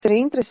ir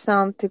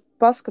interesanti,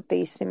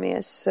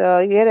 paskatīsimies.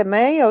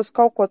 Jeremējevs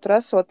kaut ko tur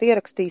esot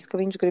ierakstījis, ka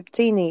viņš grib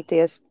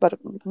cīnīties par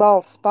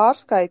balss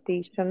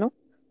pārskaitīšanu.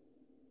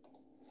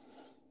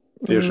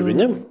 Tieši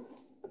viņam?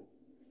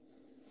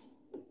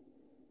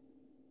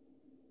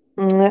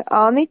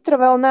 Anitra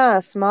vēl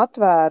neesmu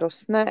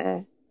atvērus, nē.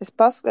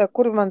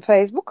 Kuru man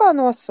Facebookā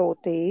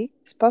nosūtīja,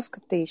 es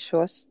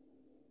paskatīšos.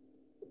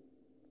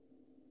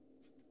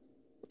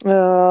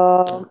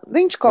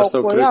 Viņš kaut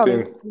ko, jā.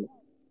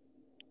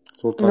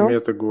 Sūtām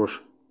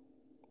ietegošu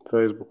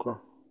Facebookā.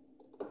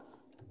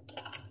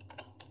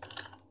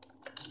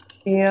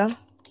 Jā.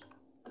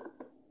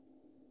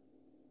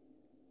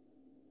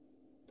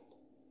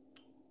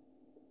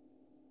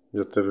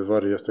 Ja tevi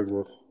var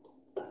ietegot.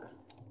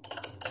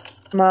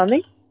 Mani?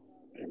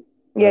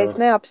 Ja es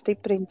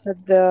neapstiprinu,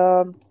 tad,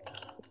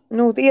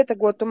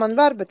 ietegot tu man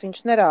var, bet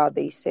viņš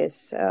nerādīsies,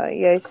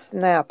 ja es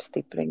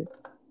neapstiprinu.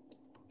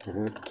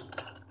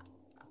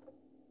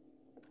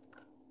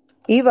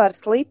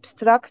 Ivars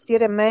Lipsts raksta,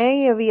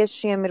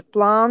 Jeremējeviešiem ir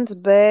plāns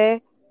B,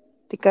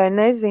 tikai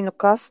nezinu,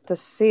 kas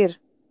tas ir.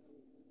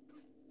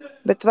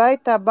 Bet vai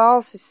tā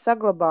balsis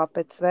saglabā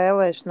pēc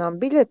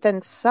vēlēšanām?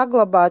 Biļetenis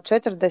saglabā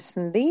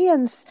 40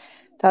 dienas,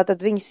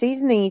 tātad viņas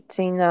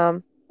iznīcina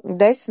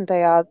 10.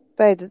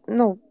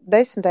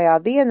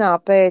 dienā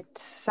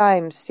pēc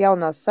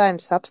jaunās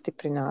saeimas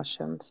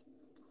apstiprināšanas.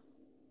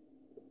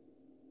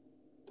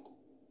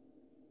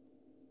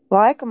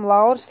 Laikam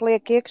Lauras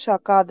liek iekšā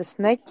kādas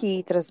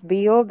neķītras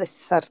bildes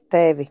ar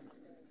tevi.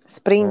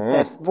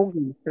 Sprinters,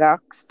 Bugīs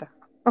raksta.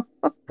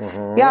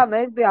 Jā,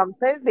 mēs bijām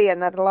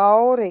sestdien ar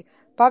Lauri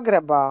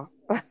pagrabā.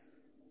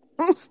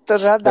 Tur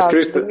radās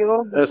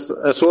bildes.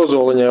 Es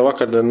Ozoliņai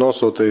vakardien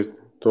nosūtīju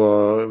to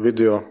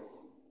video,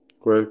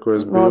 ko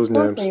es biju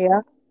uzņēmis. Jā.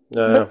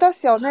 Bet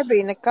tas jau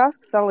nebija nekas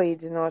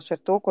salīdzinoši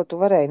ar to, ko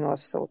tu varēji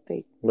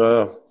nosūtīt.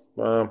 Jā.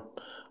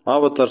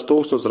 Avatars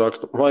 1000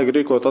 raksta, vajag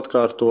rīkot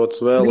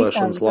atkārtotas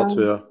vēlēšanas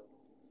Latvijā.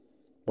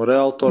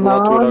 Realtor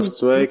Latvija raksta,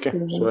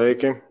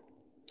 sveiki.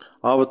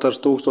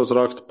 Avatars 1000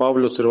 raksta,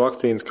 Pavļuts ir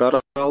vakcīnas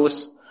karalis.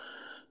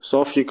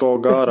 Sofjiko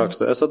G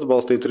raksta, es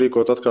atbalstītu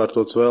rīkot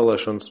atkārtotas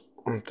vēlēšanas.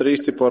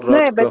 3 ciparu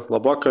raksta,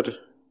 labvakar.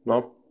 No.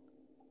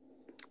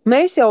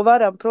 Mēs jau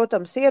varam,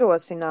 protams,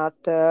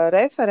 ierosināt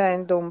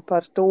referendumu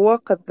par to,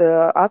 kad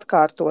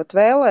atkārtot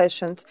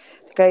vēlēšanas,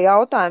 tikai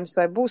jautājums,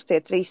 vai būs tie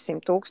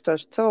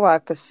 300,000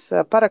 cilvēki, kas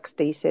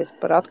parakstīsies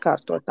par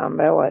atkārtotām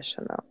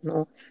vēlēšanām.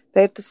 Te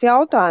ir tas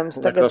jautājums.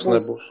 Nekas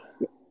nebūs.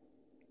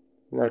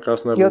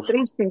 Jo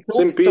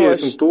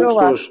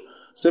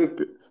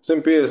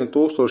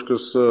 150,000,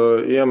 kas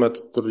iemet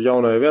tur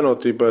jaunajai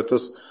vienotībai,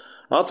 tas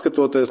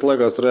atskatoties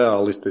liekas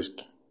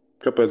realistiski.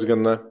 Kāpēc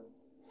gan ne?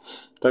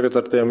 Tagad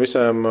ar tiem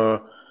visiem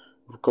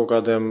kaut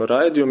kādiem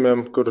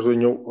raidījumiem, kur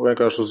viņu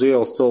vienkārši uz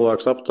ielas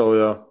cilvēks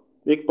aptaujā,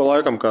 ik pa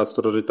laikam kāds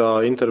tur arī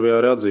tā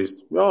intervijā arī atzīst.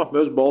 Jā,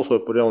 es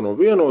balsoju par jauno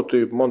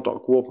vienotību, man tā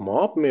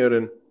kopumā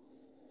apmierina.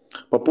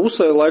 Pa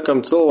pusē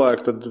laikam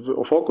cilvēki tad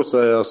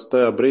fokusējās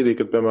tajā brīdī,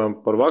 kad, piemēram,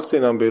 par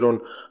vakcīnām bija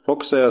runa,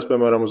 fokusējās,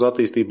 piemēram, uz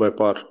attīstībai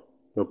par,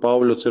 jo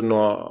Pavļuts ir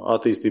no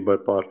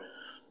attīstībai par.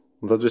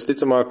 Un tad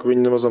visticamāk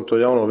viņi nemazam to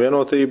jauno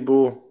vienotību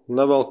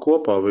nevēl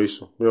kopā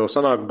visu, jo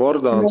sanāk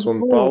Bordāns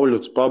un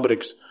Pavļuts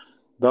Pabriks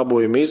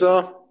dabūja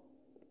mizā,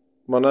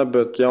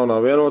 bet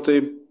jaunā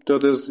vienotība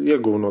toties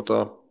ieguva no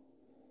tā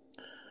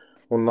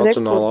un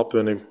Nacionāla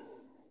apvienība.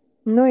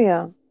 Nu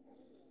jā.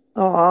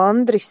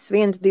 Andris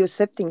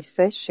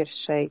 1276 ir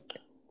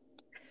šeit.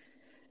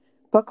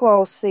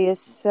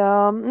 Paklausies.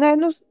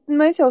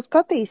 Mēs jau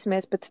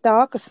skatīsimies pēc tā,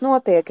 kas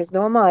notiek. Es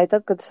domāju,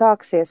 tad, kad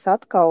sāksies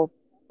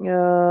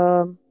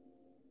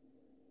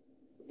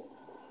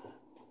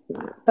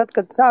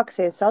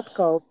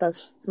atkal tas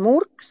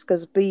smurks,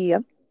 kas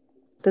bija,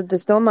 tad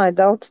es domāju,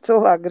 daudz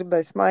cilvēku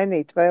gribēs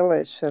mainīt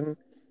vēlēšanu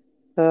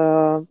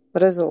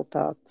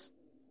rezultātus.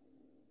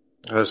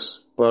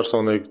 Es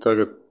personīgi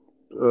tagad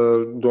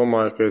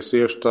domāju, ka es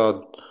iešu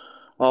tādu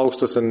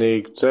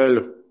augstasinīgu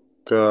ceļu,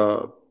 ka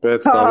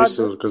pēc tā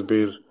visu, kas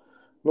bija,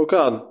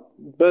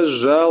 bez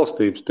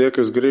žēlastības, tie,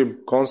 kas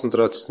grib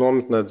koncentrācijas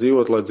nometnē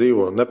dzīvot, lai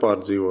dzīvo,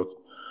 nepārdzīvot.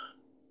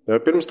 Ja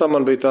pirms tam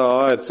man bija tā,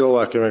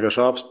 cilvēki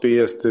vienkārši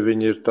apspiesti,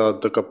 viņi ir tādi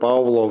tā kā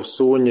Pavlova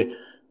suņi,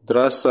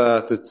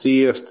 dresēti,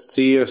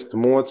 ciesti,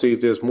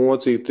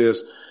 mocīties,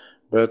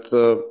 bet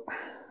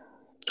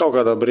kaut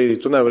kādā brīdī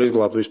tu nevar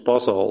izglābt visu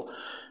pasauli.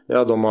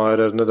 Jādomā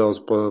ir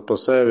nedaudz pa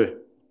sevi,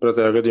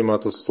 pretējā gadījumā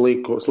tas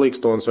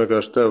slīkstonis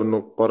vienkārši tev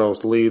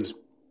paraust līdzi.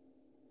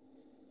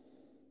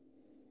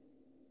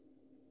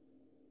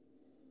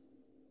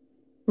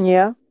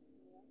 Jā.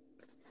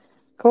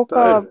 Kaut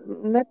kā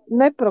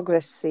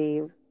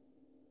neprogresīvi.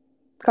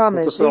 Kā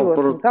mēs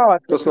dzīvosim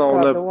tālāk?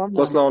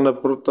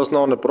 Tas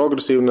nav ne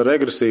progresīvi, ne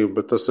regresīvi,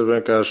 bet tas ir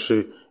vienkārši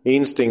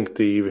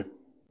instinktīvi.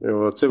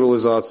 Jo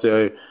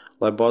civilizācijai,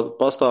 lai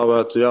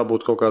pastāvētu,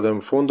 jābūt kaut kādiem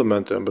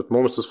fundamentiem, bet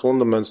mums tas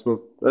fundaments,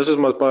 es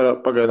vismaz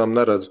pagaidām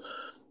neredzu.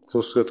 Es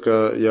uzskatu, ka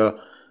ja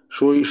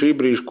šī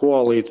brīža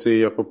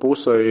koalīcija pa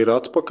pusē ir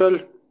atpakaļ,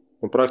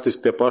 un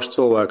praktiski tie paši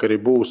cilvēki arī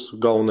būs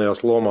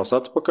galvenajās lomās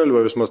atpakaļ,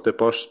 vai vismaz tie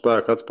paši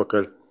spēki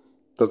atpakaļ,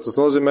 Tas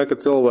nozīmē, ka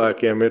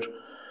cilvēkiem ir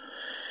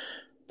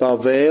tā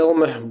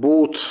vēlme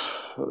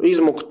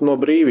izmukt no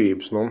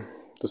brīvības. Nu.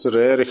 Tas ir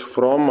Ēriha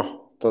Froma,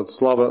 tāda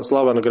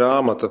slavena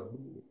grāmata.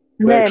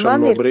 Nē,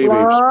 man no ir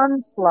brīvības.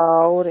 plāns,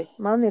 Lauri.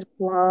 Man ir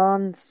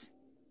plāns.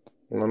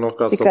 Nu,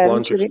 kāds Tikai tev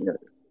plāns?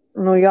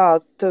 Nu jā,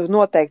 tu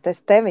noteikti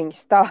es teviņu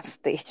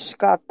stāstīšu,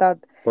 kā tad.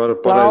 Par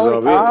pareizā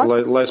vieta,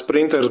 lai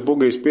sprinters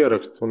bugijs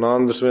pierakst, un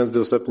Andrs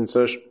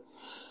 1276.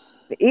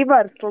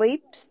 Ivars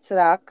Lipsts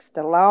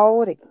raksta,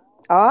 Lauri,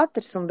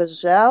 ātrs un bez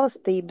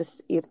žēlastības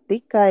ir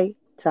tikai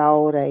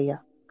caureja.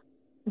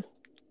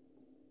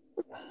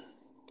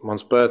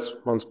 Mans pēc,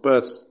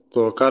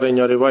 to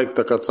kariņu arī vajag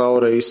tā kā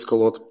caureja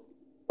izskalot.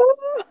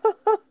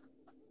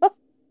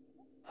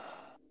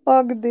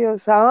 Ak,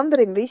 Dievs,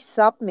 Andrim viss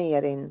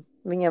apmierina.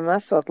 Viņam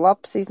esot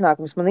labs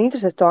iznākums. Man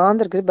interesē, to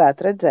Andri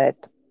gribētu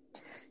redzēt.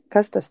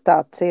 Kas tas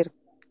tāds ir?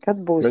 Kad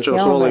būs viņš jau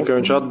solīja, ka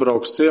viņš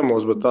atbrauks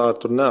ciemos, bet tā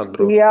tur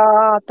neatbrauks.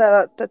 Jā,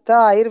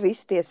 tā ir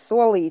visi tie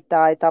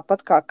solītāji, tāpat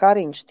kā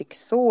Kariņš tik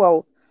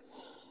solu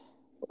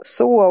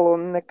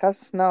un nekas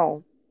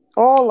nav.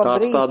 O,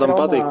 labrīt, Kāds tādam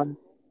patīk?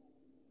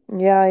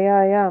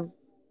 Jā.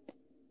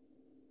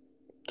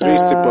 3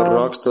 ciparu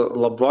raksta,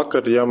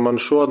 labvakar, ja man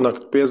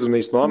šodnakt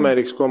piezvanīs no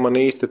Amerikas, ko man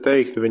īsti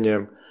teikt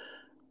viņiem?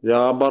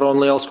 Jā,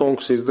 Baron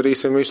Lielskungs,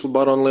 izdarīsim visu,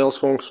 Baron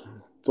Lielskungs.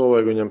 To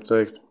vajag viņam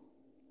teikt.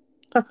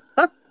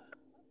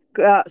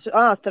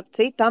 Starp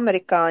citu,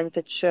 amerikāņi,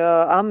 taču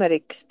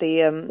Amerikas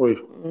tie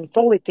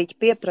politiķi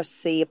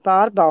pieprasīja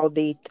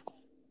pārbaudīt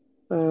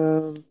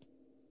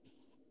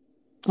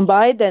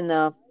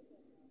Baidena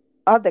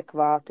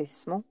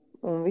adekvātismu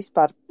un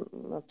vispār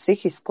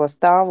psihisko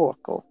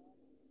stāvokli.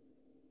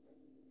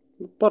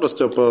 Parasti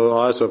jau pa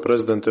ASV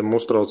prezidentiem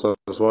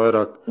uztraucās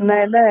vairāk.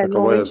 Nē,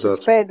 viņš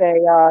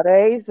pēdējā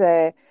reizē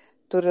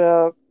tur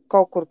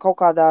kaut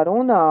kādā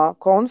runā,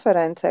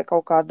 konferencē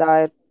kaut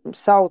kādā ir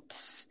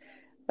saucis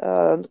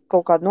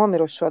kaut kādu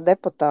nomirušo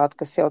deputātu,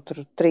 kas jau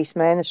tur 3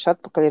 mēnešus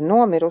atpakaļ ir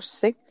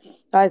nomirusi,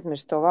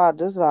 aizmirst to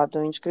vārdu, uzvārdu,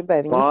 un viņš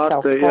gribēja viņu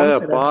izsaukt konferencē. Jā,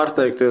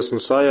 pārteikties un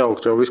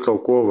sajaukt jau visu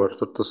kaut ko var.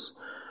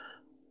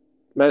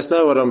 Mēs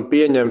nevaram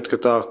pieņemt, ka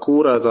tā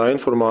kūrētā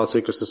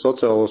informācija, kas ir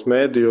sociālos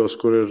mēdījos,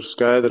 kur ir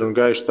skaidri un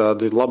gaiši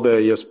tādi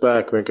labējie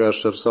spēki,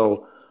 vienkārši ar savu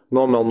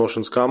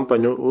nomelnošanas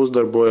kampaņu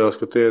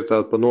uzdarbojās, ka tie ir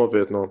tādi pa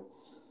nopietno.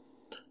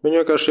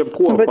 Viņi vienkārši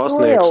jebko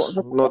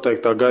pasniegs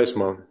noteiktā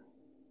gaismā.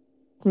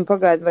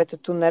 Pagaidi, vai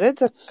tu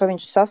neredzi, ka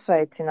viņš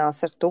sasveicinās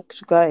ar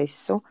tukšu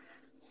gaisu?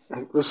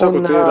 Es saku,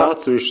 tie ir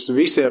atsevišķi.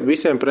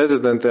 Visiem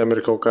prezidentiem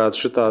ir kaut kāda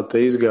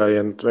šitāda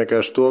izgājiena.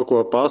 Vienkārši to,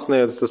 ko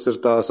pasniedz, tas ir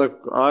tā,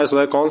 saka,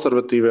 ASV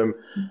konservatīviem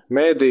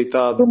mēdī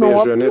tāda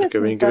bieži vien ir, ka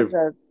viņi grib.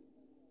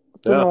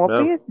 Tu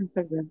nopietni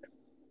tagad?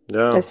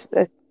 Jā.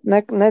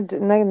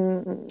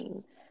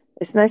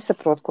 Es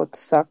nesaprotu, ko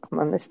tu saki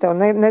man. Es tev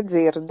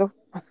nedzirdu.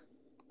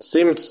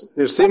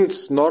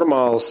 100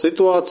 normālas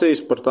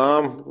situācijas, par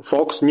tām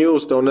Fox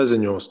News tev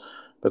neziņos.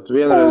 Bet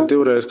vienreiz,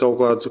 divreiz kaut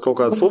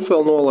kādu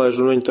fufeli nolaiž,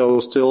 un viņi tev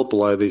uz cilpu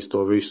laidīs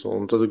to visu.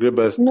 Un tad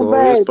gribēs to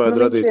iespēju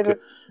radīt, ka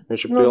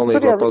viņš ir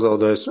pilnībā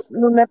pazaudējis.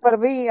 Ne par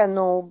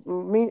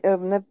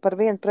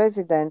vienu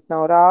prezidentu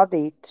nav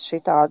rādīt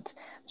šitāds.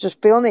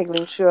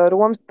 Viņš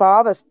Romas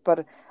pāvests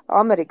par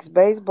Amerikas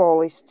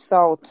beisbolistu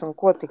sauc, un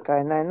ko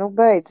tikai ne.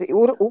 Beidz,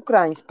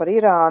 Ukraiņas par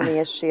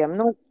irāniešiem.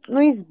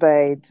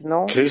 Izbeidz.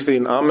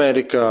 Kristīna,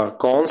 Amerikā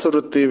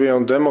konservatīvie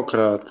un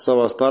demokrāti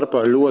savā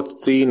starpā ļoti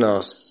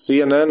cīnās.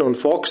 CNN un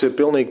Fox ir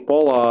pilnīgi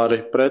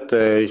polāri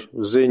pretēji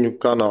ziņu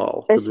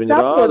kanāli. Es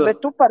saprotu, bet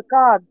tu par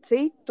kādu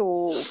citu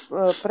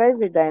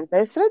prezidentu.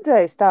 Es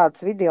redzēju tāds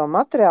video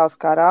materiāls,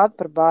 kā rāda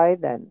par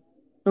Baidenu.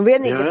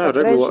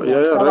 Regulāri.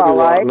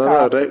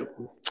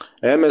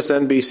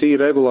 MSNBC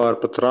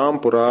regulāri par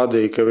Trumpu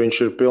rādīja, ka viņš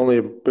ir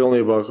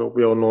pilnībā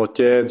jau no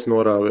ķēdes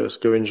norāvies,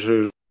 ka viņš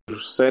ir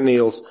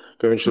senīls,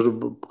 ka viņš ir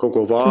kaut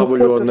ko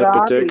vāvuļo,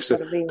 nepaķeksi,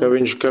 ka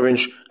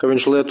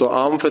viņš lieto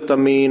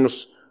amfetamīnus,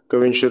 ka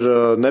viņš ir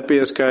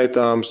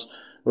nepieskaitāms.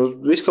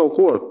 Viss kaut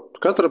ko.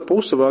 Katra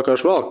puse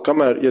vienkārši vēl.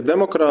 Kamēr, ja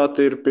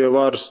demokrāti ir pie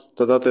varas,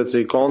 tad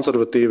attiecīgi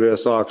konservatīvie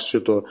sāks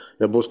šito.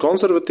 Ja būs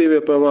konservatīvie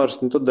pie varas,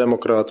 tad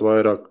demokrāti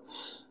vairāk.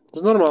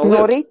 Tas normāli.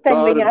 No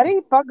riteņa viņa arī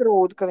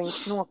pagrūda, ka viņš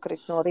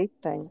nokrit no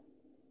riteņa.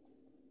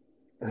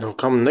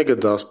 Kam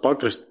negadās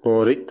pakrist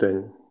no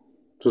riteņa?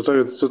 Tu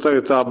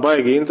tagad tā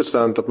baigi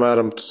interesanti,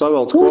 apmēram, tu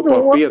savelc kopā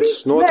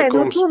 5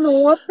 notikumus.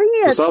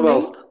 Tu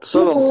savelc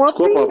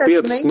kopā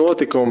 5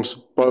 notikumus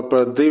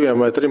pa 2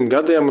 vai 3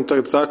 gadiem, un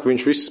tagad saka,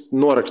 viņš viss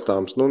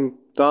norakstāms.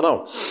 Tā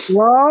nav.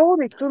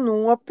 Lauri, tu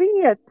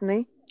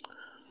nopietni.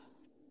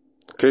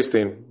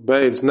 Kristīna,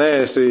 beidz,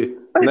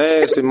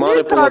 neesi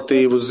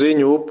manipulatīvu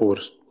ziņu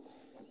upurs.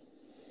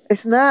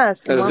 Es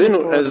neesmu.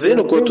 Es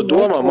zinu, ko tu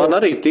domā. Man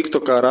arī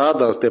TikTokā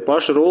rādās tie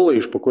paši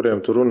rullīši, pa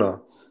kuriem tu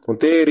runā. Un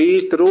tie ir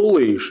īsti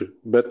rullīši,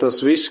 bet tas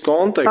viss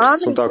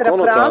konteksts un tā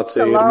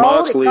konotācija ir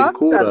mākslīgi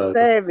kūrēta.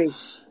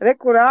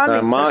 Tā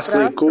ir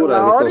mākslīgi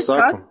kūrēta, es tev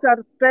saku. Kas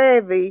ar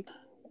tevi?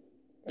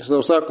 Es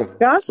tev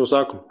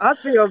saku.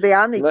 Atbildi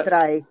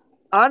Anitrai.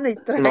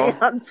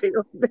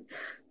 Atbildi.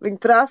 Viņa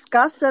prasa,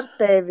 kas ar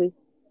tevi?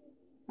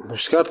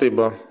 Viss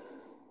kārtībā.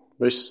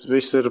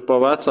 Viss ir pa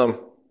vecam.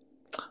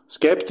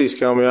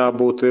 Skeptiskām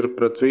jābūt ir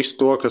pret visu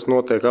to, kas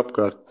notiek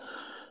apkārt.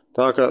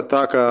 Tā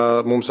kā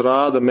mums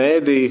rāda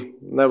mēdī,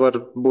 nevar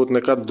būt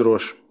nekad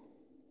droši.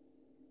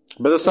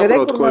 Bet es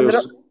saprotu, ko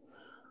jūs...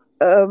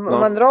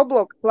 Man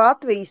Roblox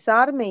Latvijas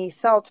armija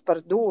sauc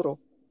par duru.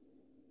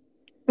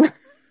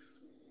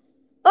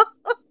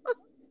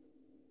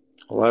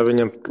 Lai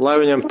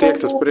viņam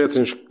tiek tas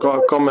prieciņš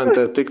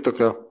komentēt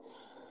TikTokā.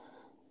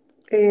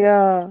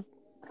 Jā.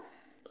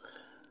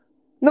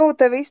 Nu,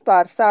 te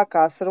vispār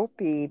sākās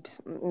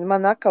rupjības.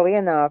 Man atkal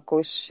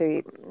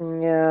ienākuši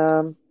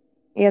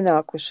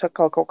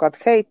atkal kaut kādi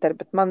heiteri,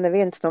 bet man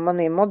neviens no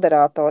maniem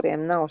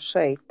moderatoriem nav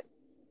šeit.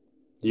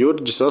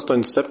 Jurģis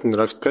 87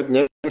 raksta, kad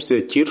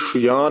ņemsiet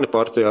Ķiršu Jāni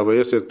partijā vai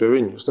iesiet pie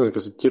viņu? Es nezinu,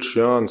 kas ir Ķiršu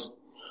Jānis.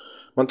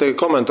 Man tie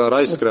komentāri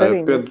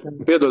aizskrēja.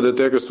 Piedodiet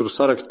tie, kas tur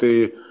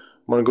sarakstīja.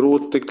 Man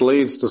grūti tikt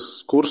līdz, tas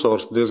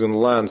kursors diezgan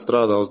lēni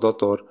strādā uz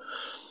datoru.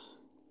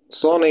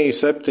 Sony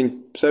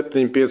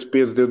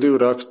 75522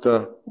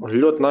 raksta,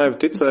 ļoti naivi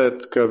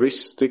ticēt, ka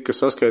viss tika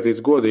saskaitīts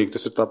godīgi.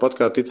 Tas ir tāpat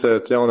kā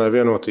ticēt jaunai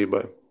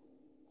vienotībai.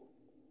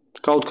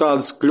 Kaut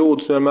kādas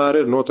kļūdas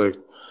vienmēr ir noteikti.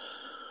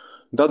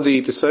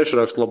 Dadzīti 6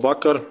 raksta,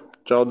 labvakar,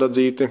 čau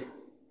Dadzīti.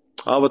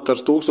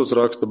 Avatars 1000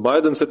 raksta,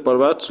 Baidens ir par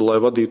vecu, lai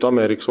vadītu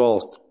Amerikas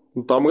valsti.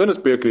 Tam gan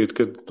es piekrītu,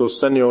 ka tos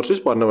seniorus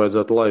vispār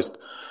nevajadzētu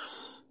laist.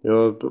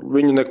 Jo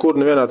viņi nekur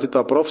nevienā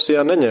citā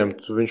profesijā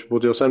neņemt. Viņš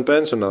būtu jau sen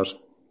pensionārs.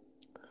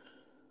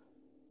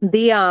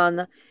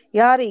 Diana,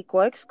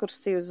 jārīko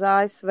ekskursiju uz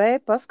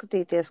ASV,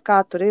 paskatīties,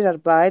 kā tur ir ar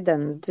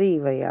Baidenu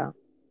dzīvajā.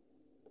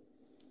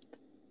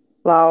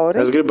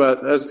 Lauri?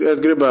 Es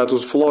gribētu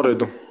uz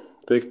Floridu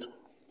tikt.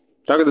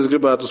 Tagad es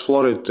gribētu uz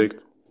Floridu tikt.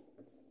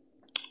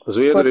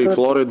 Zviedrija,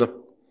 Florida.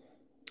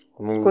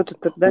 Ko tu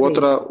tur darīji?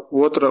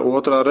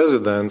 Otrā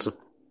rezidence.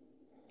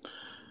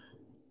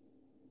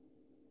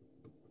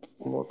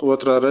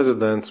 Otrā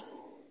rezidence.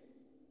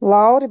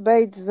 Lauri,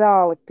 beidz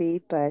zāli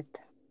pīpēt.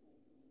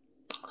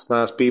 Es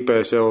neesmu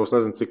pīpējis jau, es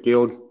nezinu, cik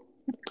ilgi.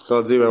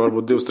 Savā dzīvē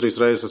varbūt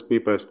 2-3 reizes esmu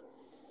pīpējis.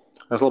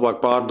 Es labāk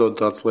pārdodu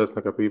tādas lietas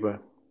nekā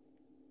pīpēju.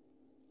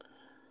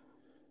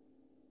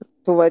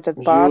 Tu vai tad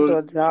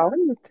pārdod zāli?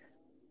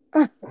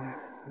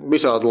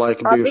 Visādi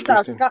laiki bijuši,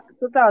 Kristīna.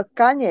 Tu tās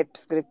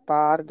kaņepes grib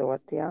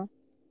pārdot, jā?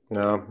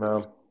 Jā.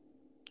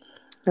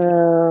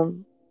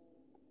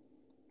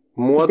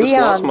 Modrs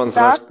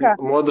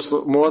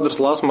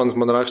Lasmans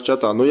man raksta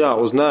čatā. Nu jā,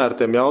 uz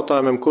neērtiem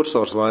jautājumiem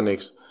kursors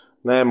vainīgs.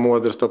 Nē,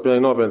 Modrs, to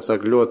pilnīgi nopietni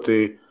saka, ļoti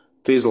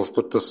tīzls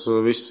tur tas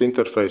viss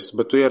interfejs,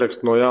 bet tu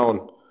ieraksti no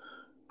jauna.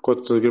 Ko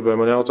tu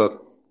gribēji man jautāt?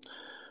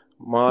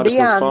 Māris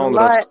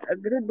Diana,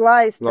 grib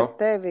laist ar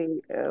tevi.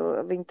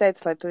 Viņa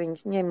teica, lai tu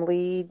viņus ņem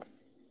līdzi.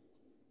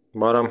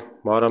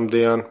 Varam,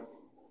 Diana.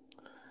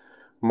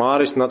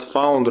 Māris Not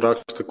Found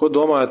raksta, ko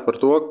domājat par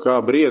to,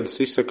 kā Briedis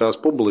izsakās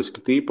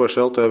publiski,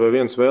 tīpaši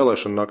LTV1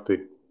 vēlēšana naktī?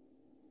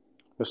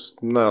 Es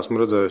neesmu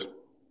redzējis.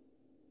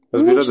 Es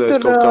biju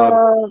redzējis kaut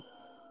kādu.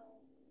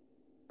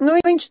 Nu,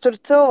 viņš tur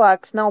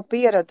cilvēks nav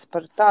pieredzis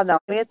par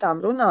tādām lietām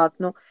runāt.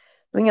 Nu,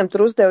 viņam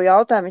tur uzdeva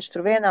jautājumu, viņš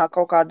tur vienā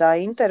kaut kādā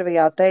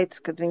intervijā teica,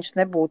 ka viņš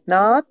nebūtu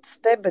nācis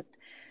te, bet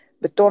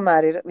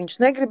tomēr viņš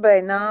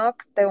negribēja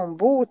nākt te un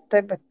būt te,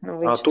 bet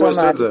viņš to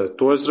tomēr...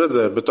 To es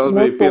redzēju, bet tas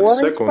bija 5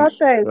 sekundes.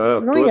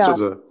 Pateica, es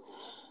redzēju.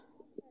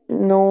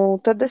 Nu,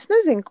 tad es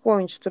nezinu, ko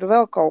viņš tur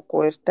vēl kaut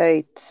ko ir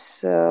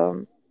teicis,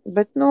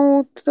 bet,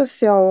 tas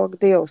jau,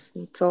 Dievs,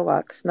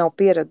 cilvēks nav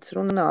pieredzis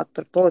runāt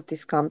par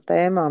politiskām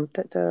tēmām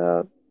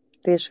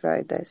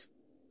tiešraidēs.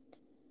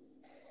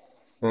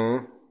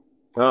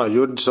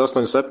 Jurģis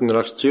 87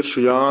 raksta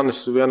Ķiršu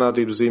Jānis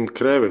vienādības zīme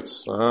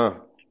Krevits.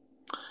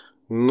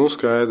 Nu,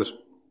 skaidrs.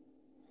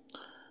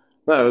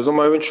 Nē, es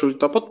domāju, viņš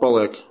tāpat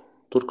paliek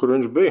tur, kur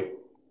viņš bija.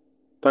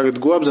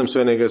 Tagad Gobzems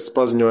vienīgais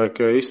paziņoja,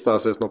 ka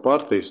izstāsies no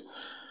partijas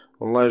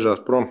un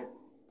laižās prom.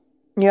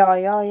 Jā.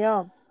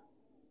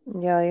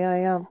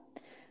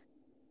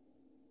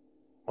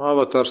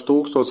 Avatars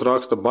 1000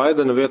 raksta,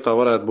 Baidena vietā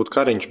varētu būt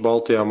Kariņš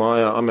Baltijā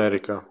mājā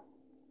Amerikā.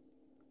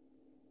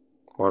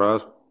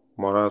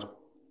 Varētu.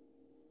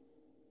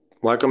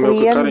 Laikam jau,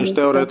 ka Kariņš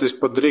teorētiski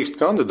pat drīkst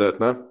kandidēt,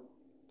 ne?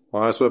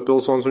 ASV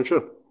pilsonis viņš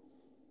ir.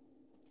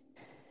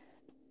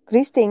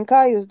 Kristīna,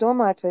 kā jūs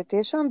domājat, vai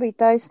tiešām bija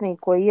taisnīgi,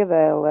 ko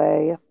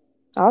ievēlēja?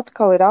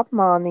 Atkal ir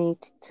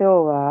apmānīti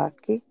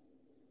cilvēki.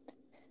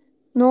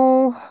 Nu,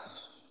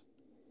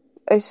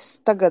 es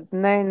tagad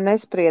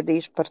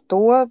nespriedīšu par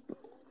to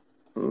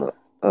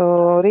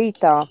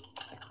rītā.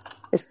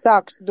 Es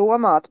sākšu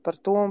domāt par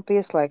to un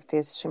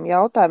pieslēgties šim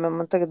jautājumam.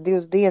 Man tagad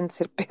 2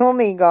 dienas ir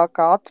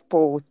pilnīgākā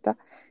atpūta.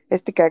 Es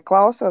tikai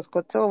klausos,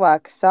 ko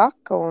cilvēki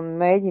saka un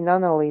mēģinu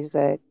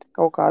analizēt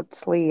kaut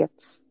kādas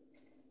lietas.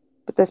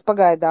 Bet es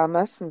pagaidām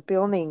esmu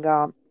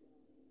pilnīgā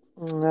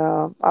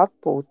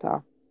atpūtā.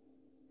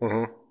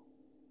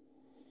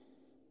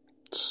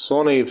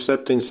 Sony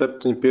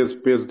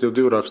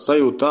 77552 raksta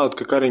sajūta tāda,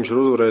 ka Kariņš ir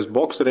uzvarējis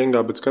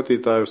bokseringā, bet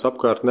skatītājus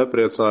apkārt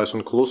nepriecājas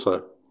un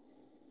klusē.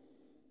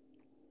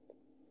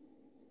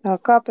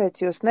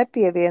 Kāpēc jūs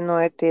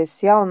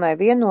nepievienojaties jaunai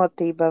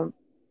vienotībai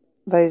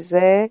vai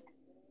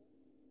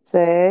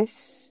Cēs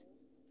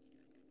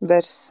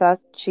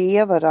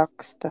Versačieva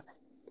raksta.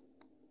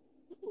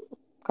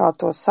 Kā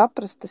to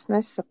saprast, es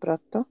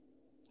nesapratu.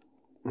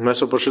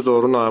 Mēs jau par šito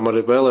runājam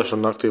arī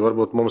vēlēšanu naktī.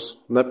 Varbūt mums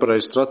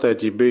nepareiza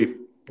stratēģija bija,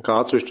 kā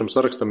atsevišķam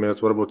sarakstam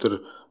iet, varbūt ir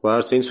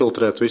vērts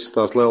infiltrēt visas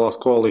tās lielās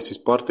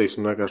koalīcijas partijas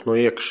un vienkārši no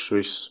iekšas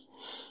viss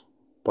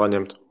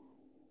paņemt.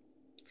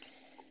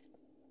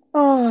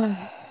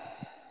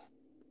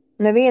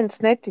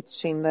 Neviens netic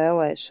šīm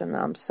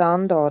vēlēšanām,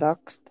 Sando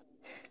raksta.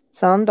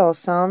 Sando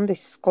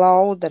Sandis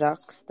Klauda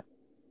raksta.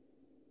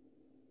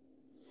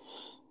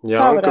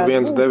 Janka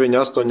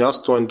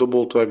 1988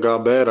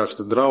 WGB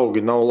raksta, draugi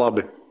nav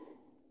labi.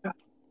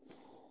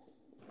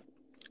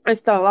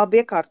 Es tā labi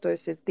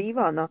iekārtojusies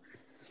dīvānā.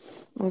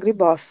 Man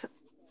gribās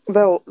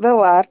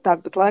vēl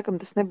ērtāk, bet laikam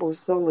tas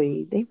nebūs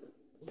solīdi.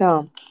 Tā.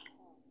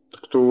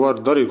 Tu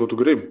vari darīt, ko tu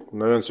gribi.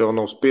 Neviens jau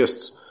nav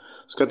spiests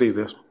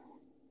skatīties.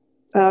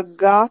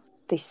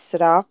 Gatis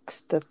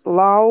raksta,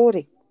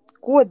 Lauri,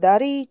 ko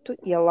darītu,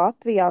 ja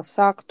Latvijā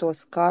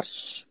sāktos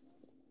karš?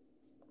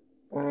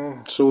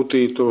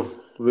 Sūtītu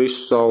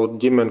visu savu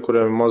ģimeni,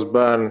 kuriem ir maz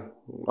bērni,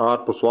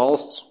 ārpus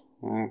valsts,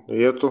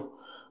 ietu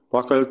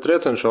pakaļ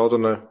triecienšu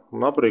autonē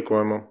un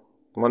aprīkojumam.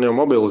 Man jau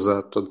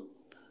mobilizētu tad.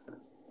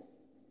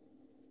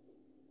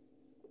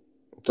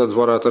 Tad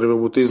varētu arī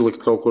būt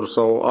izlikt kaut kur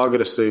savu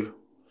agresiju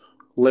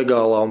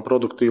legālā un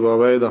produktīvā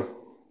veidā.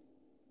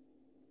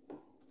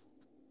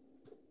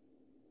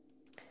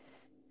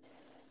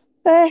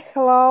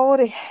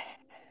 Lauri.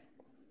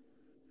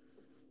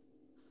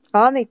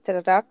 Anita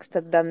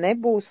raksta, da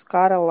nebūs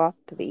kara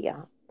Latvijā.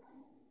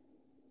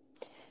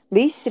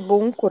 Visi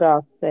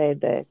bunkurā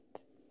sēdēt.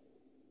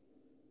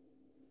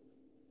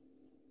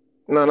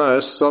 Nē,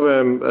 es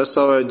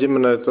savai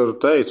ģimenei tur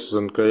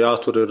teicu, ka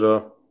tur ir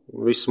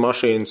visas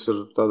mašīnas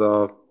ir tādā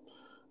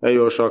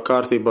ejošā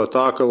kārtībā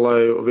tā, ka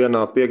lai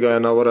vienā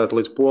piegājienā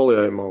varētu līdz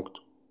Polijai maukt.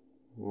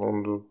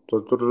 Un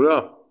tad tur,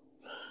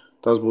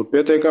 tas būtu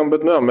pietiekami,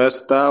 bet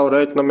mēs tēvu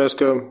reiķinamies,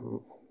 ka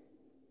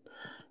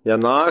ja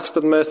nāks,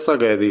 tad mēs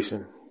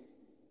sagaidīsim.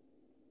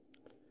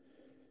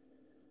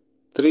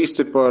 3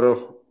 ciparu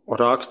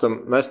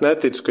rakstam. Es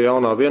neticu, ka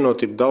jaunā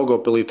vienotība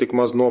Daugavpilī tik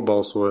maz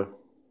nobalsoja.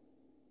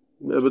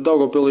 Bet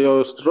Daugavpilī jau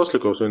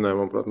Rosļikovs vinēja,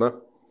 manuprāt, ne?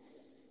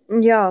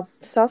 Jā,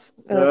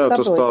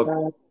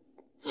 stabilizēt.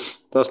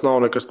 Tas nav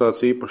nekas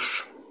tāds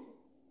īpašs.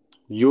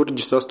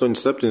 Jurģis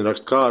 87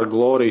 raksta, kā ar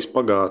Glorijas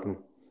pagātni.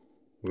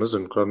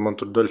 Nezinu, kāda man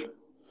tur daļa.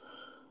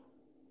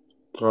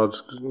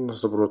 Kādas,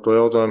 nesaprotu to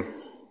jautājumu.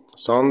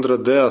 Sandra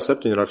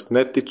DA7 raksta,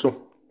 neticu.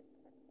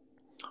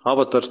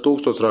 Avatars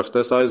 1000 raksta,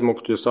 es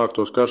aizmuktu, ja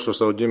sāktos karš ar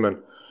savu ģimeni.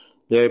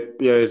 Ja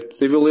ir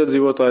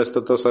civiliedzīvotājs,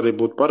 tad tas arī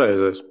būtu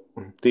pareizais.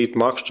 Tīt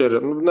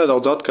makšķeri,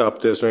 nedaudz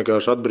atkāpties,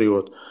 vienkārši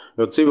atbrīvot.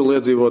 Jo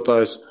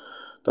civiliedzīvotājs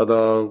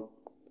tādā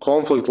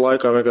konflikta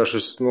laikā vienkārši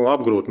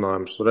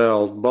apgrūtinājums,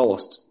 reāli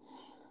balasts.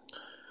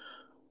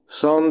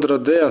 Sandra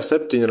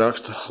DA7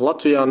 raksta,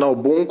 Latvijā nav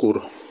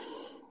bunkuru.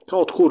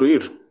 Kaut kur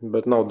ir,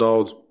 bet nav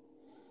daudz.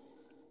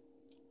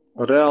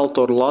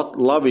 Realtor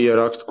Lavija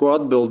raksta, ko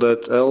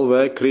atbildēt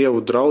LV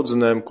Krievu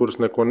draudzenēm, kuras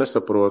neko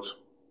nesaprot.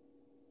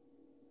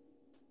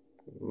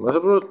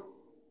 Nesaprot?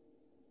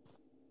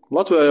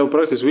 Latvijā jau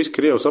praktiski visi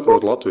Krievi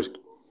saprot latviski.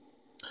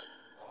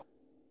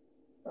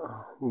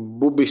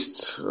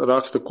 Bubists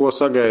raksta, ko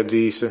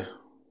sagaidīsi.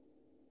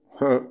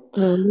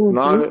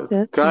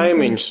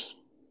 Kaimiņš.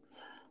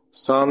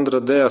 Sandra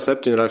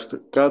DA7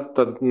 raksta, kad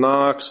tad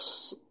nāks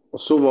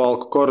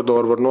Suvalku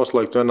koridoru var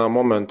noslēgt vienā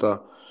momentā.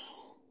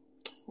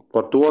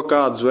 Par to,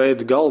 kādas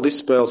veidi galda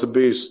izspēles ir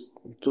bijusi,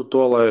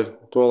 to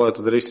lai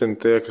tad risina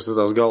tie, kas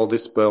tās galda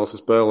izspēles ir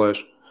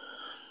spēlējuši.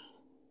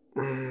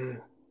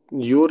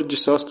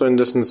 Jurģis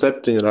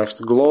 87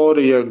 raksta,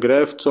 Glorija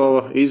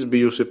Grefcova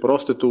izbijusi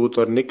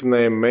prostitūta ar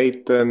niknēm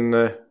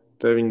meitene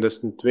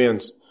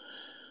 91.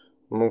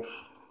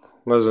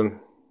 Nezinu.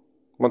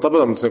 Man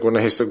tāpēc tas neko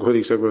neizsaka,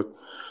 godīgi sakot.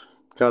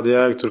 Kāda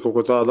jēga tur kaut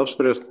ko tādu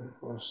apspriest?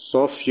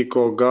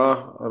 Sofjiko G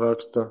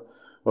raksta,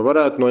 vai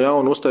varētu no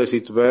jauna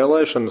uztaisīt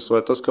vēlēšanas, vai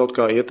tas kaut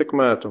kā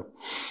ietekmētu?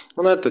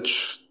 Nē,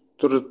 taču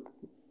tur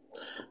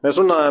mēs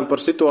runājam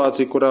par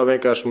situāciju, kurā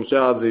vienkārši mums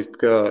jāatzīst,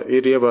 ka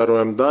ir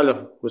ievērojama daļa,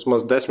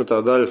 vismaz 10.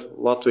 daļa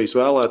Latvijas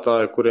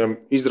vēlētāju, kuriem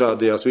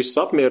izrādījās viss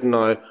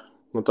apmierināja,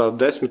 un tā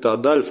 10.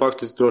 daļa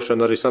faktiski droši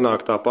vien arī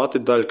sanāk tā pati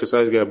daļa, kas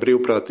aizgāja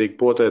brīvprātīgi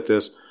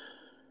potēties.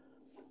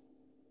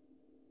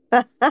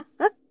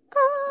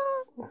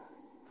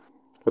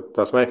 Kad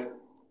tā smēj?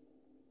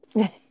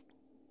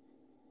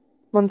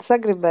 Man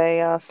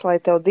sagribējās, lai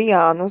tev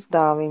Diāna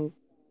uzdāvina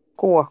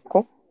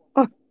koku.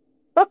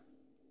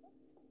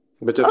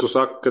 Bet ja tu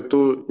saki,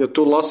 ka ja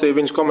tu lasīji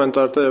viņas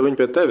komentāru, tad viņa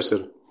pie tevis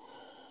ir.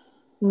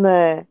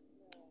 Nē.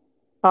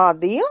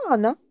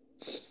 Diāna?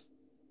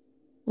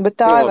 Bet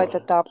tā vai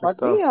tad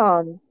tāpat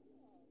Diāna?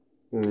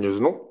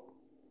 Nezinu.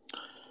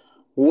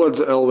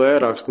 Odze LV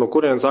raksta, no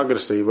kurienes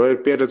agresija, vai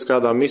ir pieredze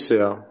kādā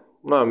misijā?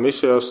 Nē,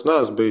 misijās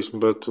neesmu bijis,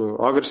 bet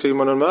agresija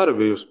man vienmēr ir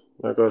bijusi.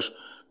 Vienkārši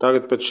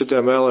tagad pēc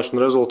šitiem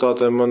vēlēšanu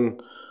rezultātiem man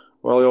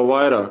vēl jau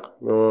vairāk.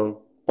 Jo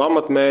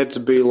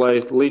pamatmērķis bija, lai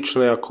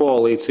līdzinājā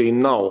koalīcija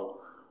nav.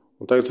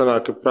 Un tagad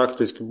sanāk, ka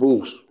praktiski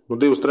būs.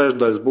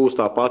 2/3 būs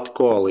tā pati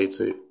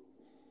koalīcija.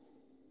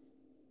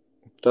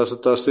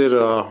 Tas ir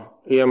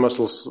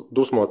iemesls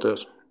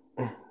dusmoties.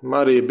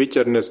 Marija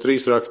Biķerniece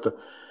 3 raksta.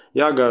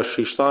 Jāgāž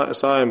šī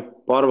saima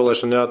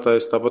pārvēlēšana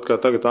jātaisa, tāpat kā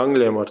tagad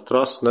Angļiem ar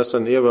trasu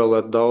nesen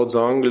ievēlēt daudz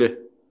Angļi.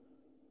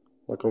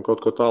 Laikam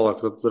kaut ko tālāk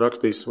tad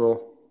rakstīs vēl.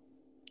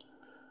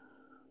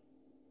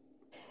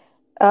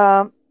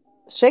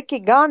 Šeki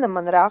Gana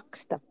man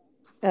raksta.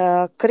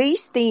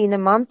 Kristīne,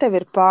 man tev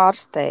ir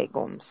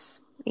pārsteigums.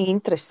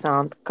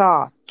 Interesanti.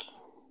 Kāds?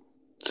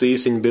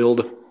 Cīsiņa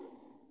bilde.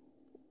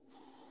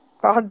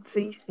 Kāda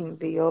cīsiņa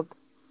bilde?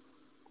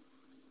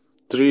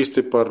 3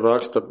 ciparu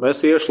raksta.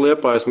 Es iešu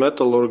Liepājas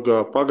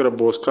metalurgā,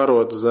 pagrabos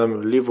karot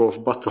zem Ļivov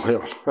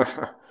bataljonu.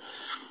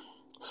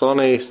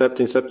 Sonija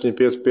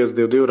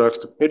 775522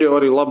 raksta. Ir jau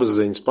arī labas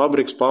ziņas.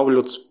 Pabriks,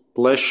 Pavļuts,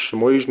 Plešs,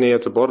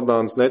 Muižniece,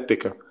 Bordāns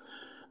netika.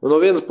 No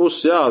vienas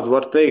puses, jā,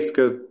 var teikt,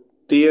 ka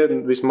tie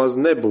vismaz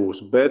nebūs,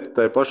 bet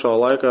tai pašā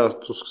laikā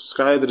tu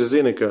skaidri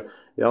zini, ka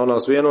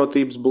jaunās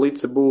vienotības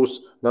blice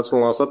būs,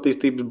 nacionālās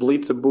attīstības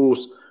blice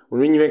būs,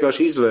 un viņi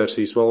vienkārši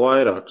izvērsīs vēl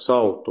vairāk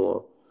savu to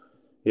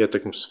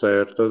ietekmes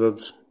sfēru. Tad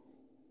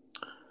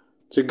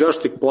cik garš,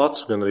 tik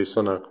plats gan arī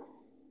sanāk.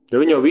 Jo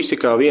viņi jau visi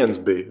kā viens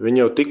bija.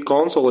 Viņi jau tik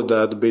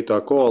konsolidēti bija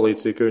tā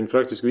koalīcija, ka viņi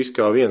praktiski visi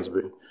kā viens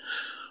bija.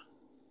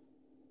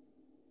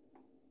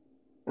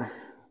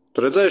 Tu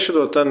redzēji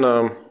šito ten,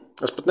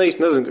 es pat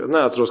īsti nezinu,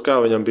 neatceros, kā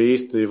viņam bija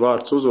īsti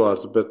vārds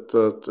uzvārds, bet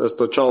es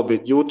to čalu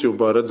biju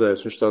YouTube'ā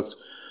redzējis. Viņš tāds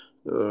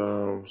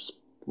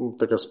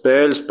tā kā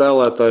spēļu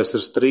spēlētājs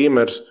ir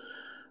streamers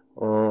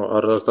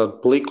ar tādu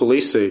pliku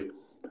lisiju.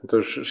 Tad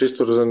šis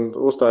tur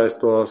uzstājas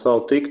to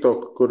savu TikTok,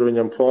 kur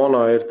viņam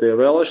fonā ir tie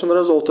vēlēšana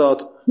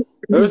rezultāti.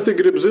 Es tik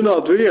gribu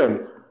zināt vienu,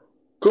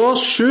 kas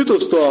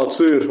šitas tāds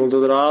ir? Un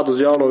tad rāda uz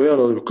jauno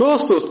vienotību,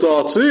 kas tas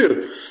tāds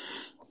ir?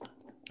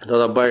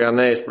 Tādā baigā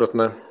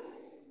neizpratnē.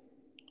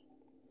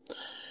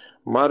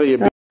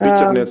 Marija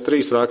Biķerniece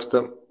 3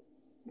 raksta.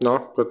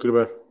 No, ko tu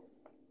gribēji?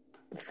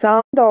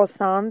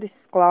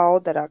 Sandis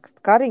Klauda raksta.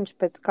 Kariņš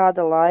pēc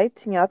kāda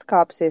laiciņa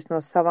atkāpsies no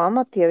sava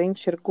amata, ja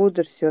viņš ir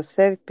gudrs, jo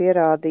sevi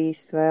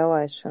pierādījis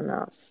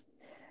vēlēšanās.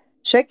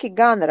 Šeki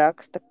gan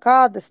raksta.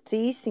 Kādas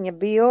cīsiņa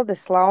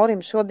bildes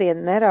Laurim šodien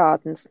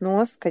nerātnes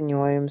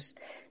noskaņojums.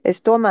 Es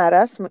tomēr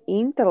esmu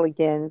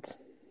inteliģents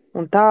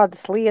un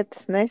tādas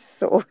lietas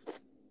nesūtu.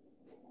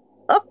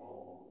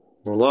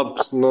 Nu,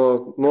 labs,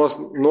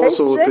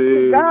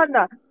 nosūtīja.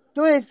 Gana,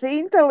 tu esi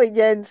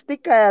inteliģents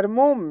tikai ar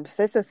mums.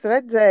 Es esmu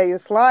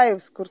redzējusi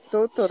laivas, kur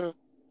tu tur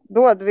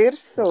dod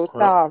virsū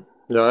tā.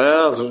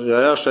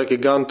 Jā,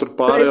 Šeki gan tur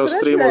pārējos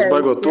strīmos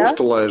baigot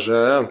tuftulaiž,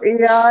 Jā.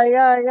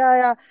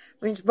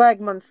 Viņš baig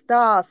man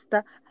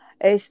stāsta.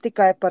 Es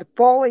tikai par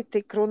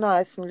politiku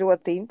runāju, esmu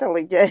ļoti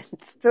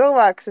inteliģents.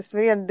 Cilvēks, es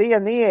vienu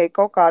dienu ieeju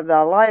kaut kādā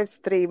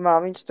livestreamā,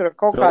 viņš tur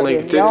kaut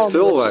kādiem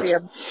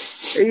jaunušiem.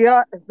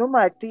 Jā, es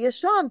domāju,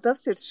 tiešām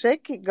tas ir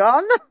Šeki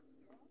Gana.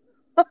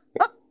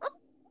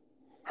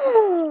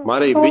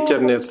 Marija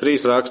Biķerniece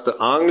 3 raksta,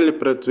 Angļi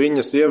pret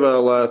viņas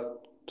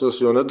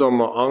ievēlētas, jo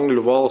nedomā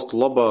Angļu valstu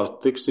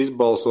labā tiks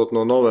izbalsot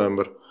no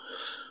novembra.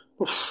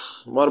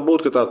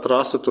 Varbūt, ka tā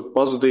trase tur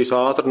pazudīs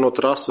ātri no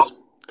trases.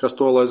 Kas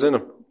to lai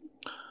zina?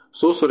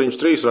 Susuriņš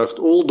 3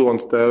 raksta,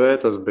 Uldons TV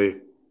tas bija.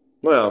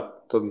 Nu jā,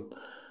 tad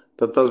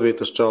tas bija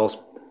tas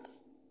čals.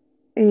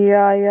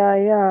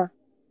 Jā.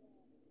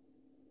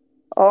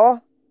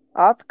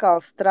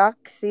 Atkal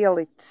straks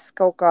ielicis,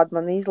 kaut kāda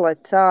man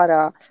izlaic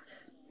ārā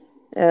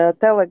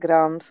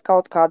telegrams,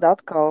 kaut kāda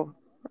atkal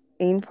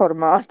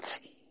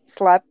informācija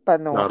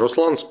slepeno. Jā,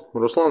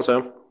 Ruslans,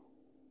 jā.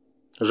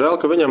 Žēl,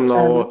 ka viņam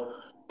nav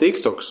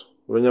TikToks.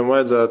 Viņam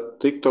vajadzētu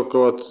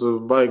TikTokot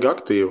baigi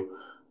aktīvu.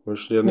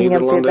 Viņš, ja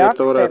Nīderlandē,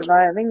 to varētu.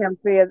 Viņam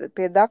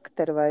pie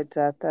daktera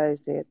vajadzētu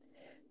aiziet.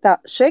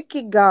 Tā,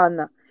 Šeki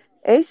Gana.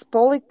 Es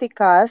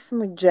politikā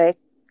esmu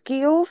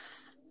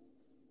Džekils.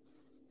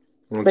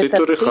 Un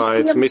citur ir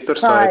Haits, Mr.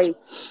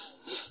 Haits.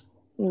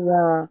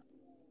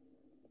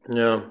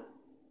 Jā.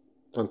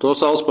 Un to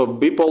sauc par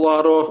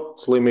bipolāro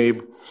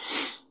slimību.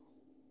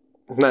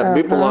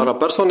 Bipolārā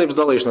personības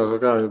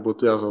dalīšanās, kā viņas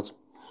būtu jāsauc.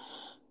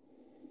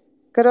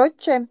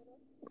 Kroče,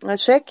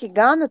 Šeki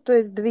Gana, tu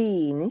esi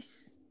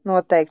dvīnis.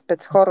 Noteikti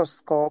pēc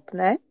horoskopa,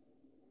 ne?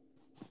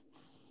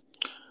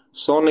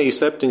 Sonija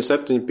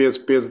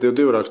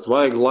 775522 raksta,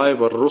 vajag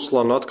laivu ar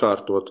Ruslanu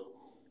atkārtot.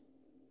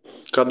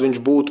 Kad viņš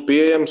būtu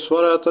pieejams,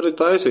 varētu arī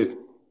taisīt.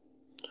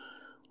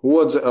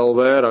 Odze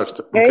LV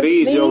raksta,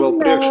 krīze jau vēl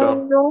priekšā.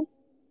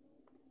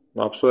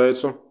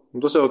 Apsveicu.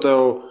 Tas jau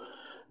tev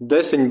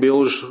 10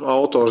 bilžu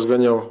autors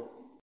gan jau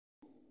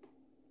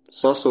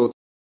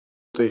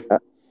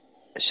sasūtīja.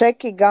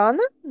 Šeki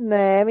Gana?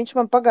 Nē, viņš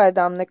man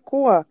pagaidām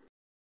neko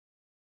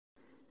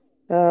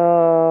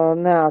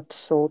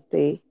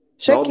neatsūtīja.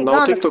 Šeki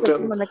Gana,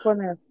 kas man neko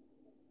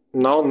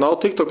neatsūtīja. Nav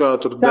TikTokā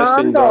tur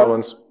 10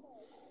 dāvans.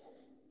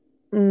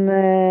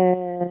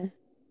 Nē.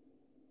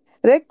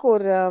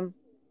 Rekur,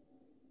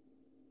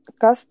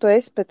 kas tu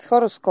esi pēc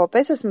horoskopa?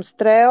 Es esmu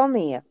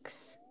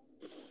strēlnieks.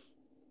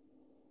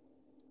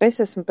 Es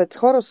esmu pēc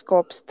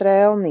horoskopa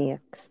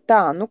strēlnieks.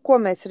 Tā, nu ko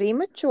mēs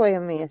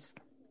rīmečojamies?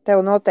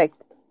 Tev noteikti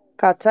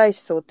kāds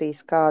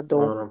aizsūtīs kādu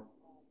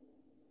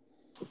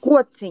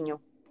kociņu.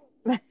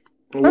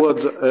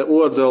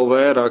 ODZLV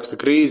raksta,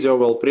 krīze jau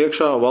vēl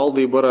priekšā,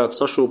 valdība varētu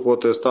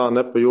sašūpoties tā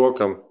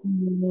nepajokam.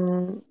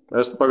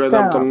 Es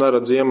pagaidām tam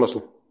neredzu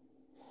iemeslu.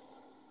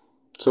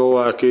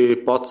 Cilvēki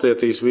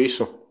pacietīs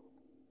visu.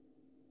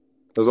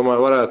 Es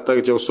domāju, varētu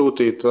tagad jau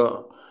sūtīt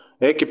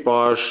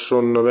ekipāžu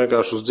un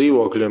vienkārši uz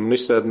dzīvokļiem un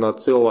izsēdināt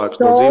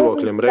cilvēkus no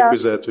dzīvokļiem,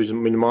 rekvizēt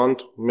viņu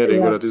mantu.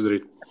 Mierīgi varētu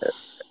izdarīt.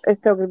 Es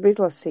tev gribu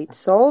izlasīt.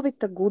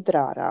 Solvita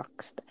Gudrā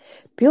raksta.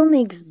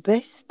 Pilnīgs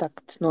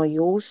beztakts no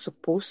jūsu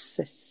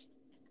puses.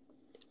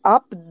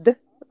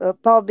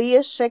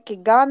 Paldies, Šeki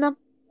Gana.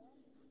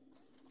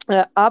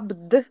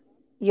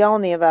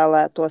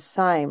 Jaunievēlēto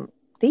Saimu.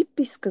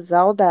 Tipiska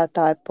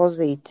zaudētāja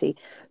pozīcija.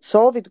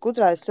 Solvita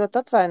Gudrā, es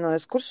ļoti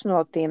atvainojos, kurš no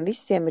tiem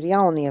visiem ir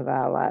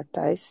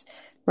jaunievēlētais.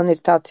 Man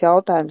ir tāds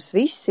jautājums.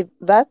 Visi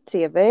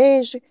vecie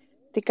vēži,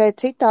 tikai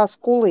citās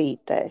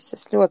kulītēs.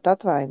 Es ļoti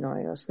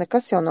atvainojos.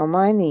 Nekas jau nav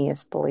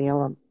mainījies pa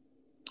lielam.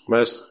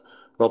 Mēs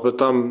vēl pēc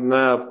tam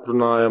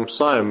neaprunājam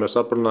Saimu, mēs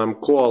aprunājam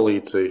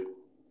koalīciju.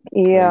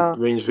 Jā.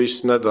 Viņus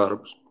visus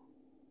nedarbus.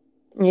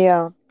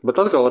 Jā. Bet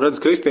atkal, redz,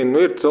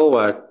 Kristīna, ir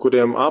cilvēki,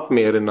 kuriem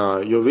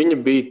apmierināja, jo viņi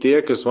bija tie,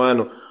 kas vai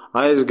nu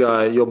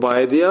aizgāja, jo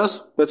baidījās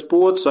pēc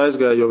potus,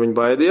 aizgāja, jo viņi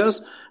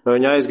baidījās, vai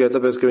viņi aizgāja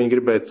tāpēc, ka viņi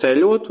gribēja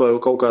ceļot, vai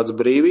kaut kādas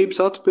brīvības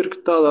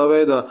atpirkt tādā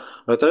veidā,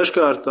 vai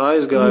treškārt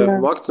aizgāja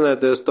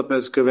vakcinēties,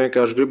 tāpēc, ka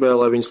vienkārši gribēja,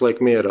 lai viņus liek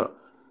mierā.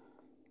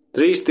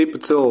 3 tipi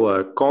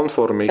cilvēki,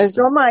 konformisti. Es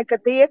domāju, ka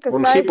tie, kas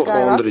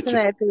aizgāja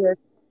vakcinēties,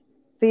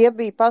 tie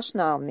bija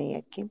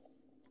pašnāvnieki.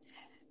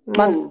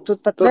 Tu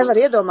pat nevar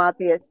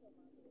iedomāties,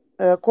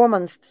 ko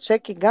man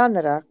Šeki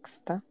Gana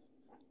raksta.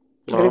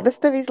 Gribas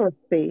tev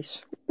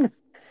izlasīšu.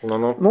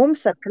 No.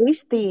 Mums ar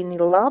Kristīni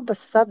laba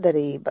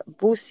sadarība.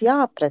 Būs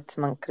jāprec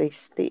man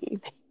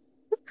Kristīni.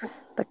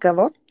 Tā kā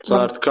vot.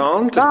 Cērt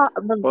kanti.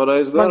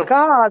 Pareizi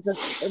dara.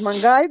 Man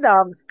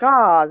gaidāmas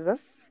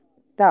kāzas.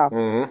 Tā.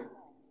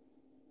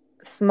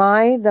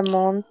 Smaida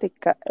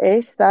Montika.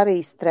 Es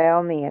arī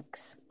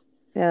strēlnieks.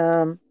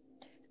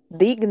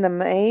 Digna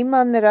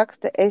Meimane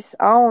raksta, es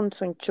auns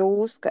un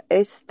čūska,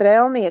 es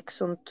strēlnieks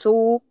un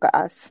cūka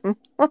esmu.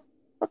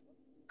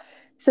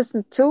 Es esmu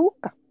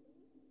cūka.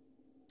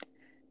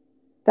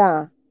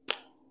 Tā.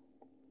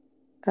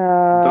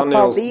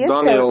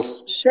 Daniels.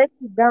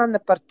 Šeki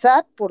Gana par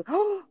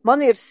cepuru.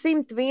 Man ir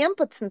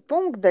 111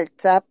 punktdeļu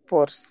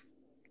cepurs.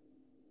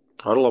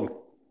 Ar labi.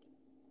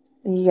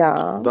 Jā.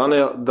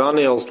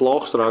 Daniels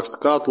Lohs raksta,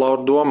 kā tu,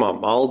 Laura, domā,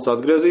 Aldis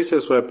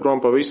atgriezīsies vai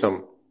prom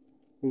pavisam?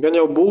 Gan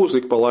jau būs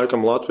ik pa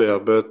laikam Latvijā,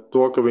 bet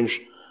to, ka viņš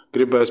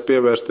gribēs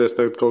pievērsties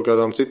tagad kaut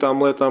kādām citām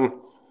lietām,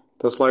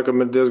 tas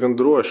laikam ir diezgan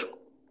droši.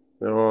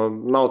 Jo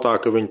nav tā,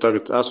 ka viņi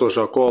tagad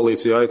esošā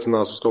koalīcija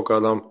aicinās uz kaut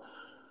kādām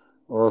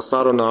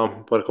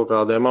sarunām par kaut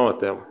kādiem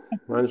amatiem.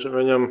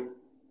 Viņam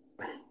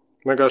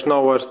vienkārši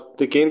nav vairs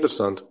tik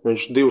interesanti.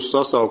 Viņš 2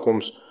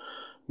 sasaukums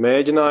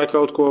mēģināja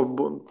kaut ko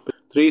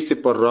 3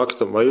 ciparu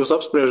rakstam. Vai jūs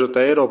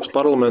apspriežat Eiropas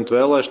parlamentu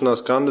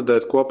vēlēšanās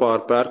kandidēt kopā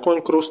ar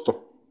Pērkoņu krustu?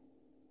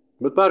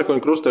 Bet Pērkoņu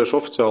krustiešu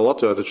oficiāli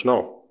Latvijā taču nav.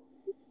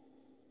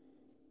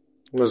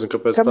 Nezinu,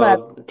 kāpēc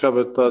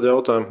tādi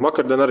jautājumi.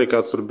 Vakardien arī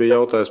kāds tur bija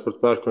jautājis par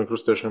Pērkoņu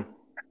krustiešiem.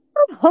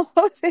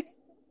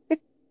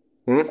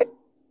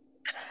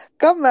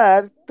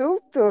 Kamēr tu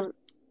tur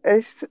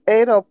esi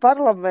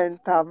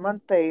Eiroparlamentā, man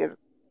te ir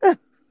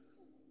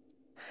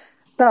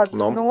tādas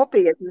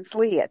nopietnas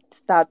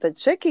lietas. Tātad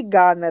Šeki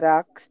Gana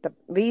raksta,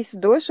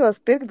 visi došos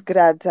pirkt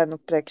gredzenu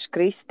priekš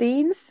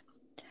Kristīnas.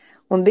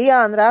 Un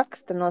Diāna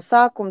raksta, no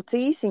sākuma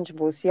cīsiņš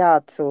būs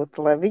jāatsūta,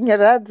 lai viņa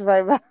redz vai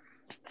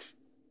vērts.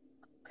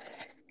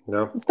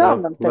 Jā.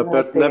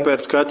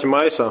 Nepērc kaķi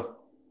maisā.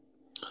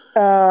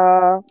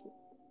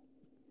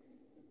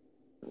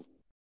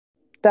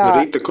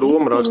 Rīta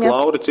Krūma raksta,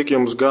 Lauri, cik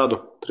jums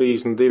gadu?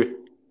 32.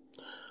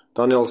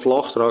 Daniels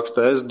Lohs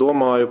raksta, es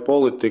domāju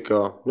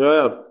politikā.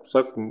 Jā,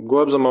 saku,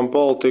 Gobzemam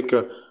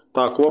politika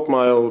tā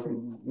kopumā jau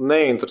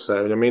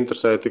neinteresē. Viņam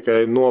interesē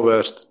tikai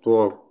novērst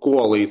to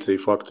koalīciju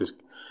faktiski.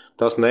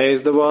 Tas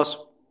neizdevās,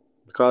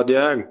 kāda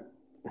jēga.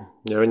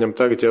 Ja viņam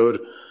tagad jau ir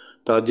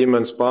tā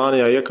ģimene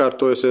Spānijā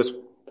iekārtojusies,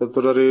 tad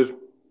tur arī ir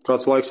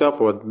kāds laiks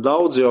jāpavada.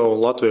 Daudz jau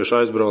latviešu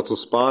aizbrauc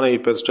uz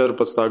Spāniju pēc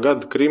 14.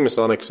 gada Krimas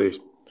aneksijas.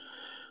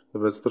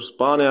 Tāpēc tur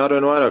Spānijā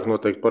arvien vairāk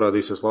noteikti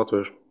parādīsies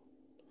latviešu.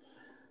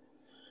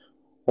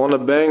 Ona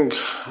Beng,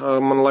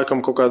 man laikam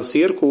kaut kādas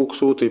ierkūku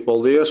sūtīja,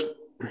 paldies.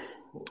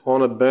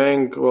 Ona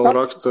Beng vēl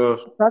raksta,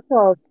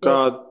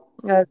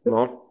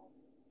 no.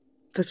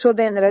 Tu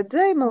šodien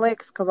redzēji, man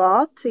liekas, ka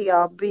Vācijā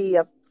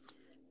bija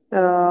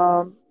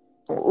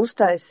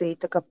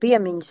uztaisīta kā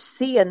piemiņas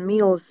siena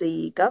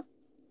milzīga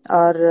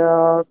ar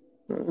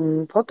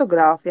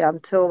fotogrāfijām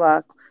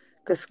cilvēku,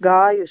 kas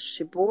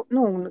gājuši,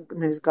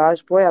 nevis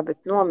gājuši bojā, bet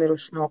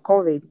nomiruši no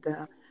Covid.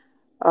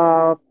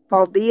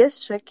 Paldies,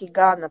 Šeki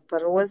Gana,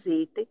 par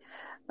rozīti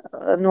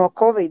no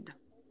Covid.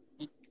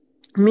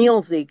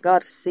 Milzīga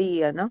gara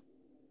siena.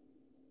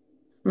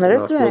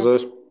 Neredzēji?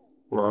 Redzējis?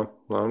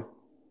 Nē.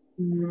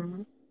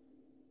 Mm.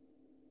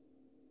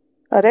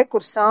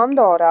 Rekurs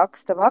Sando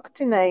raksta,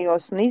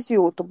 vakcinējos un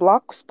izjūtu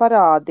blakus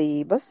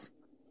parādības.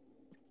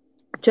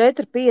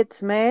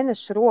 4-5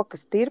 mēnešu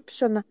rokas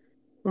tirpšana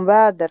un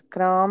vēdera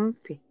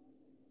krampi.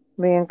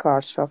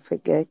 Vienkārši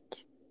afigeķi.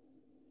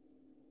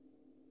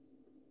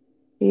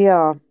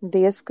 Jā,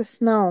 diez kas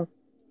nav.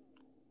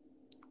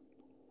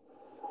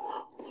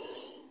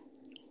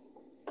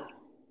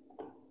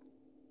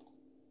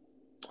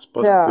 Es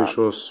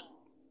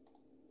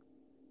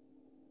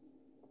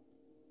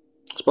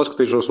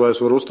paskatīšos, vai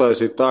es varu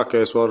uztaisīt tā, ka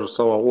es varu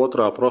savā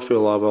otrā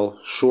profilā vēl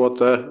šo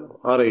te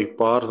arī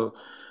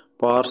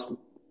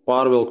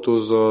pārvilkt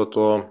uz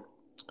to,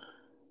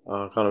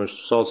 kā viņš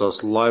saucās,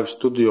 live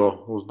studio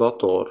uz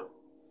datoru.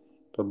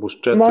 Tad būs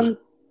 4.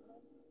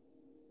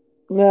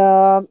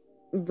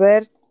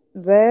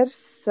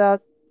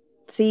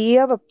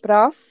 Cieva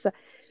prasa,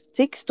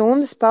 cik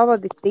stundas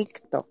pavadi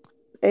TikTok.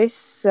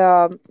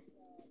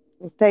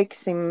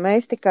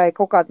 Mēs tikai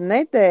kaut kādu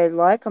nedēļu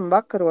laikam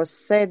vakaros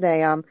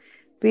sēdējām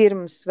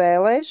pirms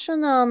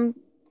vēlēšanām,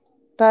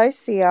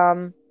 taisījām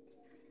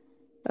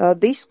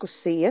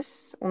diskusijas,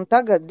 un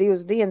tagad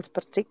 2 dienas,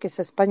 par cik es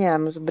esmu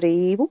paņēmusi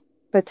brīvu,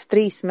 pēc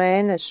 3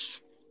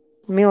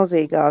 mēnešu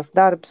milzīgās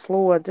darba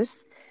slodzes,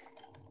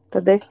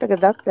 tad es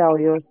tagad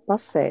atļaujos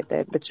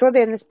pasēdēt. Bet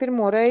šodien es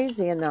pirmo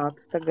reizi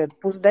ienācu, tagad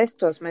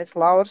 9:30 mēs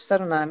Laura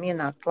sarunājam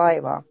ienākt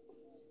laivā.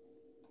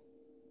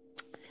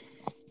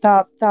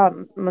 Tā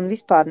man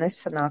vispār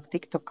nesanāk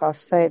TikTokā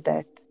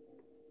sēdēt.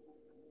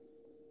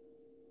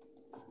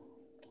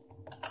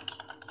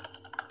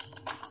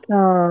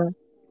 Tā.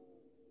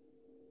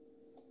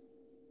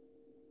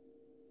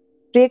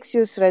 Prieks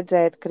jūs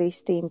redzēt,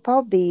 Kristīna.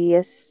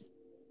 Paldies!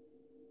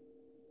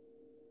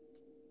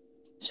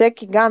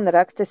 Šeki gan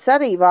raksta, es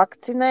arī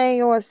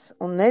vakcinējos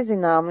un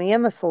nezināmu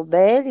iemeslu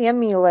dēļ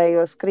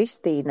iemīlējos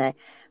Kristīnai.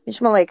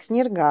 Viņš, man liekas,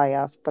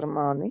 ņirgājās par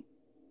mani.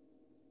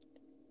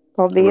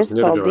 Paldies,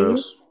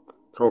 paldies.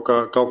 Kaut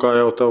kā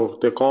jau tev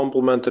tie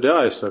komplimenti ir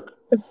jāizsaka.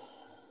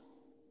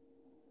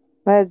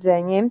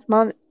 Vajadzēja ņemt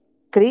mani,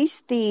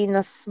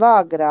 Kristīna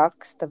Svāga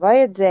raksta,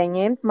 vajadzēja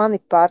ņemt mani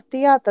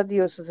partijā, tad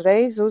jūs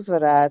uzreiz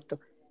uzvarētu.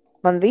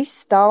 Man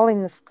viss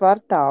Tallinas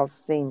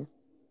kvartāls zina.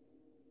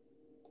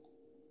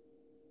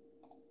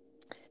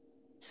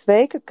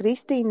 Sveika,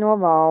 Kristīna no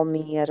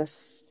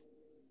Valmieras.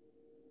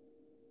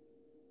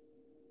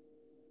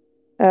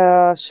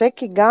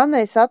 Šeki gan,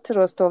 es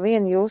atceros to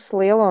vienu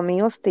jūsu lielo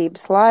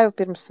mīlestības laivu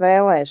pirms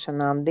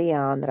vēlēšanām,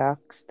 Diāna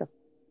raksta.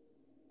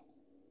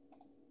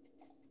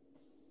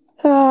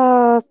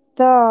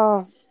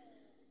 Tā.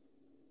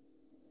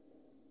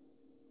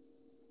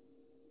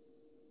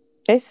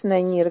 Es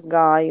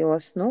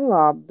neņirgājos, nu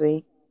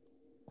labi.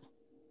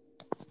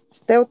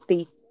 Es tev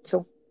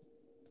ticu.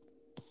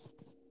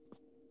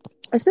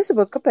 Es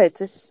nesaprotu, kāpēc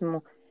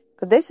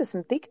kad es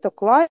esmu TikTok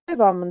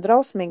laivā, man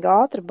drausmīgi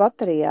ātri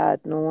baterija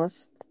ēd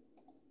nost.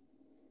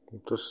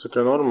 Tas ir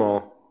tikai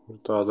normāli,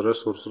 tāda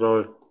resursa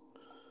rauja.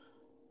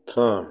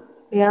 Tā,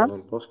 jā.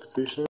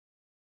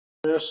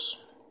 Paskatīsimies.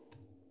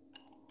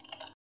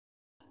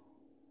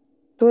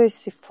 Tu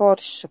esi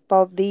forša,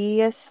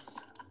 paldies.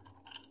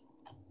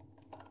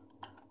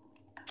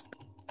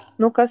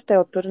 Nu, kas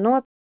tev tur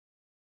notiek?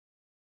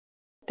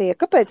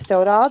 Kāpēc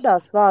tev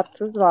rādās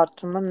vārds,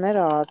 uzvārds un man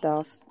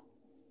nerādās?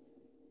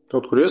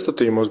 Kaut kur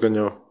iestatījumos gan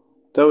jau.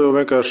 Tev jau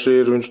vienkārši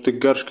ir viņš tik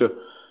garš, ka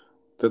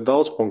te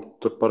daudz punktu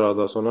tur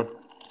parādās, vai ne?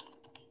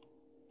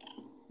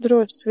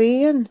 Droši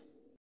vien.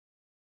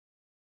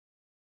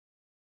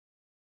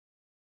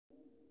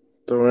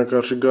 Tev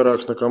vienkārši ir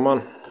garāks nekā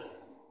man,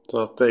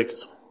 tā teikt.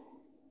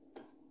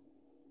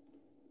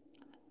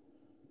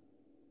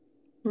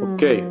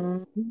 Ok,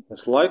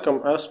 es laikam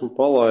esmu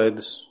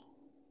palaidis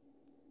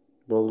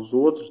vēl uz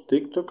otru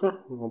TikToka,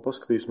 un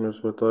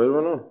paskatīsimies, vai tā ir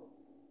vai nav.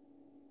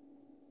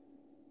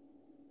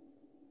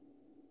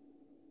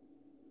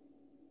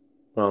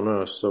 Nē,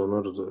 es sev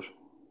neredzēšu.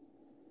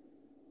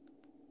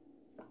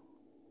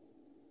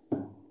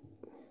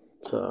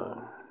 Tā,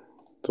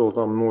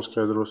 tūlīt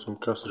noskaidrosim,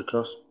 kas ir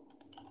kas.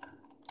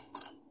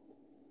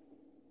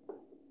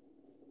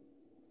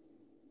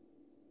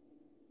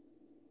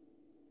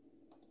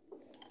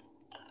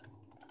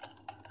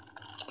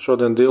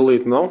 Šodien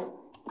dillīt nav?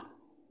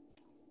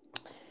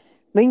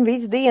 Viņa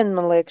visu dienu,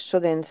 man liekas,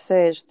 šodien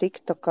sēž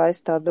TikTokā, es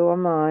tā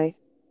domāju.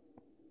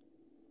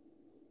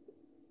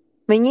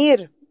 Viņa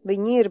ir,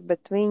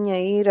 bet viņa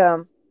ir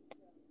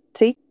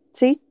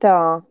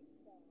citā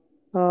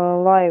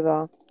laivā.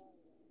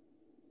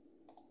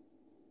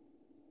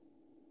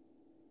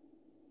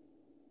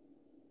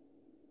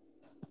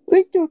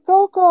 Viņa tur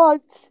kaut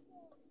kāds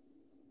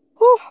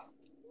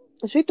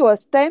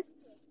šitos te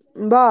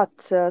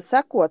vāc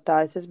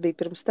sekotājs. Es biju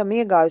pirms tam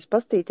iegājusi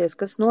pastīties,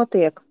 kas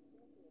notiek.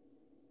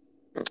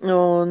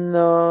 Un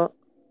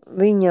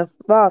viņa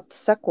vāc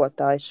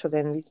sekotājs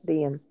šodien visu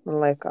dienu, man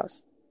liekas.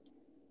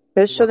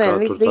 Es šodien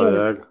visu dienu.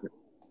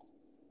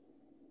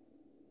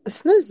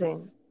 Es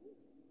nezinu.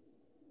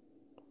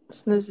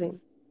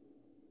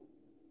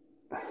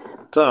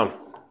 Tā,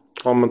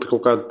 Un man te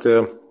kaut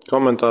kādi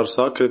komentāri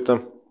sakrita.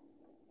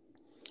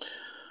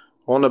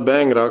 Ona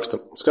Bēng raksta.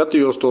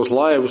 Skatījos tos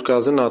laivus kā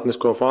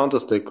zinātnisko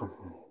fantastiku.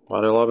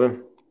 Arī labi.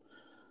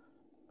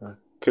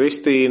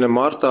 Kristīna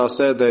martā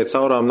sēdēja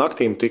caurām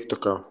naktīm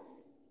TikTokā.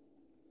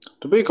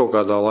 Tu biji kaut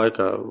kādā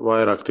laikā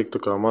vairāk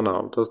TikTokā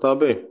manām. Tas tā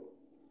bija.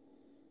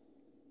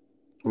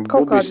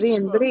 Kaut kādu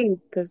vienu brīdi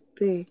tas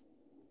bija.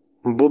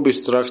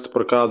 Bubists raksta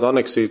par kādu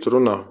aneksītu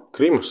runā.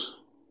 Krimas.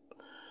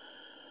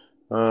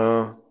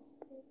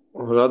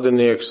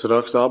 Radinieks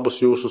raksta abus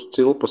jūs uz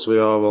cilpas vai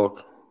jāvelk.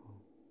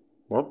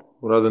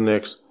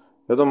 Radinieks.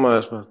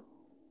 Iedomājies,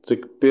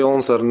 cik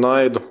pilns ar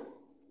naidu.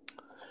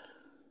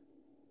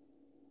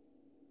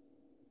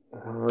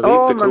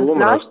 Rīta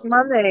Krūma raksta.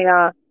 Manējā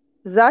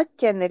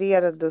zaķene ir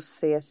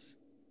ieradusies.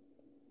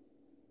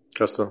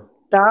 Kas tā?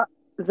 Tā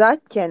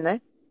zaķene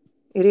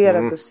ir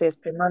ieradusies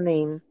pie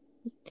manīm.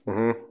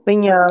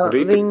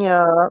 Viņa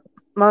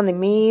mani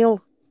mīl.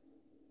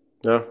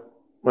 Jā.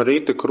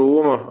 Rīta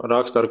Krūma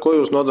raksta, ar ko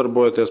jūs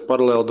nodarbojaties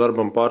paralēli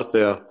darbam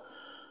partijā?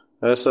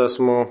 Es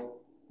esmu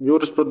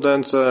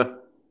jurisprudencē,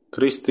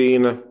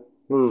 Kristīna.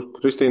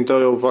 Kristīna,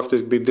 tev jau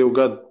faktiski bija 2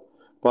 gadi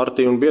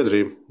partija un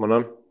biedrība, man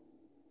ne?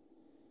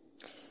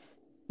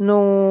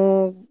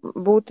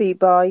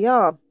 Būtībā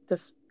jā,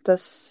 tas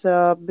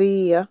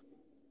bija,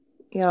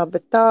 jā,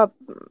 bet tā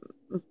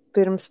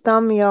pirms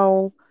tam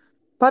jau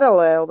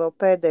paralēli vēl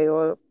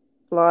pēdējo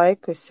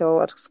laiku es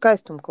jau ar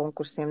skaistuma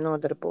konkursiem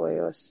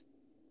nodarbojos.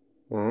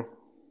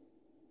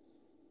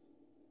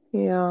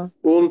 Jā.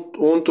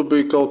 Un tu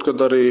biji kaut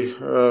kad arī,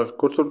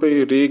 kur tur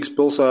bija Rīgas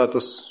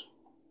pilsētas?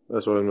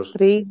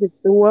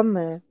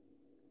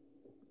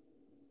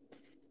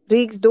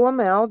 Rīgas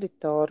domē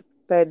auditoru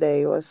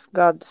pēdējos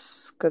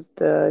gadus, kad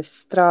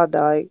es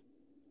strādāju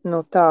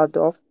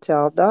tādu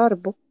oficiālu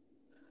darbu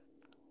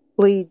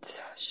līdz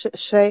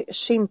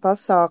šim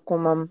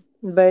pasākumam,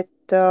 bet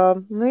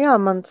jā,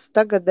 mans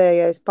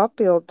tagadējais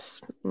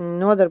papildus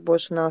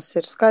nodarbošanās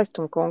ir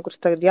skaistuma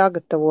konkurss, tagad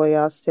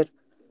jāgatavojās ir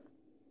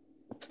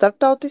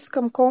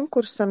starptautiskam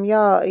konkursam,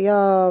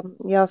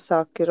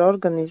 jāsāk ir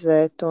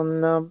organizēt un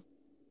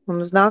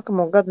uz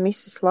nākamo gadu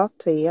Missis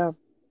Latvija, jā.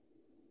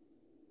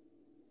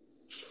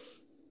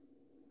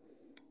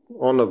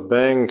 Ona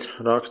Bēng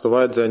raksta,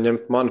 vajadzēja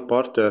ņemt mani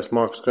partijā, es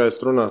māku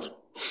skaisti runāt.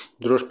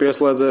 Droši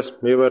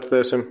pieslēdzies,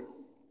 ievērtēsim.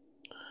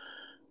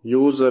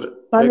 User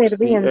man ir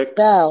viens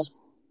dēls.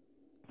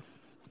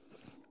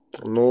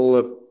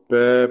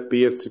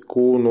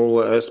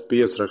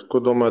 0P5Q0S5 raksta.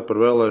 Ko domājat par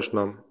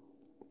vēlēšanām?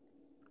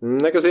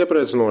 Nekas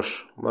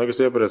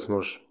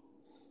iepriecinošs.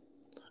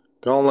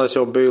 Galvenais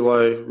jau bija,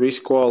 lai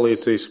visi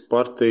koalīcijas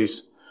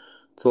partijas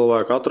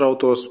cilvēki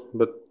atrautos,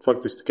 bet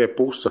faktiski tikai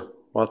puse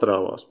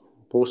atrāvās.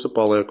 Puse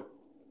paliek.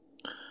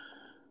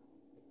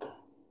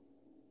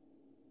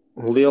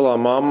 Lielā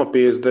mamma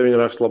 59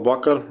 raksta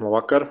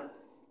labvakar.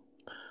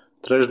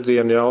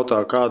 Trešdien jautā,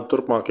 kādi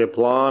turpmākie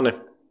plāni.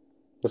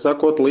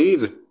 Sakot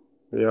līdzi,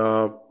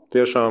 ja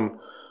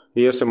tiešām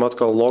iesim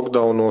atkal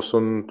lockdownos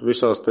un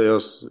visās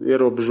tajās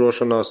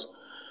ierobežošanās,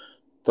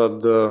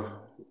 tad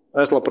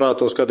es labprāt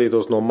to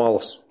skatītos no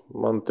malas.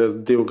 Man tie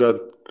 2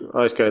 gadi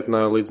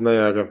aizkaitināja līdz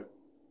nejēgai.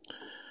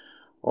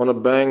 Ona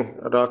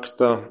Bēng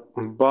raksta,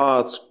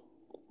 bāc,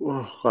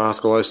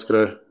 atkal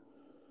aizskrēja.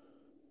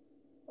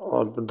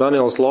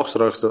 Daniels Loks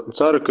raksta,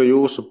 ceru, ka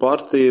jūsu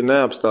partija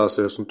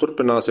neapstāsies un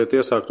turpināsiet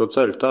iesākto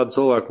ceļu. Tādu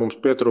cilvēku mums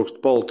pietrūkst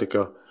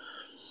politikā.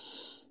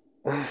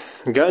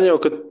 Gan jau,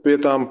 ka pie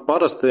tām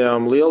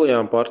parastajām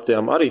lielajām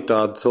partijām arī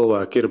tādi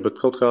cilvēki ir, bet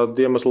kaut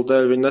kādu iemeslu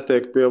dēļ viņi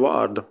netiek pie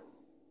vārda.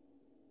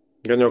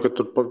 Gan jau, ka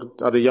tur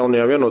arī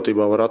jaunajā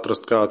vienotībā var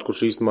atrast kādu, kurš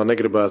īstenībā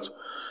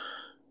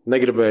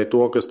negribēja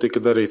to, kas tika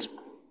darīts.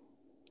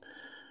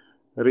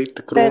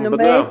 Rīta Krūma,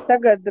 bet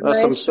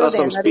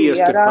esam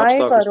spiesti,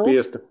 apstākļi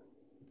spiesti.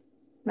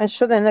 Mēs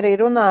šodien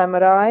arī runājam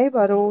ar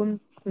Aivaru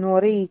no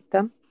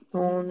rīta,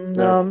 un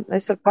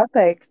es varu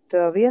pateikt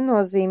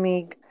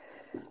viennozīmīgi,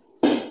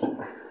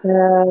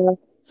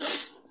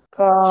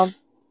 ka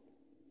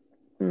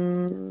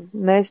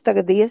mēs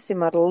tagad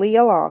iesim ar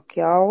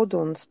lielāku jaudu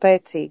un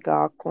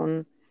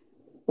spēcīgāku,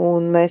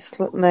 un mēs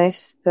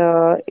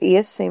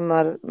iesim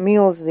ar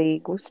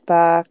milzīgu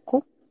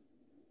spēku,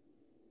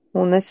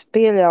 un es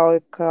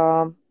pieļauju,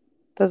 ka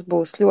tas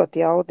būs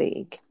ļoti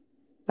jaudīgi.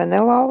 Vai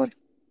ne, Lauri?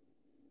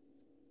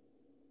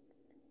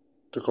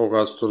 Tu kaut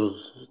kāds tur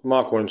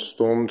mākoņu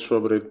stumdi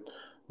šobrīd.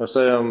 Mēs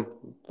ejam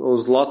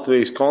uz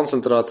Latvijas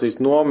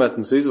koncentrācijas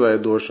nometnes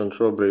izveidošanu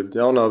šobrīd.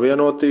 Jaunā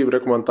vienotība,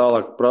 rekomend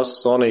tālāk prasa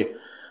Sonija.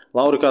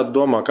 Lauri, kāda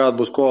domā, kāda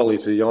būs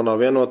koalīcija? Jaunā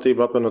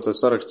vienotība,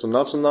 apvienotais saraksts un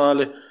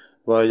nacionāļi,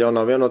 vai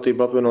jaunā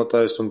vienotība,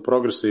 apvienotais un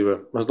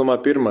progresīvie? Es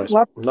domāju, pirmais.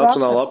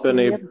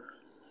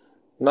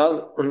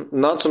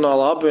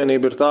 Nacionālā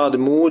apvienība ir tādi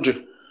mūģi,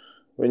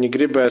 viņi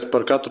gribēs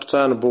par katru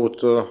cenu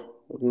būt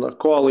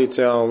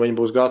koalīcijā un viņi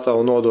būs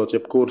gatavi nodot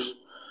jebkurus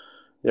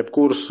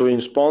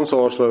viņu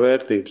sponsors vai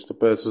vērtības.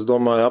 Tāpēc es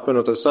domāju,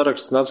 apvienotais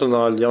saraksts,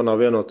 nacionāļi, jaunā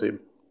vienotība.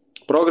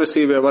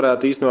 Progresīvie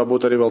varētu īstenībā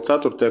būt arī vēl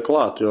 4.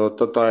 klāt, jo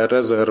tad tā ir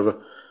rezerve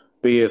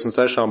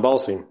 56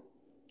 balsīm.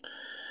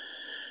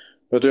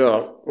 Bet jā.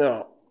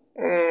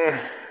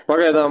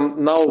 Pagaidām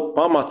nav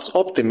pamats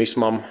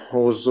optimismam,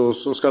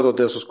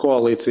 skatoties uz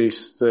koalīcijas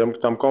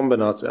tām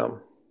kombinācijām.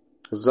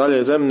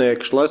 Zaļie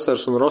zemnieki,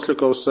 Šlesers un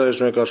Rosļikovs sēž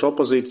vienkārši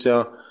opozīcijā.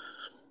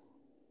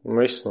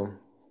 Visu.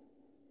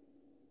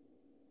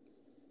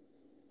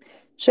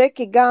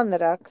 Šeki gan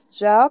raksta,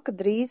 žēl, ka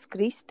drīz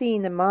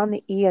Kristīne mani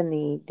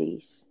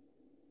ienīdīs.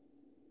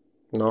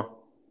 No.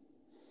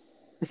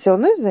 Es jau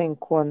nezinu,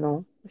 ko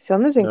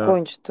ko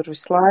viņš tur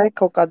visu laiku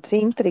kaut kādas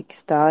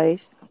intrigas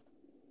taisa.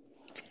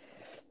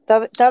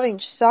 Tā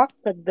viņš saka,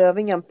 kad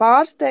viņam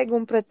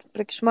pārsteigumi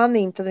priekš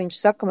manīm, tad viņš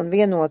saka, man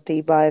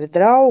vienotībā ir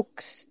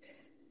draugs.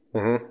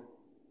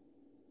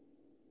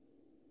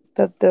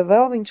 Tad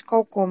vēl viņš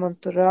kaut ko man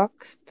tur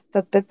raksta.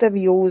 Tad tev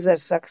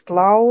jūzers raksta,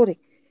 Lauri,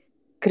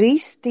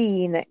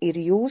 Kristīne ir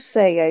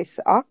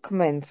jūsējais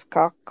akmens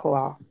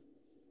kaklā.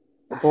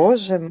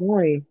 Bože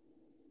moj.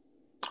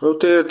 Nu,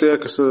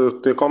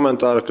 tie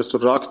komentāri, kas tur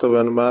raksta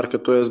vienmēr, ka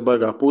tu esi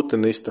baigā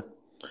putinista.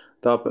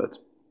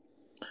 Tāpēc.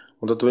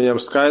 Un tad viņam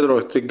skaidro,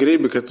 cik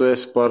gribi, ka tu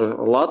esi par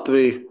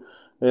Latviju.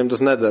 Viņam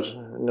tas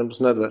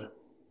nedara.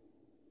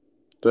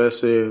 Tu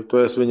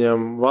esi viņam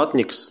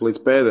vatņiks līdz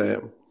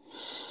pēdējiem.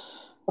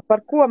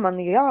 Par ko man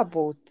ir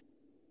jābūt?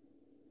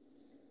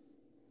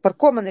 Par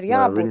ko man ir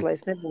jābūt, lai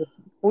es nebūtu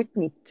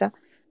puķnica?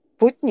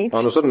 Nu,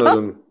 es arī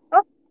nezinu.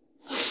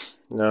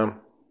 Jā.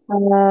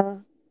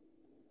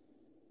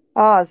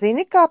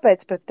 Zini,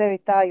 kāpēc pret tevi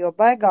tā, jo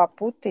baigā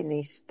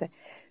putiniste?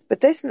 Bet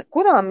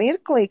kurā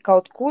mirklī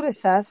kaut kur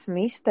es esmu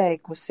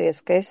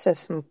izteikusies, ka es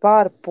esmu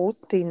par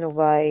Putinu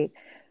vai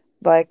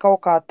kaut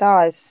kā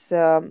tā,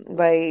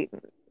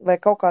 vai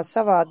kaut kā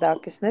savādāk,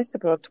 es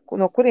nesaprotu,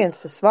 no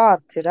kurienes tas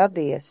vārds ir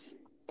radies.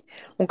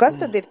 Un kas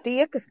tad ir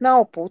tie, kas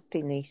nav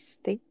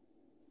putinisti?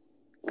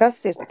 Kas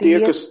ir tie,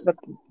 kas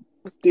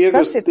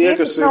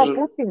nav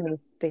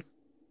putinisti?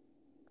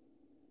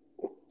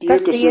 Tie,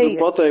 kas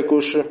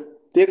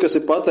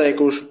ir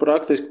pateikuši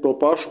praktiski to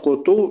pašu, ko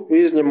tu,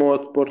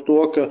 izņemot par to,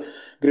 ka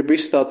grib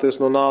izstāties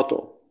no NATO.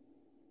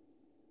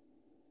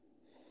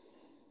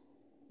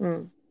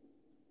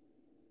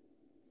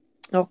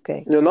 Okay.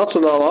 Jo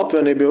Nacionālā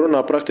apvienība jau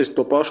runā praktiski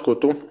to pašu, ko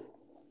tu.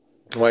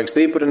 Vajag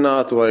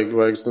stiprināt,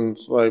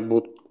 vajag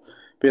būt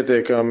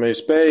pietiekami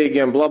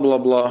spējīgiem, bla, bla,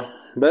 bla,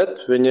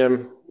 bet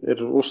viņiem ir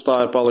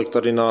uzstāja palikt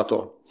arī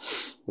NATO.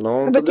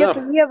 Nu, bet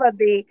tad,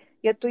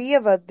 ja tu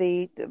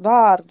ievadīji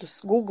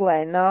vārdus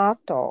Googlē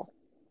NATO,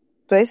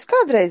 tu esi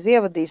kādreiz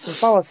ievadījis un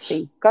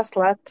palasījis, kas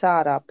lec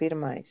ārā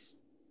pirmais?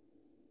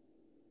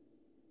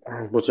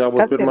 Būtu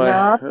jābūt pirmai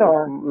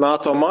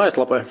NATO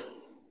mājaslapai.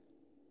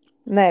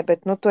 Nē,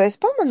 bet tu esi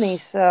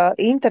pamanījis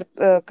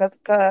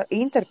ka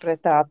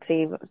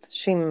interpretācija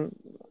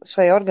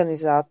šai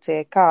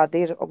organizācijai, kāda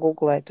ir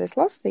Googlē, tu esi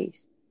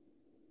lasījis?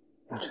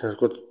 Es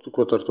nezinu,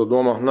 ko tu ar to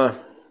domā? Nē.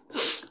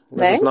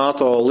 Es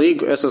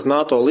esmu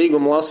NATO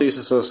līgumu lasījis,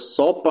 es esmu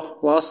SOPA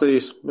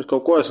lasījis, es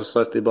kaut ko esmu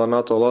saistībā ar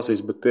NATO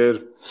lasījis, bet tie ir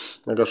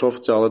vienkārši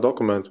oficiāli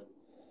dokumenti.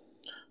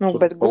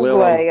 Bet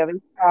Googlē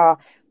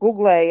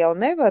jau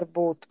nevar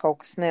būt kaut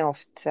kas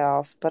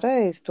neoficiāls,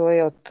 pareizi, to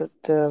jau tad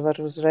var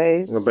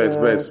uzreiz...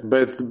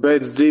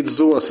 Beidz dzīt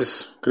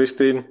zosis,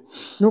 Kristīna.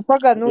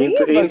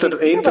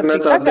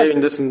 Internetā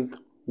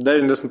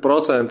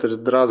 90% ir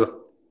draza.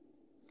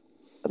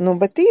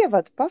 Bet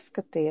ievad,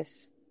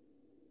 paskaties.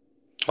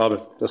 Labi,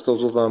 tas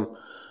tūlīt.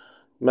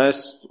 Mēs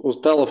uz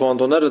telefonu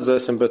to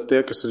neredzēsim, bet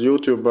tie, kas ir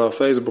YouTube,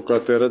 Facebookā,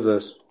 tie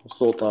redzēs. Uz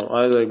tūlīt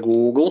aizēj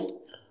Google,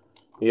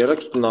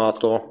 ierakstu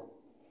NATO.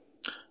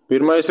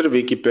 Pirmais ir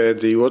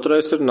Wikipēdija,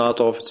 otrais ir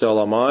NATO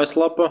oficiālā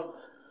mājaslapa,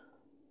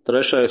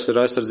 trešais ir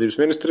aizsardzības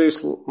ministrijas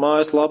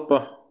mājaslapa,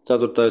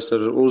 ceturtais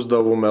ir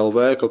uzdevuma LV,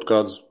 kaut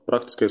kāds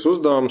praktiskais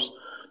uzdevums,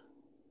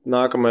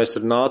 nākamais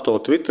ir NATO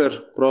Twitter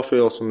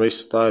profils un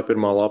viss, tā ir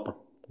pirmā lapa.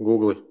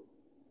 Google.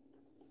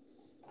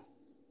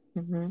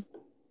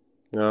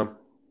 Jā.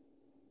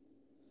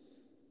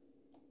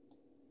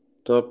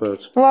 Tāpēc.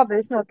 Labi,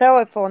 es no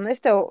telefona,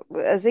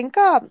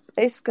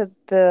 kad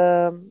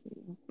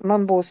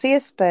man būs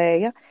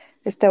iespēja,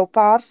 es tev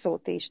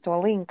pārsūtīšu to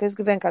linku, es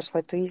gribu vienkārši,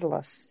 lai tu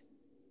izlasi.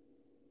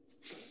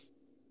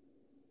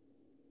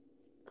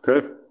 Ok,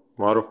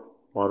 varu.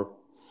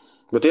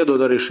 Bet iedod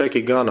arī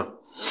Šeki Gana,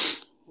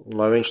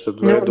 lai viņš tad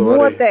veido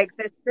arī.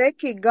 Noteikti, es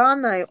Šeki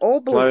Ganai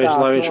obligāti.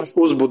 Lai viņš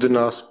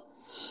uzbudinās.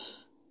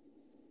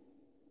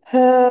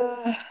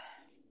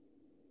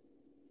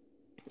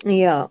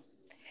 Jā.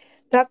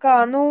 Tā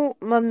kā,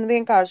 man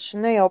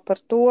vienkārši ne jau par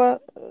to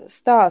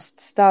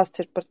stāsts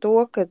ir par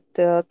to, ka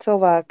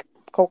cilvēki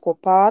kaut ko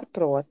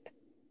pārprot.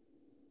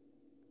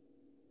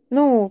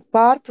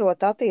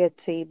 Pārprot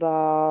attiecībā.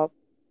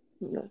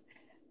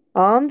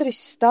 Andris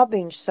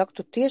Stabiņš saka,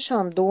 tu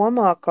tiešām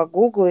domā, ka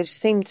Google ir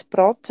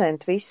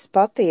 100% viss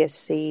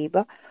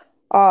patiesība.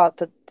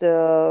 Tad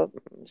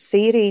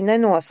Sīrija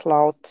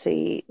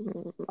nenoslaucīja,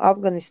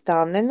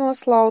 Afganistāna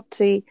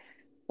nenoslaucīja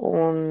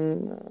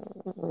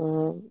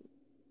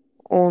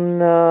un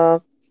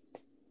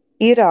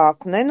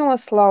Irāku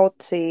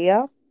nenoslaucīja.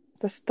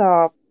 Tas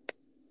tā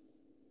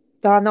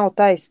nav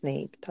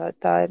taisnība.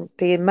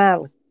 Tie ir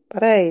meli.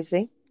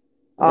 Pareizi.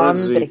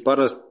 Redzi, Andri.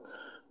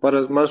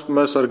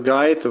 mēs ar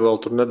Gaiti vēl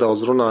tur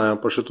nedaudz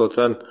runājām par šito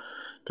ten,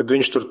 kad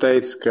viņš tur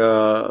teica, ka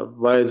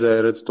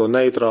vajadzēja redz to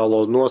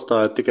neitrālo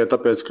nostāju tikai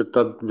tāpēc, ka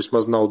tad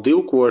vismaz nav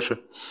divkoša.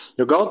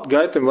 Jo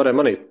Gaitim varēja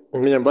manīt,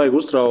 viņam baigi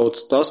uztrauc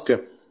tas, ka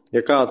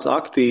ja kāds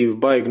aktīvi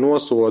baigi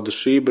nosoda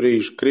šī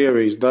brīža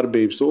Krievijas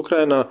darbības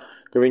Ukrainā,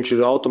 ka viņš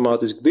ir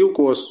automātiski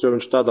divkos, jo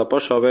viņš tādā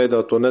pašā veidā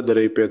to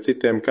nedarīja pie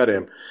citiem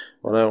kariem.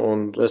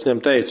 Un es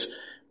viņam teicu,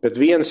 bet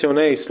viens jau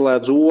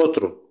neizslēdz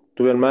otru.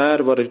 Tu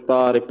vienmēr vari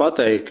tā arī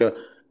pateikt, ka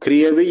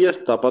Krievija,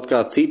 tāpat kā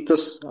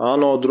citas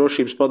ANO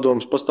drošības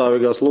padomas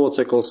pastāvīgās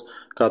loceklis,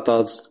 kā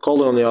tādas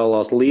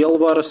koloniālās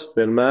lielvaras,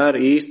 vienmēr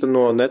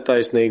īsteno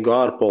netaisnīgu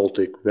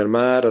ārpolitiku.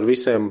 Vienmēr ar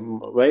visiem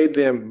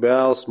veidiem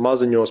vēlas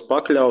maziņos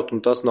pakļaut, un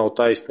tas nav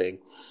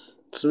taisnīgi.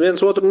 Tas viens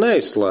otru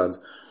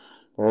neizslēdz.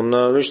 Un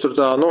viņš tur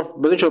tā,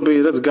 bet viņš jau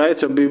bija, redz,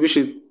 Gaits jau bija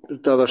višķi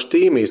tādā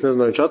štīmīs,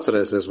 nezinu, viņš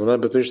atcerēsies, vai ne,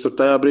 bet viņš tur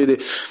tajā brīdī,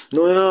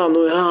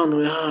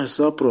 jā, es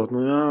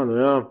saprotu,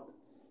 jā.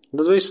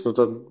 Tad viss,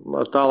 tad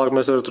tālāk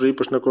mēs arī tur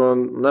īpaši neko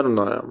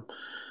nerunājām.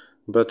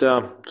 Bet jā,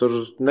 tur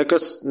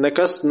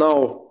nekas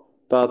nav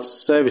tāds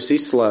sevis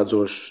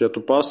izslēdzošs. Ja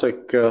tu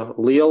pasaki, ka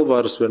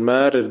lielvaras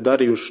vienmēr ir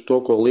darījuši to,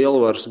 ko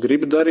lielvaras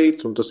grib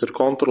darīt, un tas ir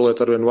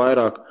kontrolēt arvien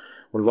vairāk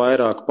un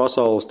vairāk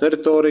pasaules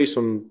teritorijas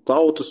un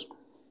tautas,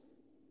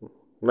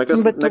 nekas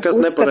nepareizs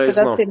nav. Bet tu uzskati,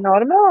 ka tas ir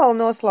normāli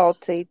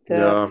noslaucīt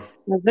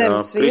no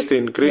zemes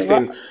vietas?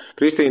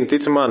 Kristīna,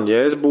 tic man,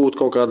 ja es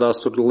būtu kaut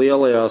kādās tur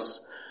lielajās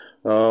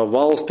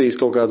valstīs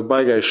kaut kāds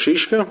baigais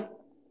šiška,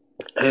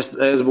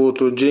 es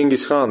būtu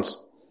Džingis Hans.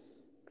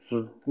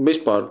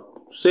 Vispār.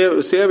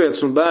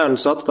 Sievietes un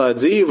bērnus atstāja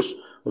dzīvus,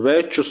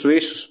 večus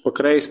visus pa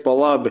kreisi, pa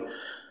labi,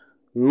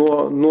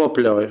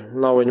 nopļauj,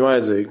 nav viņu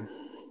vajadzīgi.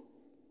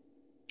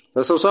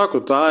 Es jau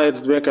saku, tā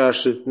ir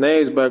vienkārši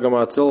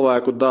neizbēgamā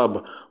cilvēku daba,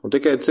 un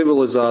tikai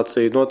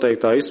civilizācija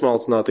noteiktā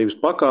izsmalcinātības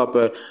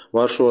pakāpē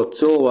var šo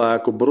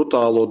cilvēku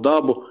brutālo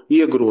dabu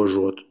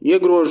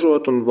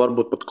iegrožot un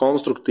varbūt pat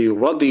konstruktīvi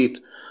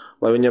vadīt,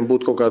 lai viņam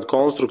būtu kaut kāda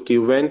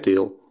konstruktīva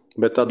ventīla,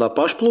 bet tādā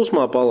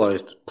pašplūsmā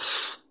palaist.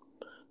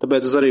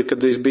 Tāpēc es arī, kad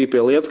es biju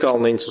pie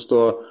Lietskalniņas uz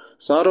to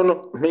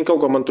sarunu, viņi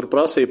kaut ko man tur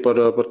prasīja par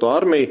to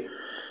armiju.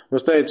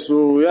 Es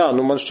teicu, jā,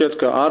 man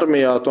šķiet, ka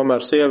armijā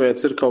tomēr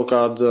sievietes ir kaut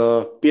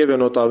kāda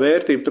pievienotā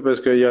vērtība, tāpēc,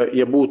 ka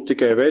ja būtu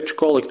tikai veču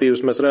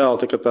kolektīvs, mēs reāli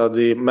tikai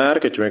tādi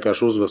mērkeķi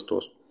vienkārši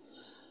uzvestos.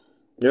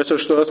 Jo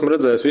es to esmu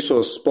redzējis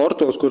visos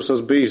sportos, kurus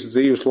esmu bijis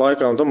dzīves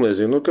laikā un tam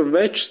līdzīgi. Ka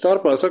veči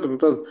starpā, saka,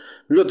 tad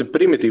ļoti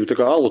primitīvi, tā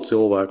kā alu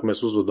cilvēku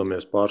mēs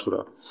uzvedamies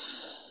pārsvarā.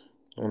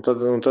 Un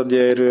tad,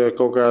 ja ir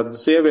kaut kāda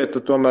sieviete,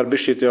 tad tomēr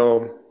bišķīt jau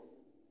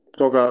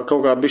kaut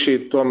kā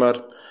bišķīt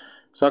tomēr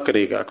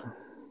sakarīgāk.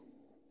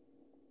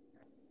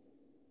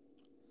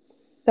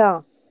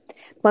 Tā,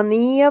 man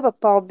Ieva,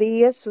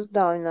 paldies,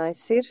 uzdāvināja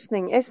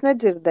sirsniņu. Es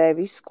nedzirdēju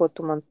visu, ko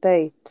tu man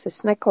teici.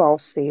 Es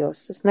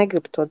neklausījos. Es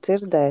negribu to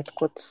dzirdēt,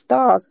 ko tu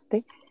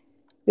stāsti,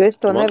 jo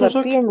es to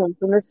nevaru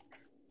pieņemt. Un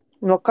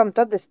no kam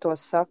tad es to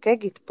saku?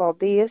 Egita,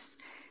 paldies.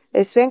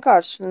 Es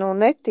vienkārši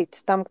neticu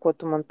tam, ko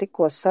tu man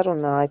tikko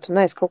sarunāji. Tu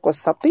neesi kaut ko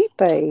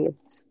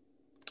sapīpējies?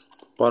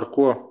 Par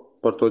ko?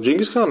 Par to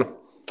Džingishanu?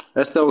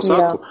 Es tev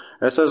saku,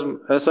 es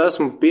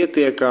esmu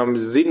pietiekami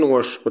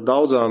zinošs par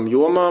daudzām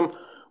jomām,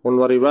 un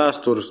arī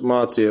vēstures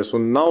mācījies,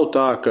 un nav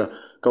tā, ka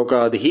kaut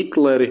kādi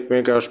Hitleri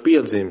vienkārši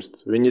piedzimst.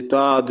 Viņi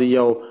tādi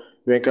jau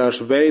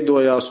vienkārši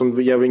veidojās, un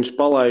ja viņus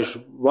palaiž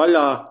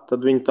vaļā,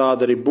 tad viņi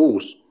tādi arī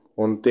būs.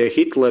 Un tie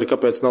Hitleri,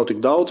 kāpēc nav tik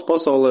daudz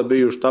pasaulē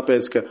bijuši,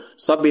 tāpēc, ka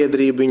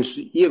sabiedrība viņus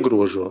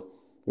iegrožo.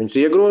 Viņus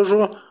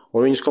iegrožo,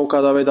 un viņus kaut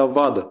kādā veidā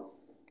vada.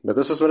 Bet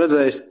es esmu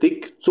redzējis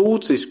tik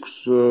cūciskus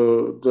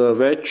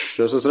večus,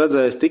 es esmu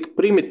redzējis tik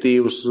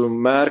primitīvus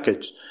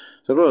mērkeķus.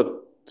 Saprot?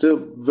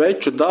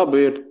 Veču daba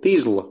ir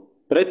tizla,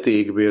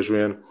 pretīga bieži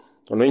vien.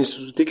 Un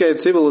viņas tikai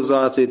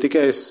civilizācija,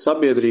 tikai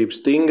sabiedrība,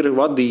 stingra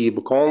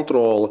vadība,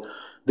 kontrole,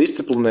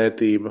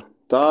 disciplinētība,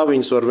 tā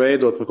viņas var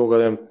veidot par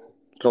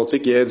kaut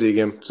cik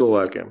jēdzīgiem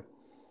cilvēkiem.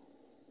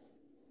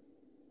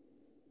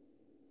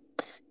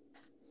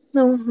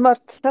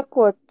 Var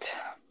sakot,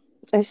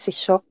 esi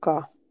šokā.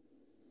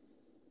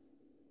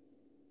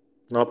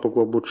 Par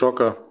ko būt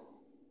šokā?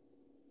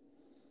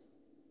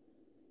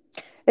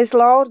 Es,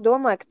 Laura,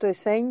 domāju, ka tu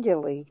esi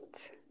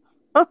eņģelīts.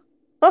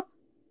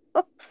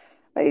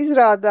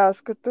 Izrādās,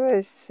 ka tu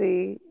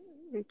esi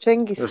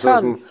Džingis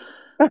Hans.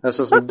 Es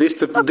esmu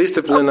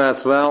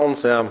disciplinēts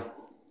velns, jā.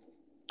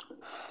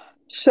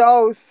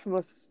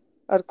 Šausmas,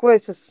 ar ko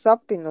es esmu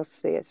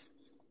sapinusies.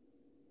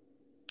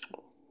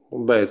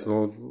 Bet,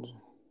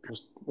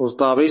 uz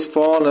tā visu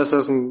fona es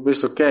esmu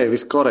viss ok,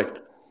 viss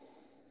korekti.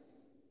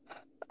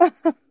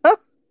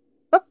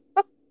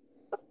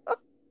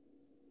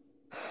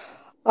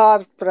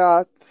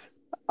 Ārprāts.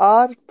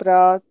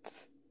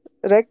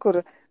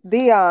 Rekur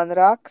Diāna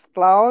raksta,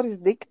 Lauris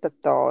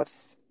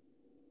diktators.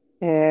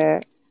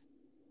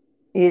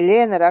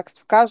 Елена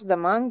raksta, в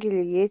каждом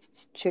ангеле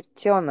есть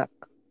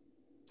чертенок.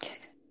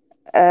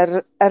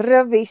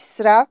 Ravis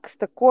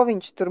raksta, ko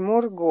viņš tur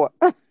murgo.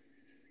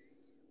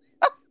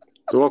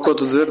 To, ko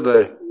tu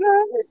dzirdēji?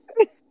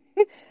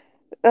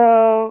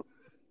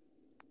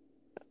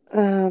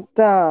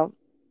 Tā,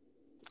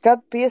 kad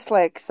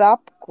pieslēgs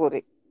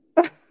apkuri.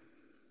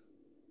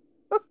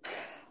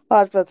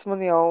 Ārprāts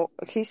man jau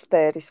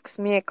histērisks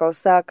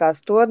smiekls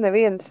sākās. To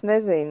neviens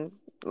nezina.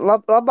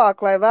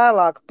 Labāk, lai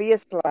vēlāk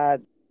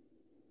pieslēdz.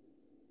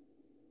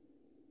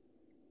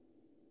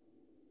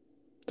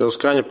 Tev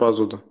skaņa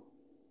pazuda.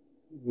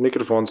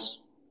 Mikrofons.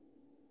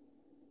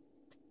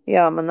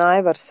 Jā, man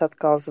Aivars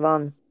atkal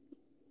zvana.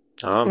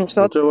 Viņš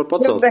jau var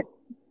pacelt.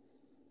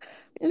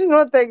 Viņš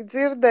noteikti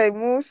dzirdēja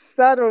mūsu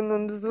sarunu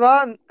un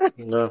zvanu.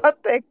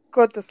 Pateikt,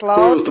 ko tas Lauris.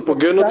 Ko jūs te pa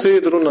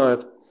genocīdu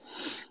runājat?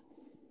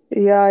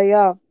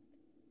 Jā.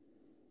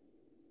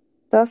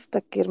 Tas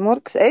tak ir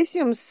murks. Es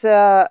jums,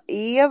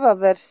 Ieva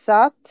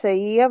Versace,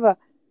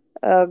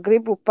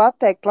 gribu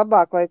pateikt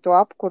labāk, lai to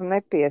apkuru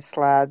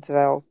nepieslēdz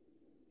vēl.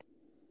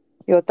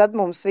 Jo tad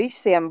mums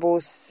visiem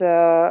būs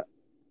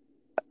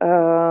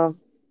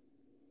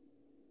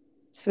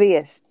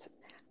sviests.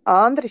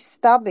 Andris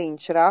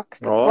Stabiņš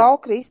raksta. Klau,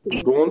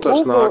 Kristi.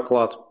 Gunters nāk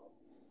klāt.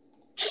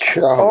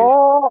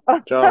 Čau.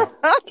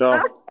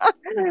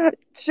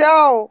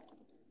 Čau.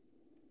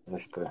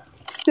 Es te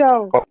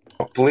Čau.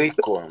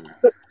 plikoju.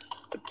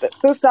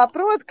 Tu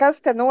saproti, kas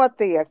te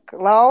notiek?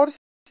 Lauris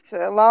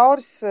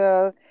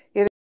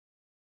ir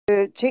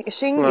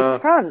Šingis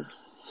Hans.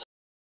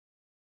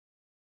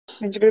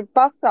 Viņš grib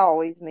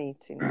pasauli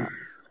iznīcināt.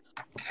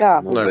 Tā.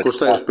 Nē, kurš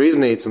teiks pa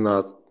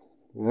iznīcināt?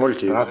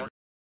 Muļķīgi.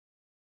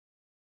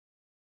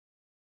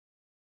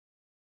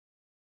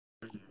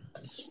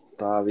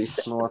 Tā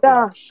viss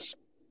notiek.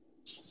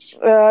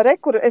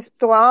 Rekur, es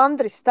to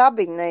Andri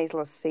Stabiņu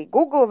neizlasīju.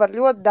 Google var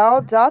ļoti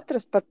daudz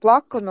atrast par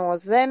plakano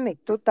zemi.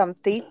 Tu tam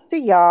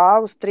tici?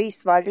 Jā, uz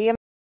 3 vaļiem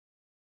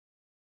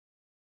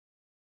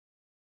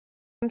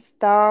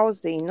stāv,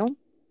 zinu.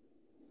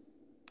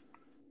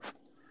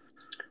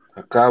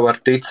 Kā var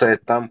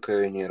ticēt tam,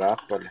 ka viņi ir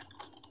apaļi?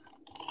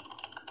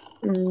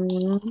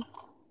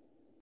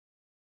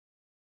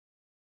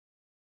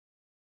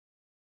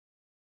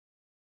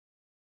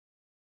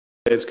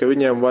 Teic, ka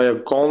viņiem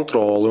vajag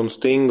kontroli un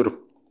stingru.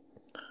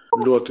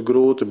 Ļoti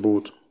grūti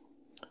būtu.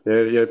 Ja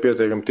ir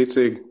pietiekami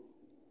ticīgi,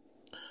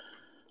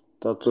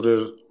 tad tur ir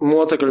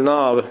mocekļu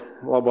nāve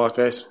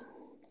labākais.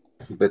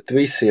 Bet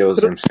visi jau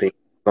zem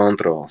stingras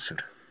kontrols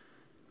ir.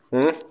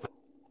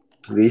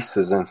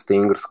 Visi zem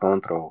stingras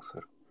kontrols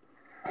ir.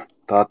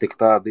 Tā tik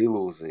tāda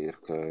ilūzija ir,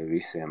 ka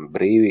visiem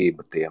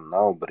brīvība, tiem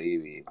nav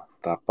brīvība.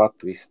 Tāpat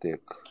viss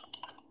tiek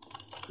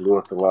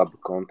ļoti labi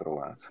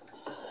kontrolēts.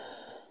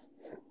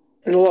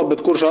 Nu labi,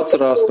 bet kurš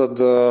atcerās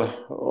tad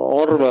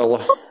Orvela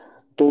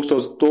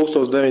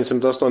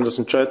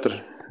 1984?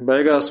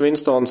 Beigās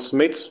Winstons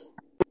Smits.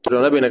 Tur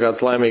jau nebija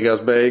nekādas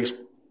laimīgās beigas.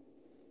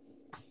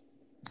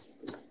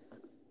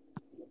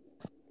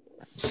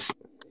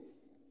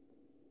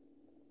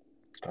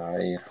 Tā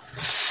ir.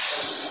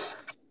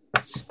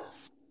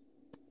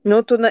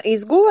 Nu, tu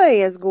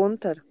izgulējies,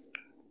 Gunter?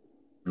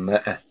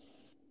 Nē.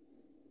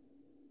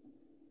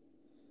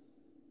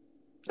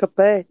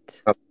 Kāpēc?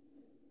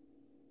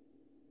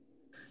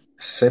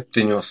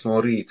 7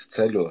 no rīta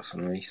ceļos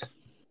un viss.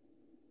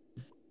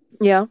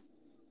 Jā.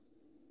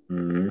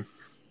 Nu,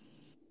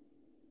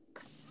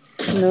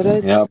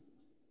 redz.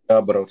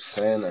 Jābrauc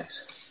sēnēs.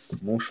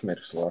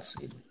 Mušmirus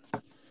lasīt.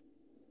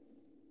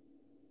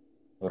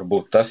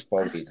 Varbūt tas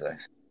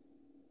palīdzēs.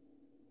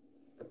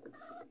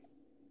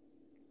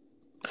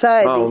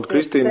 Un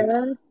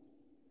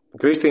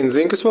Kristīna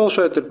zina, kas vēl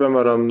šeit ir,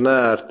 piemēram,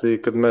 neērti,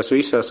 kad mēs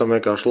visi esam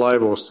vienkārši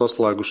laivos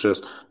saslēgušies.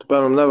 Tu,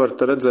 piemēram, nevari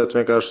te redzēt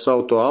vienkārši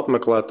savu to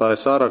apmeklētāju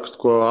sarakstu,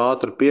 ko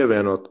ātri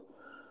pievienot.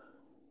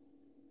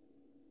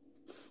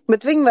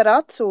 Bet viņi var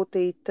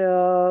atsūtīt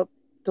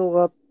to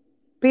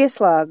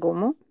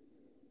pieslēgumu.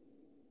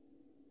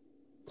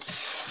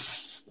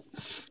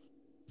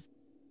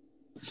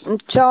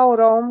 Čau,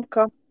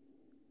 Romka.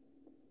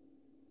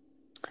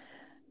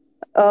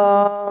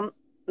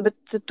 Bet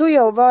tu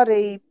jau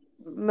vari,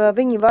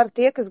 viņi var,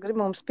 tie, kas grib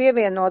mums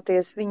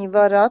pievienoties, viņi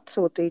var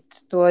atsūtīt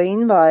to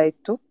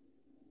invaitu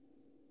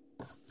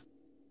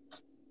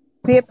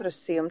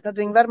pieprasījumu. Tad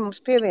viņi var mums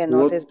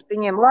pievienoties, bet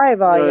viņiem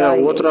laivā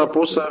jāiet. Otrā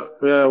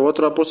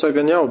pusē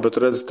gan jau, bet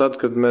redz, tad,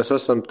 kad mēs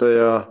esam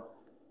tajā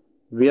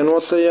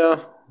vienotajā,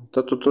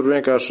 tad tu tur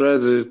vienkārši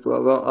redzi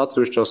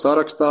atsevišķo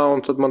sarakstā,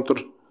 un tad man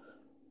tur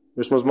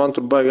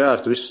baigi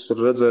ērti, visus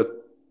tur redzēt,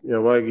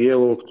 ja vajag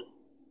ielūgt.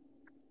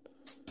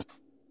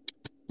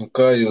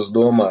 Kā jūs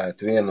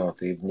domājat,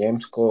 vienotība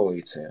ņems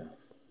koalīcijā?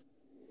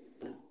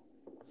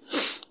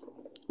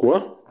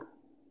 Ko?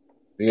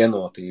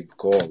 Vienotība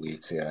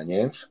koalīcijā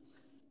ņems?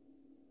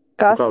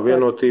 Kā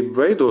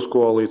vienotība veidos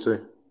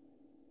koalīciju?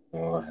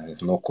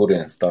 No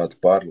kurienes tāda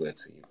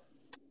pārliecība?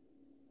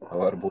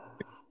 Varbūt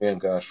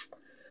vienkārši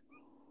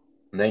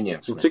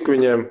neņems.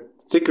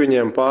 Cik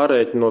viņiem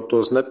pārēķinot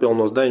tos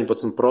nepilnos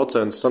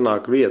 19%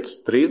 sanāk vietas?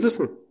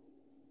 30?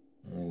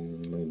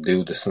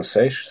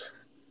 26.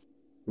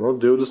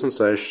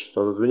 26.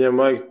 Tātad viņiem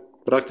vajag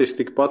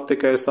praktiski tikpat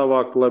tikai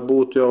savākt, lai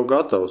būtu jau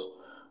gatavs.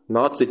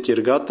 Naciķi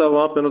ir gatavi,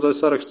 apvienotais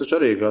saraksts taču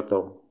arī ir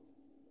gatavi.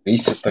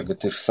 Visi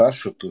tagad ir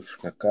sašutuši,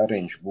 ka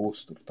Kariņš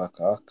būs tur tā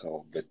kā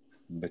atkal,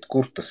 bet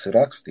kur tas ir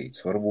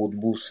rakstīts? Varbūt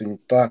būs viņa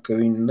tā, ka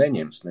viņu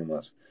neņems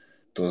nemaz.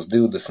 Tos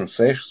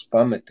 26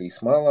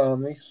 pametīs malā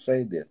un viss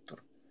sēdiet tur.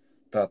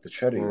 Tā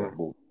taču arī var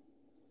būt.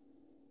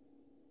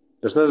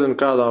 Es nezinu,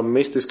 kādā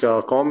mistiskā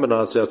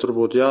kombinācijā tur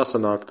būtu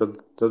jāsanāk,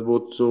 tad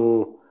būtu,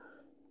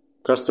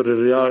 kas tur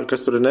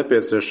ir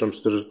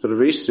nepieciešams, tur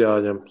viss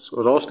jāņem.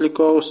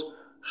 Rosļikovs,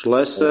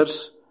 Šlesers,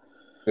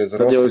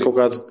 tad jau ir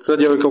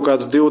kaut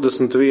kāds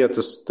 20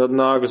 vietas, tad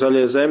nāk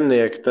Zaļie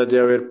zemnieki, tad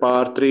jau ir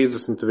pār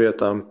 30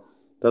 vietām.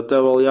 Tad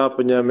tev vēl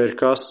jāpaņem ir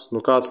kas,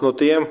 kāds no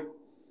tiem,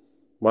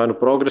 vai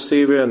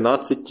progresīvie,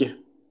 naciķi.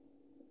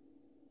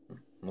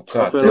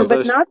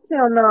 Bet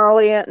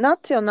nacionālie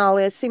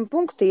 100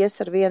 punkti ies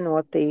ar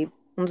vienotību,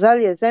 un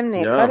Zaļie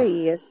zemnieki arī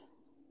ies.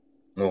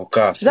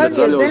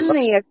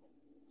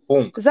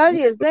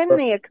 Zaļie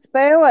zemnieki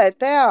spēlē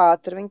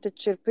teātri, viņi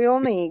taču ir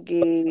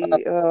pilnīgi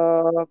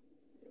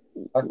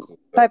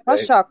tai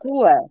pašā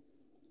kulē.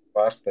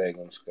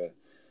 Pārsteigums, ka...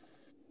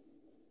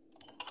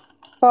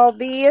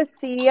 Paldies,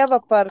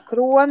 Ieva, par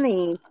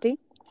kronīti.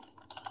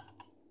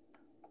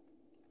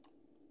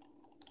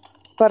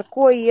 Par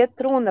ko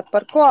iet runa?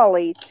 Par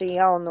koalīciju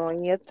jauno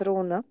iet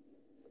runa.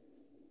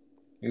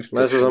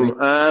 Mēs esam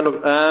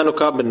ēnu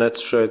kabinets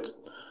šeit.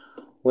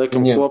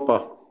 Liekam kopā.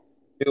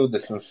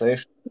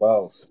 26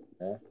 balsis.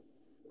 Ja?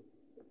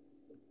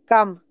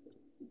 Kam?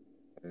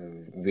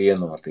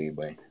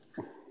 Vienotībai.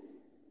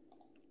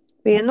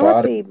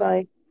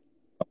 Vienotībai?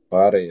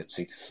 Pārējie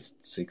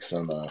cik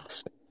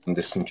sanāks?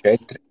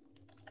 74.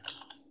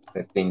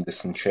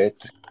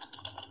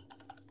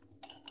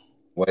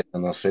 Vai tā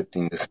no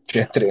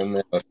 74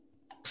 nevar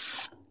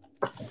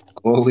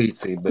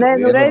koalīcija bez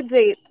vienotībai?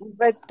 Redzi,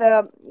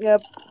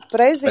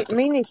 bet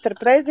ministra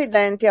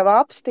prezidenti jau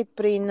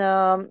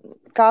apstiprina,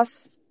 kas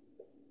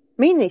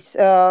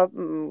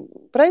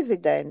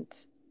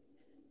prezidents.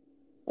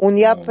 Un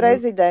ja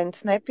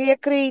prezidents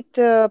nepiekrīt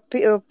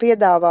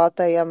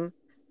piedāvātajam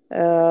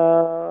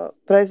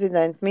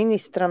prezidenta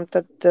ministram,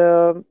 tad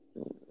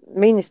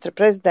ministra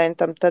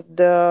prezidentam, tad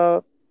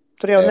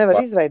tur jau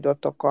nevar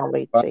izveidot to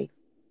koalīciju.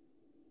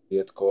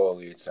 Iet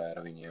koalīcijā ar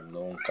viņiem,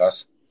 un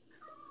kas?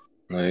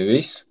 Ir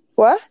viss.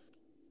 Ko?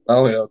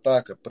 Nav jau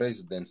tā, ka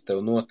prezidents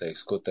tev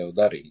noteiks, ko tev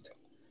darīt.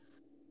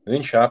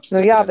 Viņš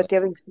apstiprina. Jā, bet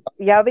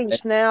ja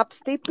viņš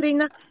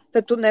neapstiprina,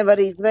 tad tu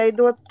nevari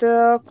izveidot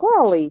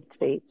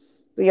koalīciju.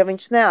 Ja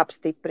viņš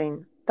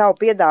neapstiprina tavu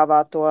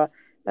piedāvāto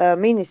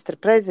ministra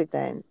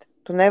prezidentu,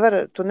 tu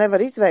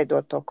nevari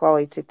izveidot to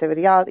koalīciju. Tev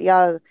ir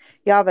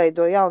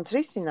jāveido jauns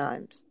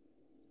risinājums.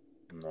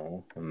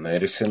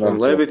 Nerisinām.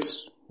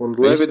 Un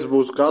Levits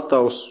būs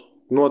gatavs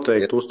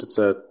noteikti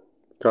uzticēt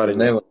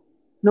Kariņam.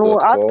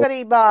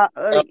 Atkarībā,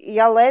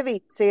 ja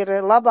Levits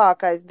ir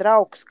labākais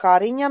draugs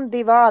Kariņam,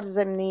 2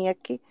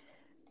 ārzemnieki,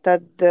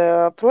 tad,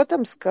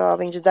 protams, ka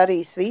viņš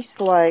darīs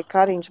visu, lai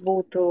Kariņš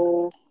būtu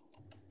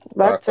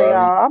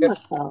vecajā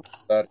amatā.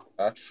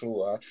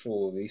 Atšu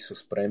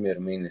visus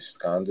premjerministru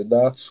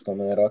kandidātus,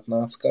 kamēr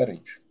atnāca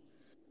Kariņš.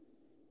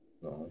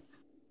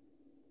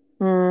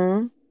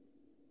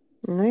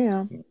 Jā.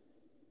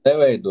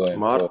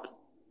 Neveidojam to.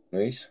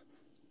 Visu.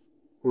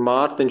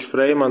 Mārtiņš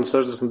Freimans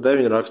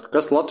 69 raksta,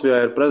 kas Latvijā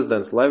ir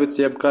prezidents, Levits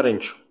jeb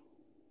Kariņš?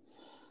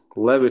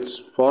 Levits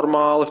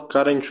formāli,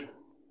 Kariņš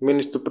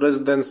ministru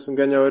prezidents,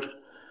 gan jau ir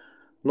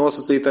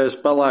nosacītais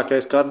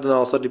pelēkais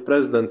kardināls arī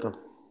prezidentam.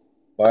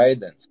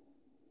 Baidens.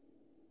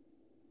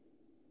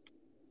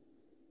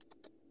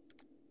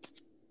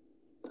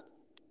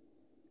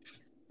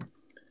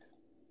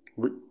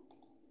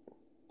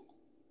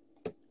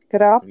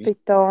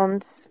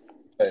 Krapitons.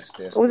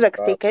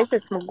 Uzrakstīja, ka es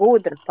esmu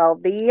gudra.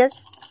 Paldies.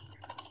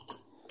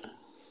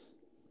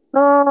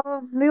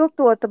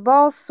 Viltota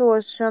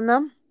balsošana.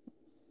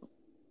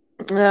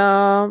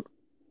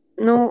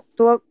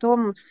 To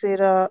mums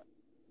ir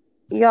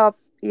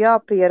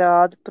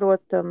jāpierāda,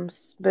 protams,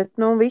 bet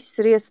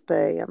viss ir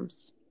iespējams.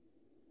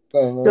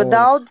 Jo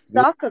daudz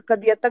saka, ka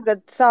ja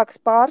tagad sāks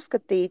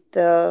pārskatīt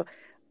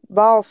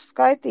balsu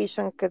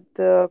skaitīšanu,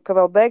 ka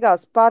vēl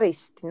beigās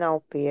paristi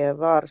nav pie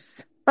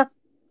varas.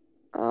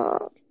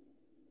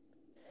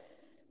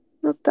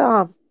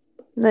 Tā,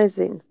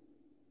 nezinu.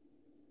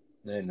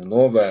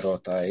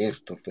 Novērotāji ir,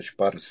 tur taču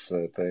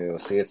parasti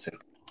tajos iecir.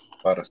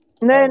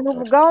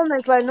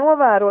 Galvenais, lai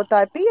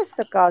novērotāji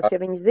piesakās, ja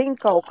viņi zina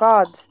kaut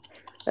kādas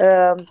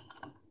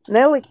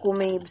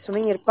nelikumības, un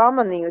viņi ir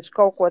pamanījuši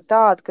kaut ko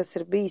tādu, kas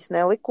ir bijis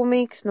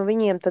nelikumīgs,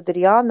 viņiem tad ir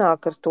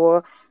jānāk ar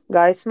to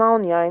gaismā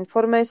un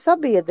jāinformē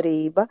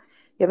sabiedrība.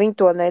 Ja viņi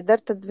to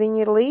nedara, tad viņi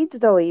ir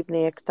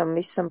līdzdalībnieki tam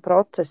visam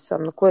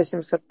procesam. Ko es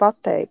jums varu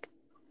pateikt?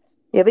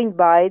 Ja viņi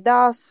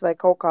baidās vai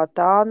kaut kā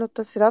tā,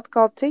 tas ir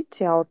atkal cits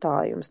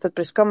jautājums. Tad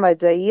priekš kam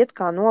vajadzēja iet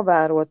kā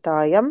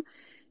novērotājam,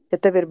 ja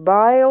tev ir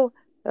bail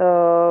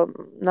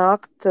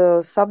nākt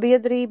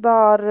sabiedrībā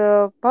ar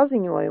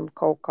paziņojumu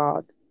kaut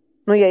kādu.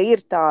 Ja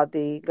ir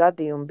tādi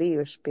gadījumi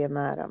bijuši,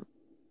 piemēram.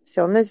 Es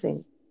jau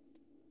nezinu.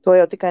 To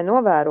jau tikai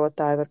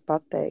novērotāji var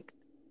pateikt.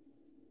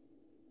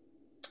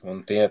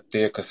 Un tie,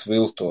 kas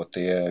vilto,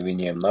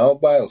 viņiem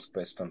nav bailes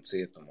pēc tam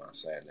cietumā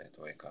sēdēt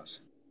vai kas?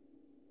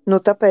 Nu,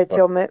 tāpēc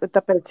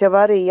jau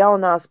arī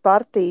jaunās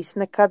partijas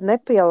nekad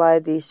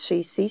nepielaidīs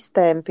šī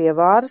sistēma pie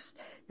varas,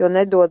 jo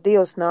nedod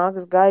Dievs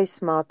nāks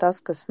gaismā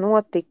tas, kas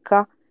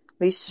notika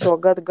visu šo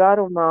gadu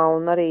garumā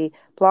un arī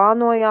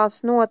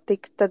plānojās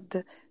notikt,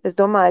 tad es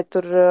domāju,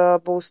 tur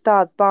būs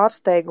tāda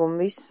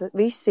pārsteiguma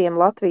visiem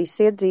Latvijas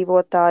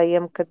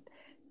iedzīvotājiem, kad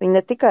viņi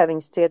ne tikai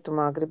viņus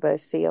cietumā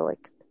gribēs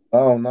ielikt.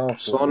 Nav.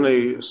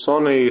 Sony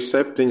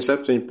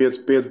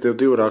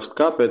 775522 raksta,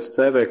 kāpēc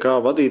CVK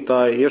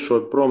vadītāji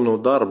iešot prom no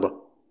darba?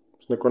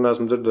 Es neko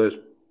neesmu dzirdējis.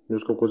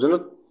 Jūs kaut ko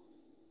zinat?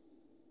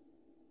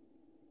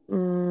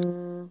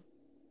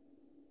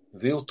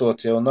 Viltot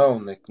jau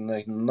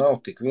nav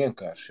tik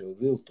vienkārši jau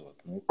viltot.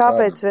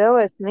 Kāpēc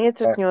vēlēšana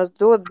iecirkņos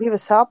dod 2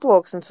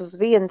 aploksnes uz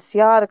vienas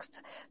jāraksts?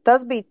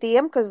 Tas bija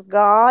tiem, kas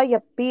gāja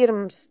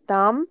pirms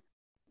tam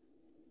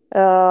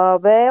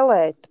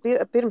vēlēt,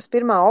 pirms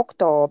 1.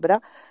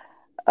 oktobra.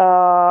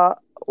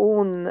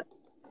 Un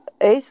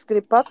es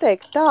gribu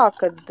pateikt tā,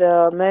 ka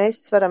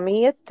mēs varam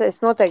iet, es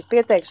noteikti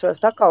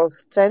pieteikšos atkal uz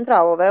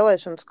Centrālo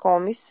vēlēšanas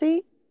komisiju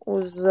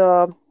uz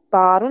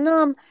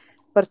pārunām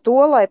par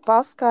to, lai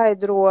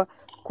paskaidro,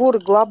 kur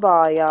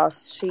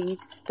glabājās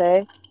šīs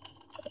te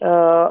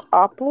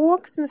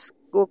aploksnes,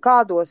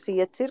 kādos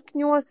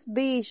iecirkņos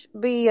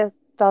bija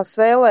tās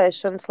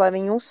vēlēšanas, lai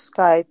viņi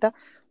uzskaita,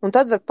 un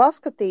tad var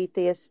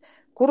paskatīties,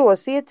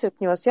 kuros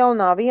iecirkņos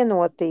jaunā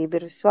vienotība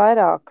ir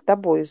visvairāk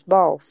dabūjusi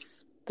balsis.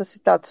 Tas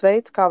ir tāds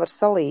veids, kā var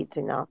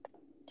salīdzināt.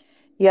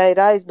 Ja ir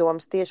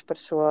aizdomas tieši par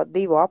šo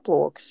 2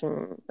 aplokšņu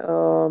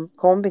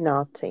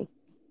kombināciju.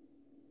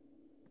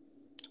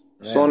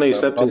 Sony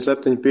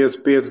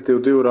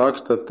 775522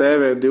 raksta,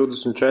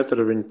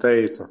 TV24 viņa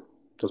teica.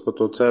 Tas par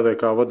to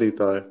CVK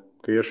vadītāju,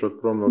 ka iešot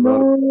prom no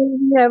darba.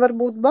 Viņai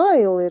varbūt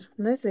baili ir,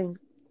 nezinu.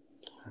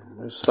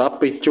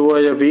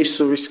 Sapiķoja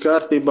viss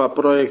kārtībā,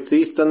 projekts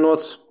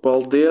īstenots,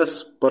 paldies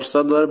par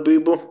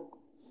sadarbību.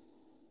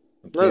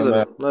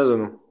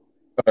 Nezinu.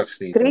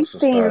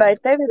 Kristīna, vai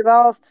tev ir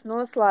valsts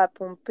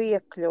noslēpuma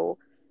piekļuva?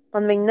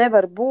 Man viņa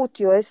nevar būt,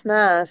 jo es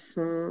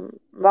neesmu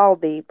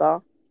valdībā.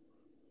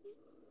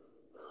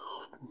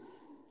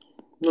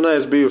 Nē,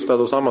 es biju uz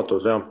tādos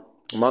amatos, jā.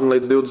 Man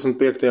līdz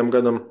 25.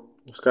 gadam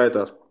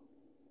skaitās.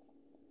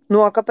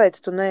 Kāpēc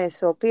tu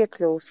neesi vēl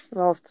piekļuvs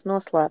valsts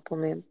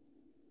noslēpumiem?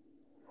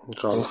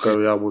 Kā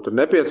tev jābūt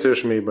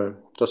nepieciešamībai?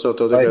 Tas jau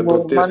tev tikai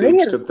dod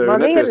tiesības, ka tev ir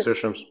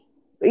nepieciešams.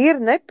 Ir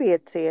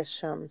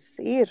nepieciešams,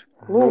 ir.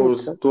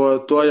 Lūdzu.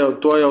 To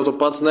jau tu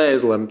pats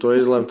neizlem. To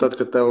izlem tad,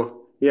 kad tev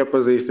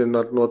iepazīstina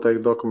ar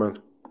noteiktu dokumentu.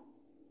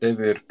 Tev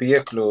ir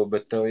piekļuva,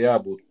 bet tev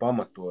jābūt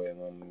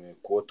pamatojumam,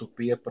 ko tu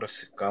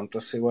pieprasi, kam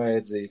tas ir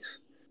vajadzīgs.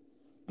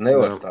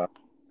 Nevar tā.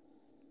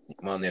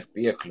 Man ir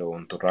piekļuva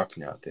un tu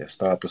rakņāties.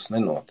 Tā tas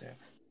nenotiek.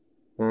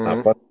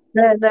 Tāpat.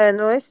 Nē,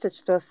 es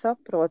taču to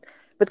saprotu.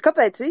 Bet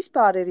kāpēc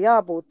vispār ir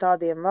jābūt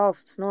tādiem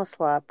valsts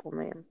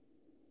noslēpumiem?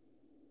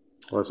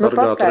 Lai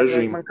sargātu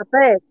režīmu.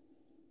 Kāpēc?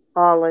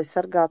 Lai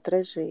sargātu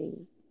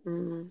režīmu.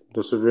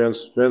 Tas ir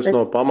viens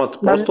no pamata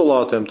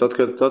postulātiem. Tad,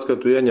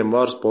 kad tu ieņem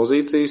varas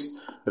pozīcijas,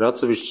 ir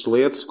atsevišķas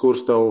lietas,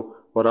 kuras tev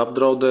var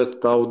apdraudēt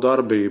tavu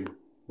darbību.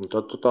 Un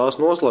tad tu tās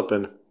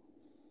noslepini.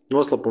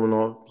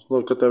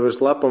 Ka tev ir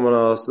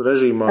slepenā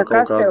režīmā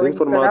kaut kāda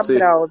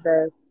informācija.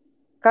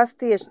 Kas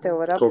tieši tev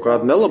var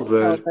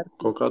apdraudēt?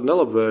 Kaut kāda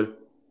nelabvēļa.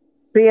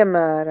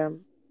 Piemēram.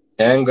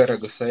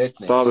 Engaraga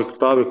sētnieki.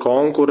 Tavi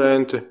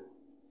konkurenti,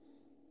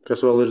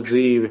 kas vēl ir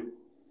dzīvi.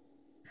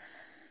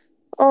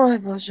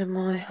 Oi, Bože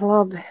moj,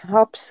 labi,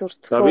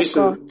 absurds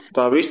kāds.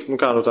 Tā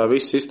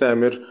visa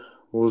sistēma ir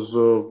uz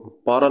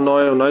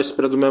paranoju un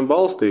aizspriedumiem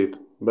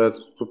balstīta. Bet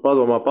tu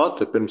padomā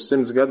pati, pirms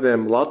 100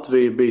 gadiem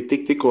Latvija bija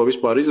tikko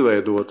vispār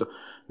izveidota,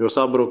 jo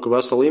sabruka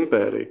vesela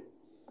impērija.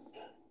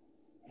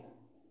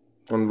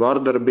 Un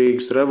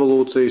vardarbīgas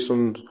revolūcijas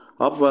un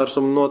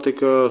apvērsumi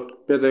notika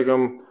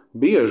pietiekami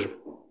bieži.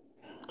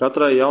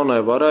 Katrai jaunai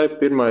varai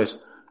pirmais,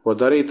 ko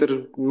darīt, ir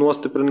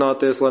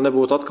nostiprināties, lai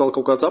nebūtu atkal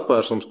kaut kāds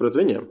apvērsums pret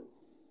viņiem.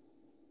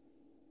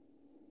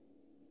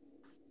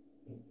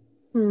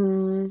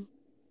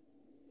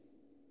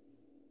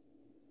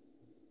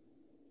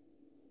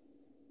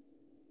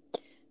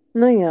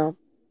 Nu jā,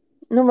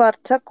 var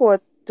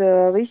sakot,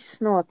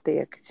 viss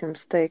notiek, es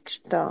jums teikšu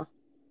tā.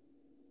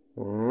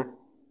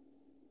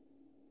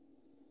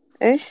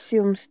 Es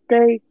jums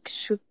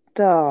teikšu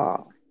tā.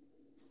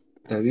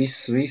 Tā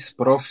viss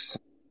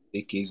profesionāli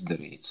tika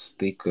izdarīts,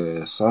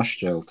 tika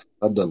sašķelti,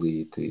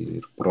 sadalīti,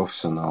 ir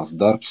profesionāls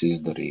darbs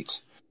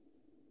izdarīts,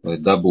 lai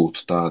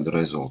dabūtu tādu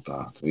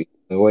rezultātu.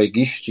 Tev vajag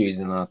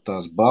izšķīdināt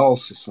tās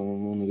balsis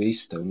un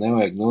viss, tev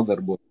nevajag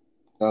nodarbot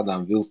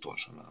kādām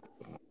viltošanām.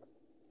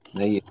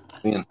 Neiet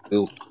viens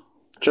viltu.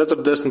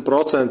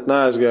 40%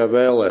 neaizgāja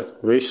vēlēt.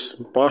 Viss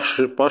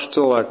paši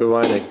cilvēki ir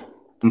vainīgi.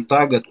 Un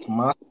tagad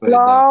masveidā.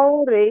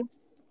 Lauri,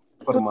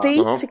 tu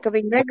tici, ka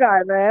viņi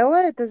negāja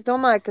vēlēt? Es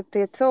domāju, ka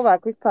tie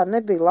cilvēki vispār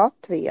nebija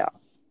Latvijā.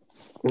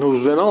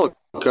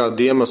 Vienalga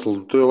kādu iemeslu.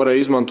 Tu jau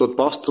varēji izmantot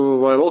pastu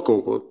vai vēl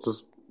kaut ko.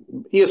 Tas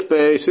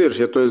iespējas ir,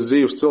 ja tu esi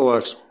dzīves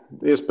cilvēks,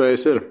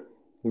 iespējas ir.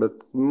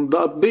 Bet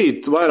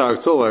bija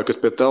vairāk cilvēki, kas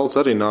pie telts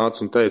arī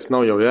nāca un teica,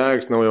 nav jau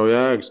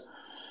jēgas.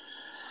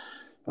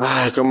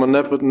 Ka man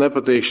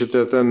nepatīk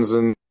šitie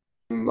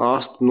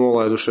asti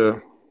nolaidušie.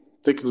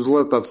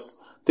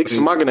 Tik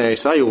smagnēji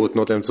sajūta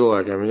no tiem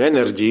cilvēkiem, viņa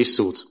enerģija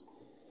izsūc.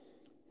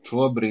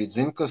 Šobrīd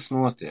zin, kas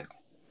notiek?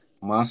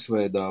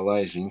 Masveidā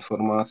laiž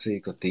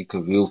informāciju, ka tika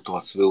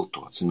viltots,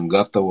 un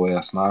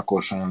gatavojās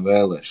nākošajām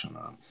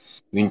vēlēšanām.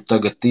 Viņi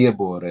tagad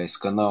ieborēs,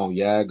 ka nav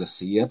jēgas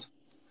iet,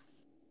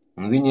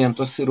 un viņiem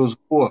tas ir uz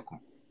boku.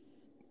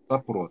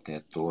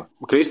 Saprotiet to.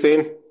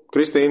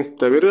 Kristīna,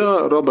 tev ir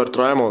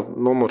Roberta Raimo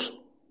numurs?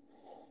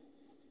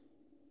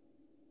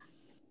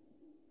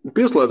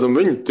 Pieslēdzam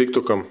viņu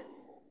TikTokam.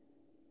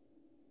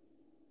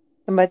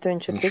 Bet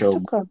viņš ir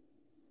TikTokā?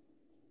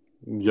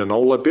 Ja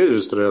nav, lai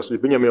piereģistrējās.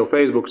 Viņam jau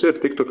Facebooks ir,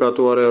 TikTokā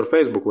to arī ar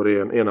Facebook var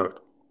ienākt.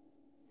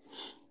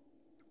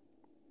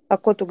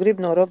 Ko tu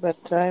gribi no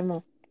Roberta Raimo?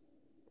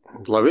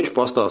 Lai viņš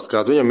pastāst,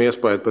 kādu viņam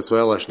iespēja pēc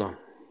vēlēšanām.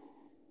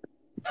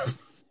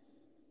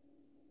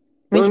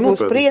 Viņš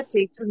būs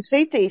priecīgs un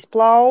sitīs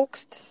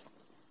plaukstas.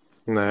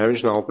 Nē,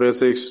 viņš nav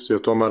priecīgs,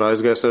 jo tomēr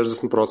aizgāja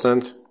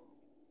 60%.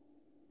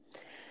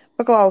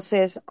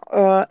 Paklausies,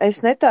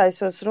 es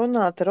netaisos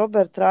runāt ar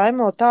Robertu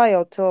Raimo, tā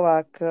jau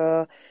cilvēki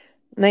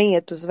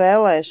neiet uz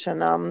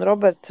vēlēšanām, un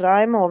Roberts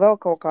Raimo vēl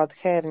kaut kādu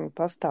herņu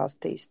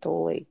pastāstīs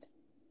tūlīt.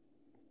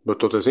 Bet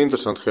toties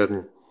interesanti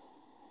herņi.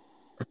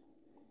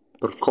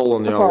 Par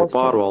koloniālo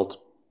pārvaldu.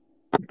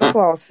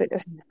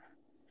 Paklausies.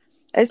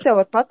 Es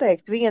tev varu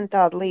pateikt vienu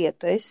tādu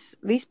lietu. Es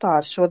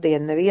vispār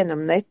šodien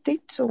nevienam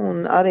neticu,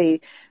 un arī,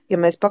 ja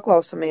mēs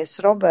paklausamies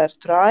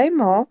Robertu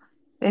Raimo,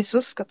 es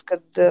uzskatu, ka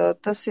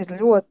tas ir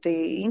ļoti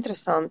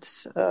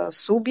interesants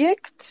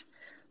subjekts,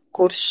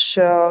 kurš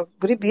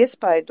grib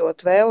iespaidot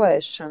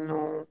vēlēšanu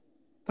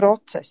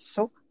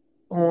procesu.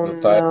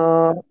 Un,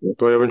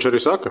 to jau viņš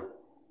arī saka.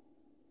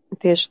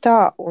 Tieši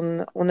tā,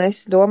 un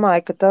es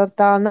domāju, ka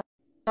tā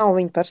nav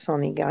viņa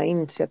personīgā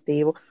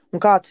iniciatīva, un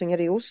kāds viņa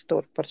arī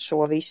uztur par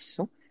šo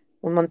visu.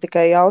 Un man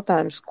tikai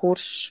jautājums,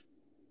 kurš.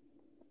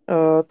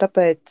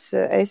 Tāpēc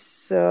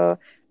es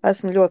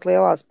esmu ļoti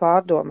lielās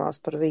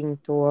pārdomās par viņu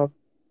to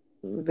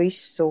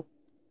visu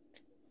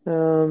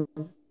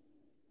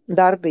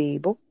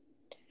darbību.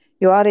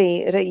 Jo arī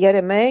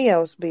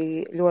Jeremējevs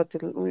bija ļoti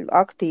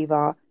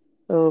aktīvā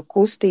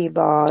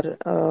kustībā ar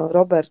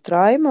Robertu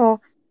Raimo,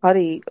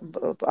 arī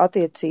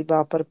attiecībā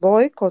par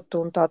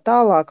boikotu un tā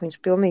tālāk. Viņš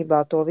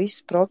pilnībā to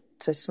visu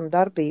procesu un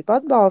darbību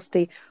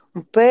atbalstīja,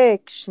 un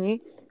pēkšņi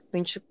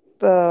viņš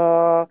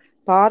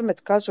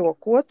pārmet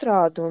kažoku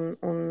otrādi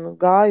un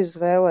gāja uz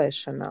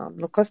vēlēšanām.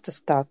 Nu, kas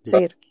tas tāds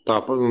ir?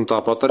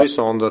 Tāpat arī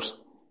Sonders.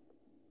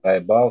 Tā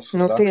ir balsu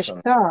zakšana. Tieši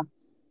tā.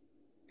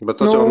 Bet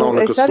tas jau nav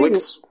nekas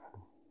slikts,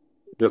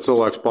 ja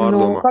cilvēks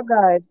pārdomā.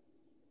 Pagaid.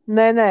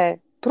 Nē,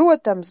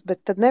 protams,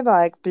 bet tad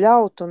nevajag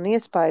bļaut un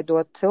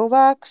iespaidot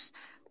cilvēkus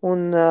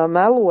un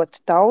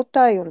melot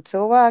tautai un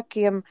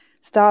cilvēkiem,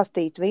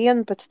 stāstīt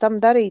vienu, pēc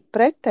tam darīt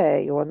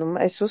pretējo. Nu,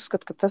 es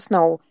uzskatu, ka tas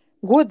nav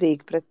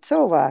godīgi pret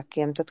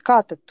cilvēkiem. Tad kā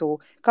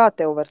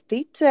tev var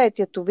ticēt,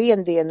 ja tu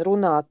vienu dienu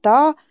runā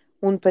tā,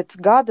 un pēc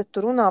gada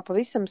tu runā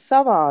pavisam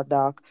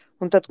savādāk?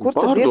 Un tad, kur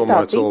tad ir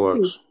tā ticība?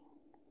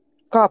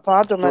 Kā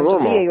pārdomāt?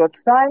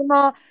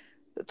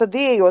 Tad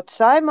ieejot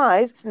saimā,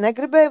 es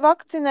negribēju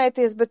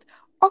vakcinēties, bet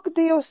ak,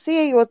 Dievs,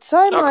 ieejot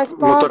saimā, es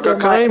pārdomāju.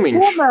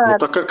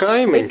 Tā kā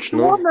kaimiņš,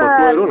 par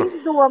ko ir runa?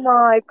 Es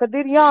domāju, kad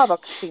ir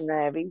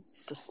jāvakcinē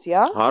visus,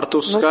 ja?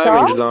 Artus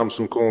kaimiņš, dāmas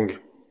un kungi.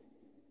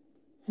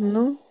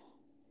 Nu,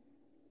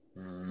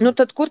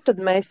 tad kur tad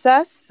mēs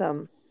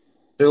esam?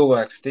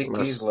 Cilvēks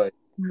tika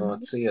izlaists no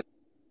cieta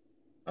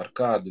ar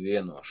kādu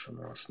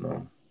vienošanos,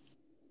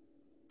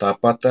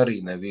 Tāpat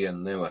arī nevienu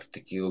nevar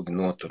tik ilgi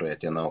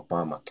noturēt, ja nav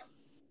pamata.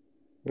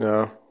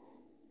 Jā.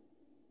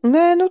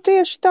 Nē,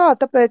 tieši tā,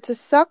 tāpēc es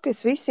saku,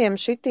 es visiem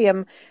šitiem,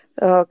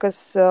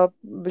 kas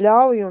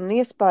bļauj un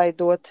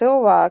iespaido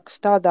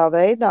cilvēkus tādā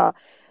veidā,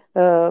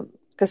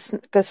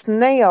 kas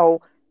ne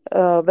jau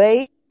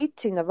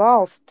veicina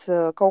valsts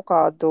kaut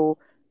kādu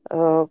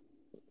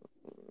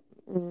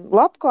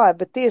labklājību,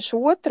 bet tieši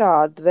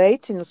otrādi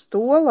veicina uz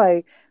to,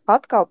 lai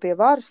atkal pie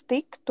varas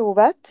tiktu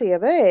vecie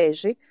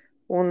vēži.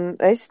 Un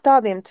es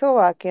tādiem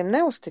cilvēkiem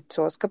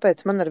neusticos,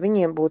 kāpēc man ar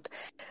viņiem būtu.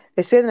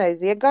 Es vienreiz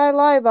iegāju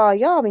laivā,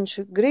 jā,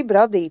 viņš grib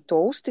radīt to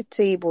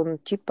uzticību un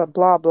ķipa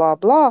blā, blā,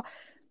 blā,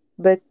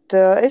 bet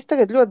es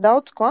tagad ļoti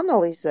daudz ko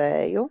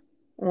analizēju,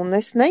 un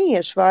es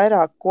neiešu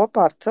vairāk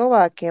kopā ar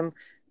cilvēkiem,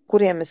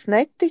 kuriem es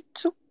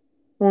neticu,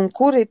 un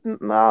kuri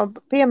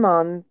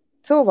piemāna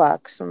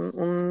cilvēkus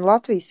un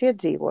Latvijas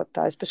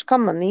iedzīvotājus. Pēc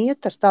kam man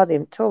iet ar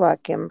tādiem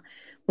cilvēkiem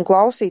un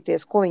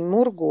klausīties, ko viņi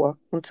murgo,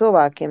 un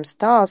cilvēkiem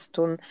stāst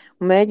un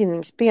mēģina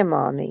viņus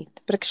piemānīt.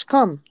 Priekš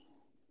kam?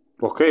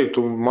 Ok, tu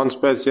mans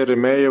pēc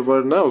Jeremēja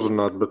var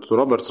neuzrunāt, bet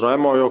Roberts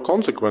Raimo jau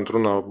konsekventi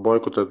runā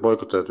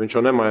boikotēt. Viņš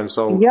jau nemaina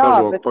savu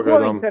kažoku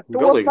pagaidām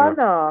galīgi.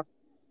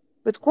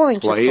 Bet ko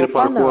viņš ar to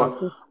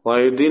panāk? Lai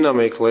ir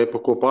dinamika, lai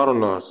par ko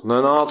parunāt.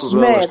 Nenāc uz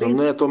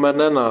vēlēšanām, tomēr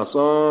nenāc.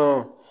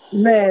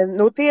 Nē,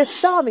 nu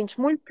tieši tā, viņš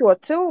muļķo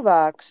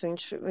cilvēkus,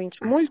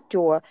 viņš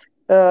muļķo.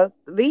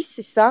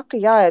 Visi saka,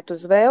 jāiet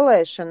uz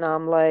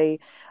vēlēšanām, lai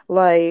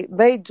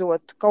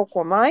beidzot kaut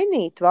ko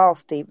mainītu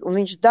valstī, un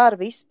viņš dara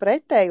visu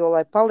pretējo,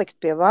 lai palikt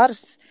pie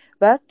varas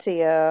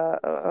vecie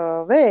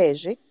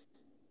vēži.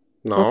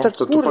 No, tad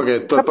tad kur,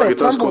 pagaid,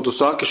 tas, ko būtu... tu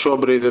saki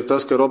šobrīd, ir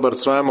tas, ka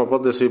Roberts Raimo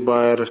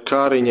patiesībā ir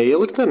Kāriņa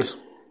ieliktenis?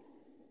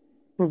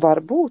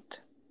 Varbūt,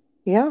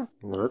 jā.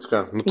 Redz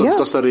kā, nu tad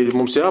tas arī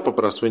mums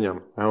jāpaprasa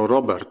viņam.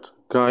 Robert,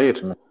 kā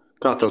ir?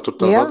 Kā tev tur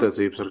tās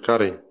attiecības ar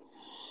Kāriņu?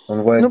 Un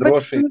vai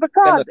drošība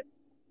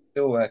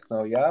cilvēki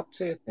nav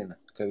jāapcietina,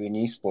 ka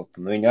viņi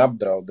izplatina, viņi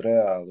apdraud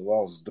reāli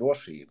valsts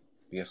drošību,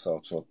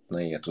 piesaucot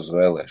neiet uz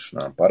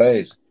vēlēšanām,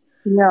 pareizi?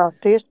 Jā,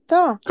 tieši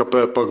tā.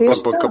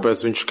 Kāpēc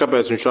viņš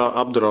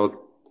apdraud?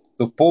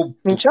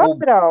 Viņš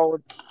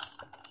apdraud.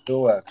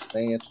 Cilvēks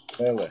neiet uz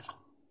vēlēšanām.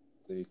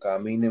 Tā ir kā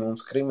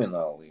minimums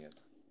krimināla lieta.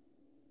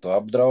 Tu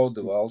apdraudi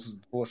valsts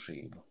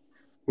drošību.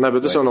 Nē,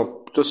 bet tas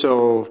jau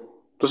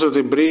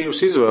ir brīvs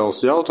izvēles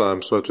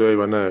jautājums, vai tu ej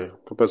vai nē.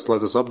 Kāpēc, lai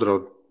tas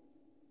apdraud?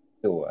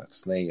 Cilvēks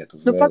neiet uz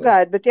vēlēšanām.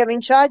 Pagaid, bet ja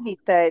viņš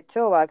aģitē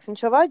cilvēks,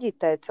 viņš jau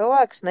aģitē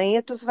cilvēks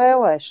neiet uz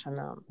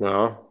vēlēšanām.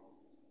 Jā.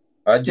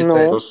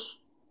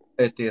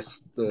 Aģitēties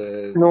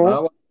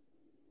nav,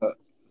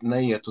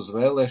 neiet uz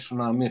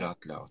vēlēšanām ir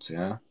atļauts,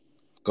 jā?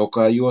 Kaut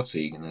kā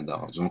jocīgi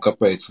nedaudz. Un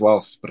kāpēc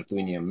valsts pret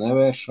viņiem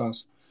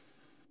nevēršās?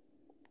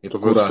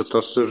 Tāpēc, ka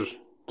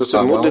tas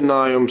ir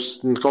mudinājums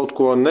kaut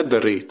ko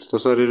nedarīt.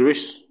 Tas arī ir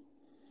viss.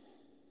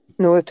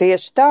 Nu,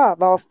 tieši tā,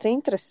 valsts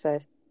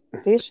interesēs.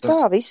 Tieši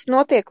tā, viss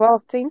notiek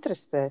valsts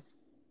interesēs.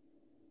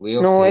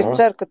 Es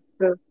ceru, ka...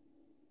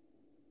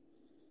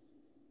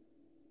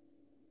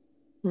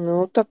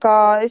 tā kā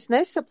es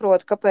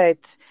nesaprotu, kāpēc...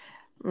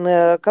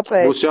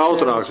 Būs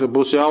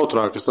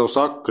jautrāk, es tev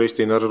saku,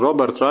 Kristīna, ar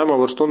Robertu Raimo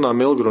var stundām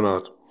ilgi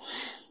runāt.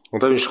 Un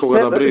tad viņš kaut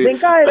kādā brīdī...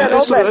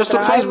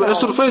 Es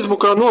tur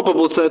Facebookā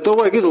nopublicēju, to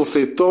vajag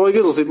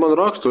izlasīt manu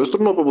rakstu. Es tur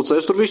nopublicēju,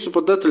 es tur visu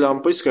pa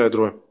detaļām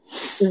izskaidroju.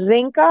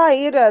 Zini, kā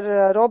ir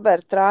ar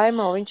Robertu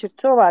Raimo? Viņš ir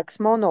cilvēks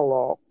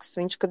monologs.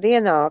 Viņš, kad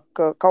ienāk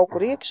kaut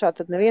kur iekšā,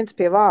 tad neviens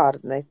pie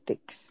vārda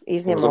netiks.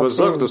 Izņemot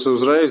viņu.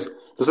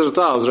 Tas ir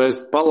tā,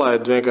 uzreiz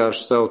palaid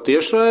vienkārši sev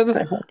tiešraidi,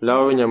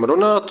 ļauj viņam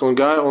runāt un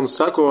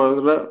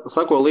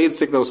sako līdzi,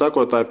 cik tev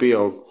sakotāji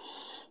pieaug.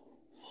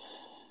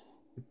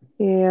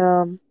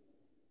 Jā.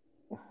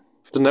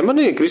 Tu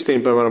nemanīji, Kristīna,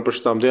 piemēram, par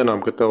šitām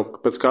dienām, ka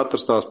tev pēc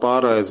katras tās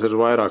pārējas ir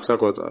vairāk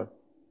sakotāji?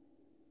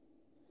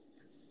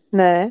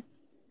 Nē.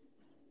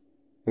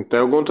 Un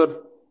tev, Gunter?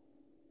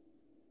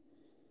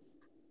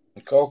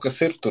 Kaut kas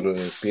ir tur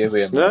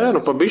pievienot.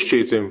 Jā, pa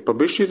bišķītim.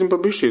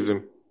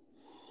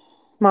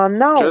 Man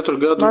nav.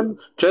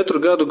 4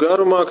 gadu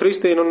garumā,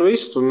 Kristīna, un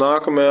viss, un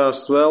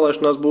nākamajās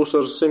vēlēšanās būs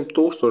ar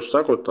 100,000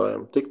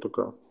 sakotājiem. Tiktu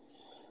kā.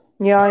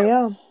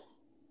 Jā.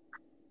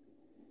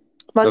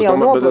 Man jau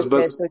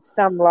nobloķēs līdz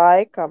tam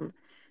laikam.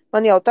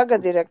 Man jau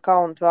tagad ir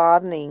account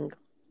warning.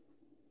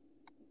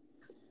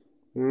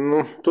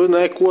 Tu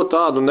neko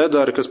tādu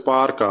nedari, kas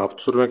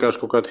pārkāptu. Tur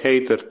vienkārši kaut kādi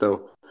heiteri tev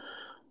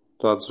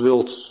tāds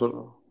viltus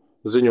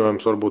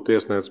ziņojums varbūt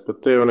iesniedz,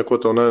 bet tie jau neko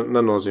tev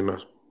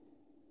nenozīmēs.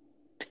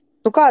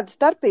 Kāda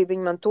starpība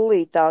viņi man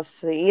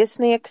tūlītās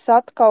iesniegs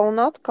atkal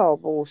un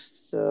atkal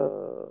būs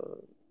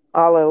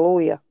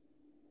aleluja.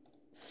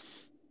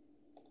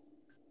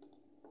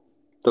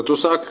 Tad tu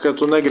saki, ka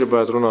tu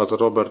negribētu runāt ar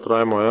Robertu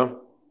Raimo, ja?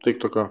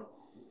 Tiktu kā.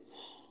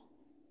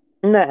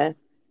 Nē.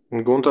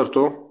 Gunter,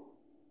 tu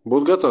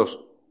būtu gatavs?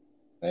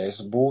 Es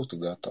būtu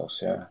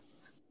gatavs, jā.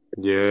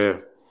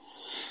 Jē.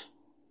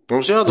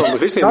 Mums jādomā,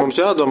 Kristīna, mums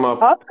jādomā...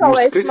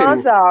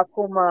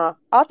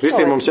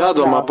 Kristīna, mums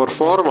jādomā par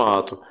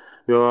formātu,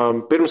 jo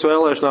pirms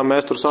vēlēšanām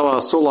mēs tur savā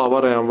sulā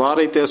varējām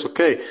vārīties,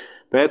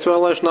 pēc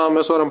vēlēšanām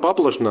mēs varam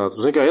paplašināt.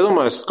 Zini, kā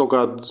iedomājies kaut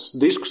kādas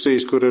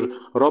diskusijas, kur ir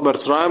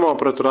Roberts Raimo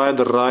pret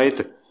Raider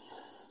Raiti.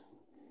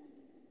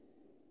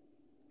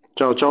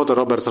 Čau, te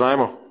Roberts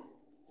Raimo.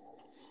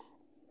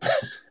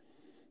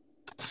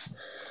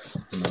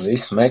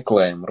 Visu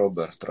meklējam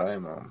Robertu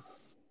Raimo.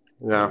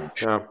 Jā.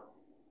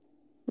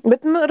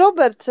 Bet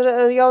Roberts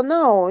jau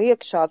nav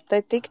iekšā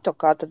te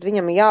TikTokā, tad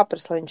viņam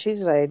jāprasa, lai viņš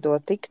izveido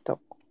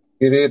TikToku.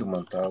 Ir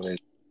man tā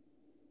lieta.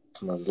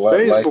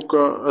 Facebook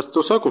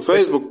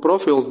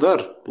profils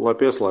der, lai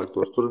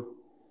pieslēgtos. Tur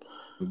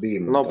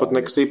nav pat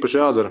nekas īpaši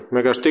jādara.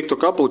 Vienkārši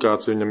TikTok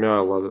aplikācija viņam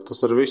jāielāda. Tas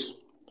ir viss.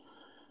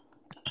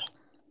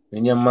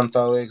 Viņam, man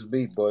tā liekas,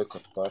 bija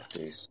boikota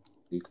partijas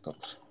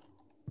TikToks.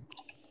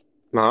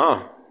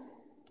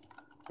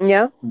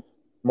 Jā.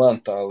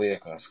 Man tā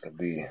liekas, ka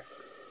bija.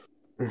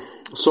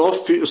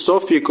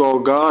 Sofiko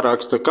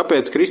gāraksta,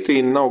 kāpēc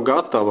Kristīna nav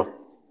gatava?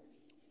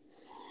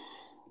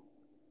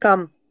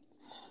 Kam?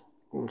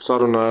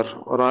 Sarunā ar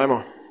Raimo.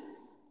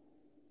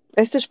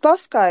 Es taču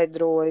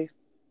paskaidroju,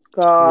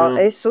 ka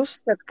es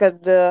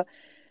uzskatu,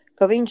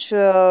 ka viņš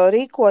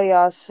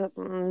rīkojās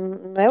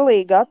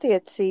melīgi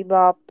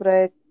attiecībā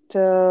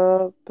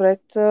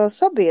pret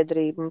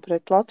sabiedrību,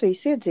 pret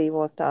Latvijas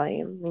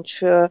iedzīvotājiem.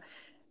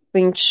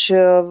 Viņš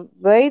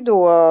veido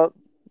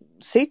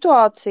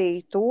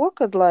situāciju to,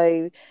 kad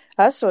lai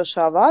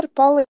esošā vara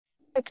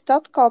palikt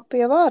atkal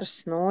pie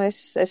varas.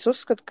 Es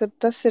uzskatu, ka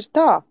tas ir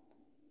tā.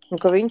 Un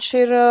ka viņš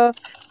ir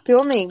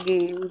pilnīgi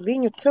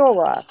viņu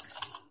cilvēks.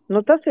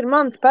 Tas ir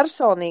mans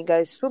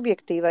personīgais,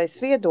 subjektīvais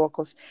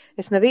viedoklis.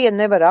 Es nevienu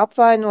nevaru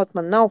apvainot,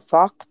 man nav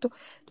faktu.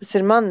 Tas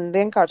ir man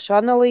vienkārši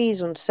analīze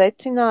un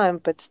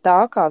secinājumi pēc tā,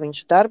 kā viņš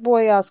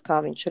darbojās,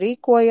 kā viņš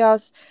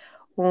rīkojās.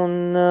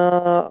 Un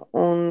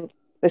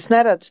es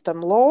neredzu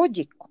tam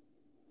loģiku.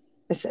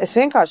 Es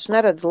vienkārši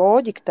neredzu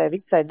loģiku tai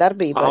visai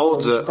darbībai.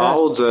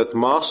 Audzēt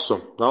masu,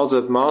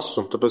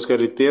 tāpēc, ka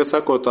arī tie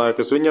sekotāji,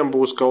 kas viņam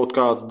būs kaut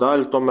kāda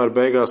daļa, tomēr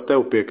beigās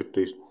tev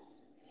piekritīs.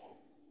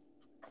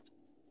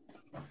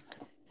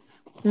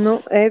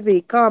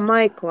 Evī, kā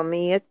Maiklam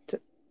iet?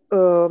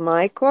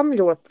 Maiklam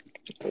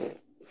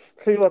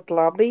ļoti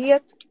labi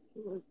iet.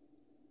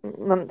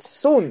 Man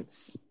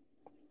suns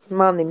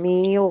mani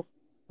mīl.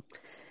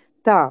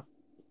 Tā.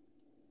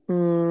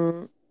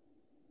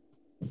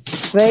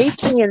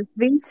 Sveiciens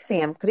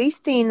visiem.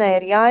 Kristīnai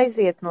ir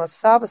jāiziet no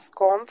savas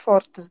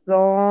komforta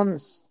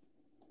zonas.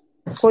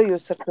 Ko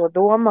jūs ar to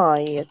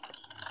domājat?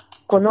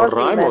 Ko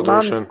nozīmē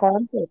manas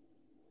komforta?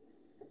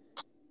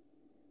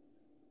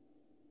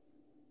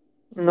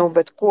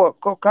 Bet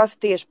kas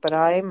tieši par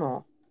Raimo?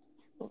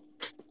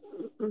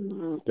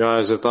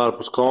 Jāiziet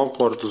ārpus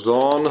komforta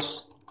zonas,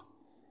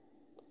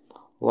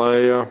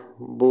 lai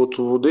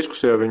būtu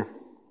diskusija viņu.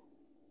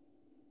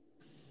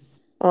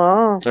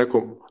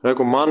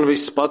 Reku, man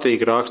viss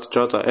patīk, raksta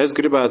čatā. Es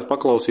gribētu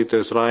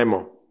paklausīties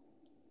Raimo.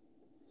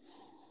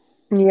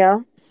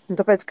 Jā,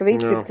 tāpēc, ka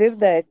viss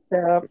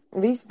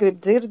grib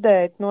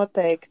dzirdēt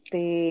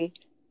noteikti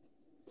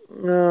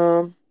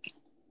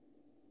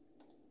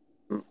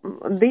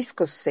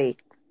diskusiju.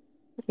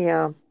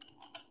 Jā.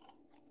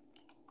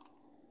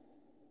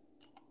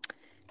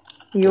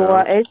 Jo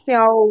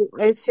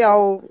es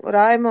jau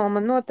Raimo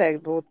man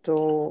noteikti būtu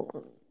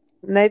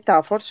ne tā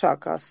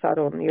foršākā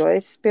saruna, jo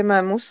es,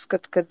 piemēram,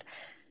 uzskatu,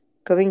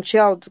 ka viņš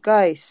jauc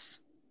gaisu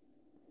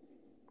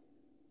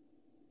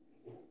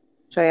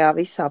šajā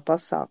visā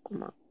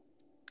pasākumā.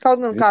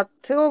 Kaut gan kā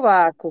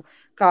cilvēku,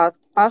 kā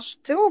pašu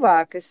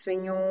cilvēku, es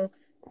viņu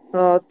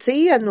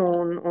cienu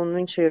un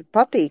viņš ir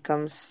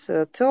patīkams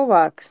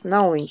cilvēks,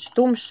 nav viņš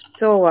tumšs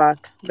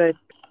cilvēks, bet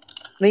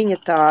viņa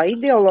tā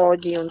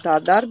ideoloģija un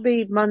tā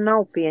darbība man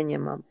nav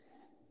pieņemama.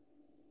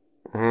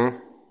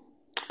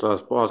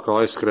 Tās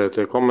atkal aizskrēja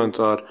tie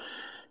komentāri.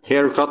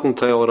 Harry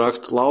Cottontail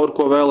raksta, Laura,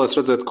 ko vēlēs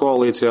redzēt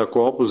koalīcijā,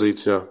 ko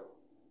opozīcijā?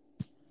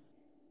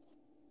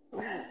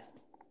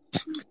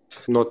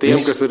 No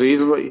tiem, kas ir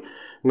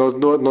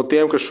no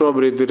tiem, kas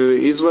šobrīd ir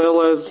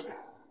izvēlē,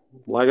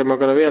 laikam jau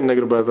ka nevienu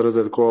negribētu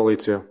redzēt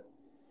koalīcijā.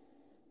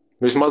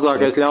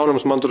 Vismazākais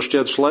ļaunums man tur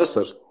šķiet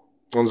Šlesers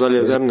un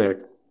Zaļie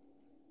zemnieki.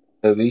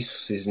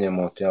 Visus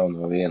izņemot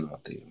jauno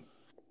vienotību.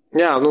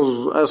 Jā,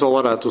 es vēl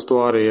varētu uz to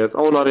arī iet.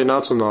 Un arī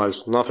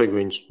nacionāļus, nafig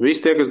viņus.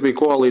 Visi tie, kas bija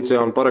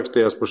koalīcijā un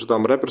parakstījās par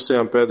šitām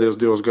represijām pēdējos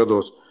 2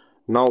 gados,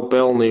 nav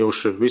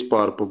pelnījuši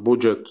vispār pa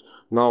budžetu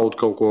naudu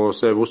kaut ko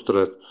sevi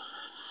uzturēt.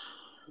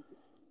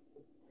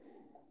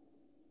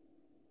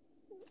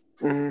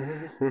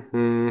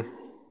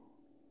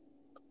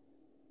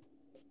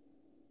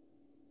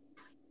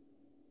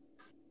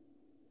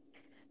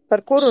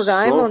 Par kuru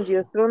Raimondu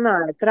jūs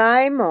runājat?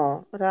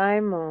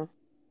 Raimo.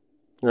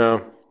 Jā.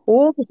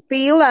 Ulris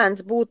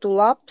Pīlēns būtu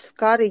labs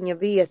Kariņa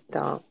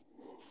vietā.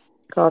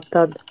 Kā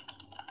tad?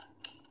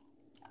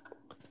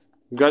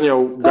 Gan jau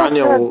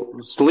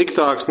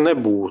sliktāks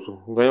nebūtu.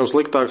 Gan jau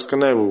sliktāks, ka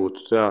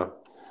nebūtu, jā.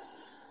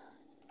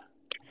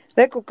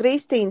 Reku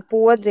Kristīna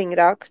Podziņa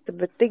raksta,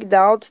 bet tik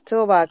daudz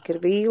cilvēku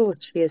ir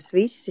vīlušies,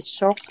 visi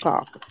šokā.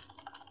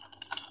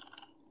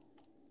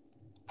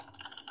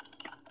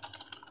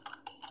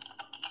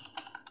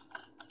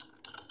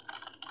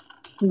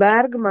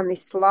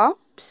 Bergmanis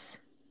labs.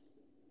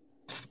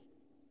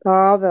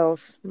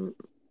 Pāvels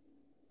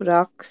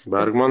raksta.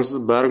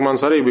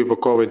 Bergmans arī bija pa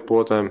Covid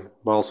potēm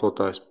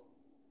balsotājs.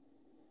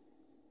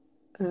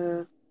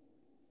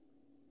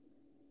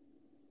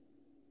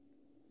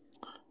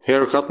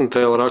 Harry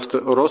Cottontail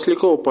raksta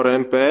Roslikovu par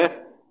MP.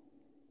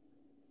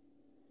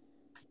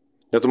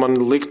 Ja tu man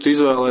liktu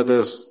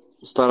izvēlēties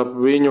starp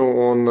viņu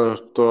un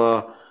to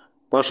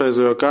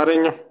pašreizējo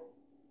Kariņu,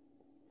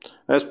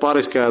 es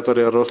pāriskētu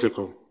arī ar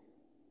Roslikovu.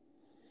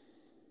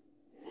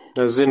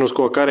 Es zinu, uz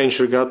ko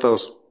Kariņš ir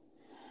gatavs.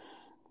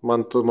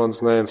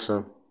 Mans neinteresē.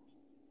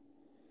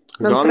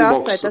 Man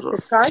prasē, tas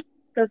ir kaķis,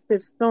 tas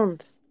ir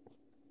stundas.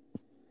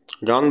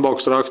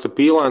 Gunbox raksta,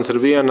 Pīlēns ir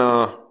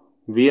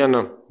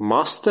viena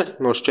maste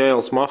no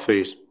šķēles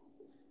mafijas.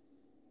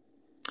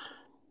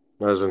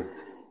 Nezinu.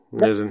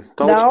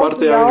 Tautas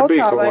partijā viņš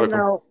bija kaut laikam.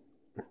 Nav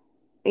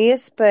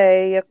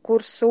iespēja, kur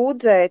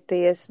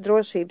sūdzēties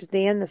drošības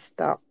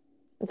dienestā.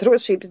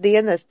 Drošības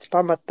dienests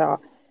pamatā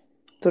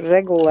tur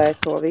regulē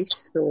to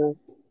visu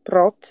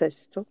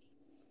procesu.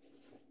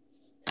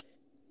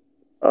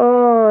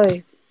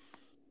 Oi.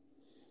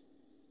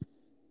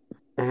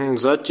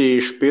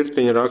 Zaķīša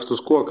Pirtiņa raksta,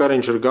 uz ko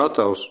Kariņš ir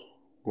gatavs.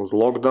 uz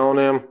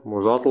lockdowniem,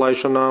 uz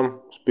atlaišanām,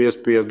 uz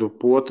piespiedu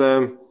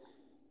potēm,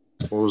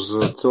 uz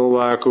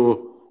cilvēku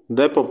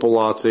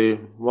depopulāciju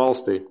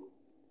valstī,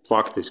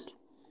 faktiski.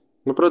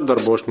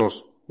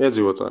 Pretdarbošanos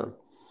iedzīvotājiem.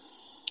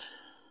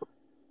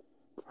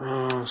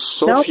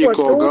 Sofija,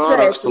 ko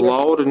gāraksta,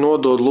 Lauri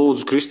nodod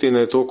lūdzu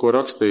Kristīnai to, ko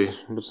rakstīja.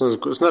 Bet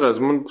es neredzu,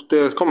 man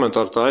tie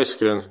komentāri tā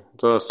aizskrien.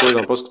 Tā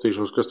stūdām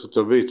paskatīšos, kas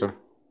tad bija.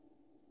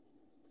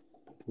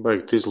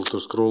 Baigi izli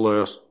tur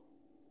skrūlējās.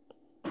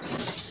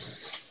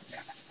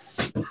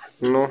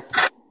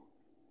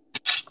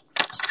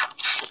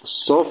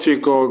 Sofija,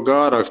 ko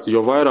gāraksta,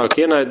 jo vairāk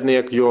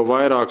ienaidnieku, jo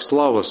vairāk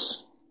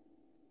slavas.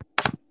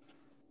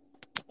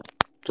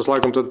 Tas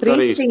laikam tad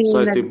arī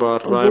saistībā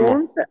ar Raimu.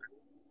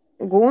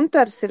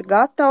 Guntars ir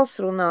gatavs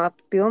runāt,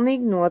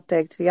 pilnīgi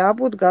noteikti.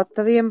 Jābūt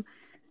gataviem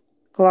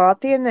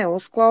klātienē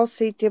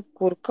uzklausīt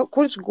jebkuru.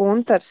 Kurš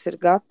Guntars ir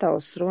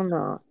gatavs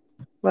runāt?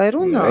 Lai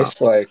runā? Es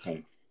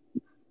laikam.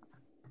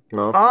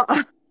 No.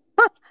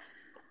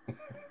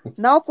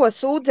 Nav ko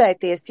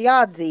sūdzēties,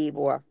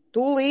 jādzīvo.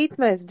 Tūlīt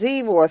mēs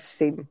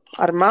dzīvosim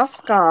ar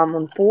maskām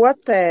un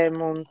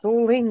potēm un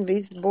tūliņ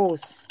viss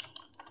būs.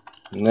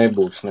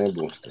 Nebūs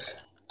tas.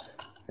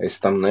 Es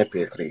tam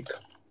nepiekrītu.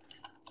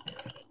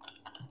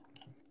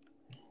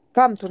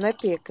 Kam tu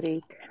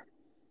nepiekrīti?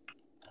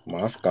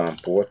 Maskām,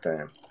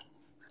 potēm.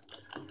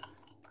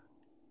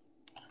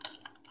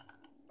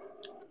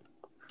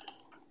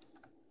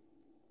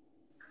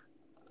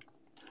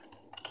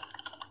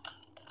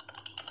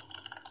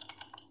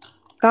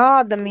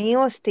 Kāda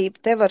mīlestība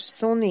tev ar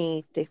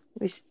sunīti?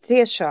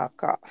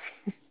 Visciešākā.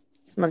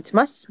 Mans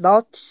mazs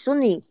balts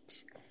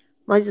sunītis.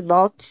 Mazs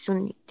balts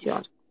sunītis,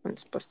 jā.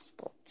 Mans balts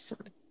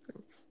sunītis.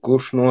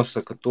 Kurš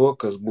nosaka to,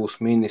 kas būs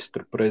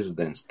ministru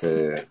prezidents,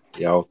 te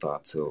jautā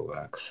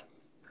cilvēks?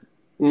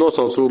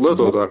 Nosauc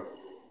lietotāju.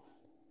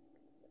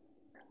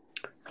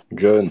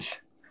 Džons.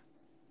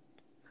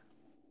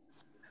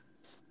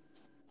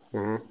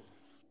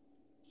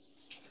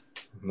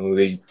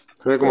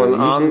 Man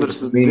Andrs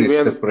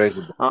ministra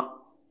prezidents.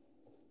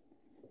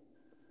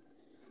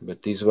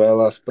 Bet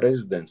izvēlās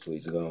prezidents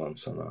līdz galam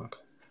sanāk.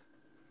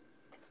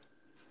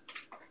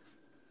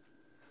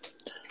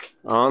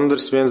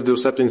 Andrs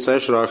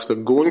 1276 raksta,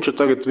 Gunča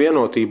tagad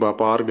vienotībā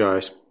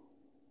pārgājis.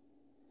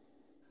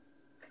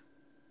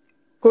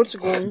 Kurš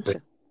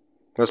Gunča?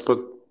 Es pat...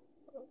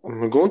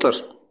 Guntars?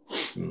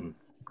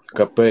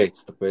 Kāpēc?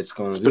 Tāpēc,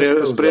 ka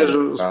spriež.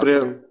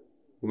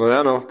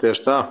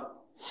 Tieši tā.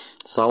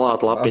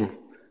 Salāt lapiņu.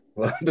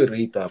 Labi,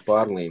 rītā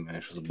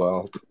pārlīmēšu uz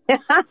baltu.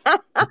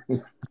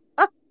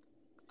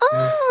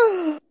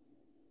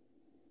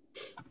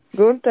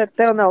 Gunter,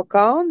 tev nav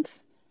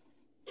kauns?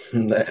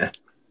 Nē.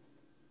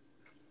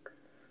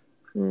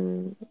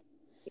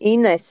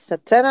 Inesa,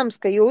 cerams,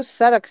 ka jūs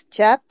sarakst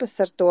ķepas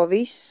ar to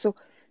visu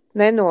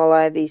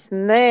nenolaidīs.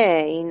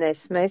 Nē,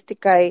 Ines, mēs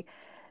tikai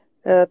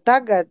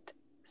tagad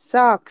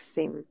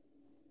sāksim.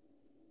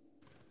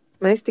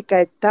 Mēs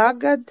tikai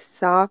tagad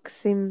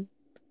sāksim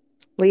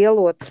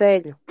lielo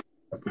ceļu.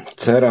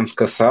 Cerams,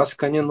 ka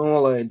Saskaņa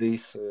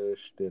nolaidīs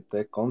šitie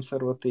te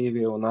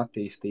konservatīvie un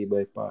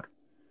attīstībai pār.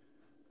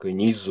 Ka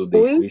viņi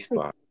izzudīs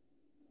vispār.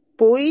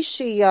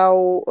 Puiši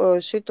jau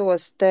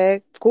šitos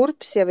te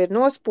kurpis jau ir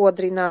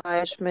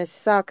nospodrinājuši, mēs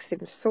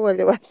sāksim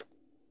soļot.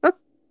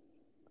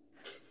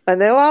 Vai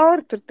ne,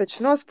 Laura? Tur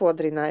taču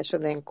nospodrināja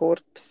šodien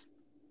kurpis.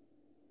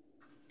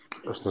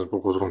 Es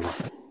nezinu, ko runā.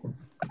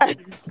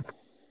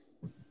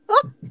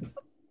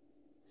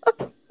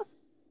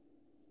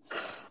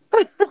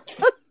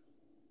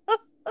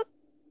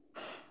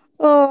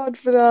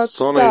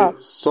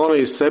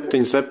 Sonija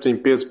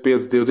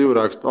 775522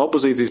 raksta.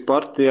 Opozīcijas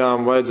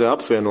partijām vajadzēja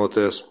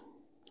apvienoties.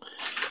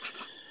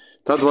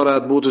 Tad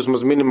varētu būt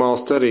vismaz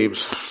minimāls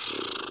cerības.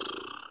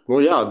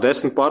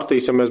 10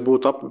 partijas, ja mēs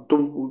būtu Tu,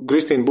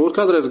 Kristīna, būtu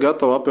kādreiz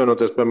gatava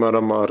apvienoties,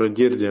 piemēram, ar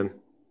Ģirģeni?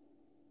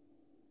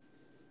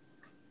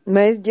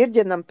 Mēs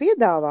Ģirģenam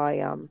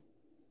piedāvājām.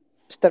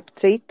 Starp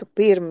citu,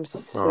 pirms...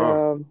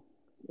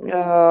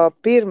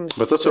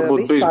 Bet tas jau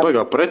būtu bijis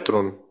baigā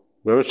pretruna.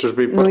 Jo viņš taču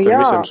bija par tiem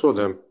visiem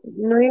sodiem.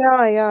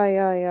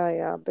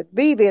 Jā. Bet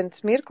bija viens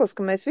mirklis,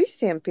 ka mēs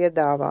visiem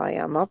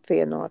piedāvājām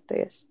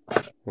apvienoties.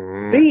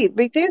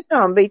 Bija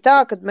tiešām tā,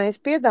 kad mēs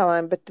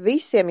piedāvājam, bet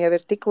visiem jau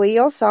ir tik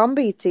liels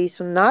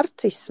ambīcijas un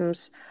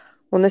narcisms.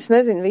 Un es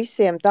nezinu,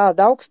 visiem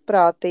tāda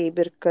augstprātība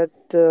ir, kad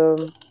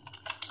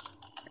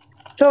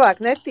cilvēki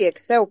netiek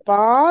sev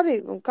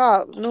pāri. Un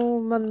kā,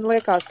 man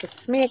liekas tas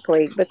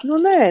smieklīgi, bet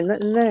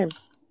nē.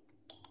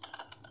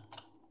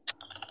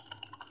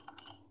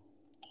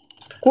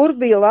 Kur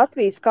bija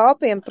Latvijas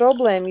kalpiem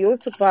problēma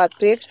jūsuprāt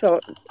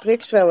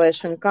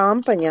priekšvēlēšana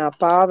kampaņā,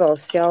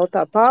 Pāvels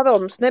jautā.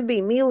 Pāvēl, mums nebija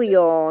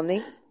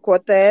miljoni,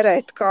 ko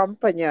tērēt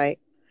kampaņai,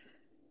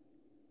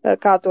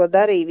 kā to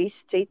darīja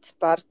visas citas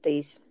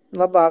partijas.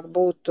 Labāk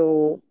būtu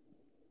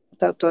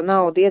to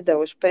naudu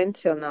iedevuši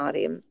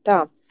pensionāriem.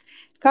 Tā.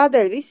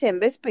 Kādēļ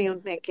visiem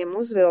bezpajumtniekiem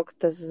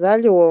uzvilktas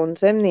zaļo un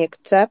zemnieku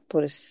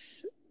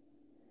cepures?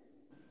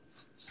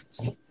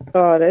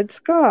 Kā redz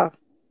kā?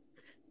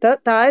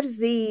 Tā ir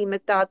zīme,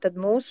 tā tad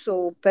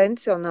mūsu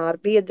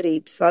pensionāru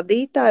biedrības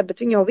vadītāja,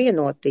 bet viņa jau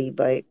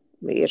vienotībai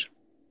ir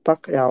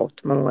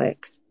pakļauta, man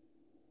liekas.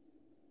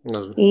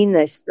 Nezinu.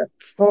 Inesa,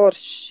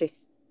 forši.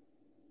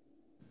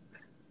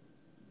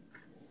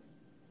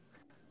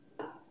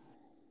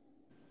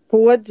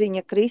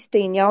 Podziņa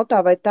Kristīna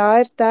jautā, vai tā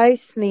ir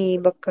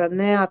taisnība, ka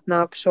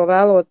neatnāk šo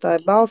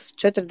vēlotāju balss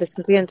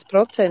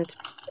 41%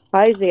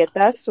 aiziet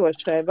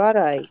esošai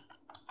varai?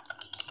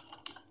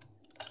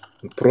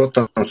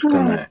 Protams, ka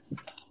nē.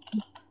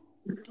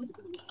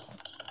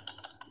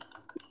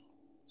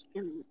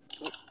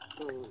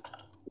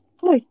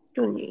 Oi,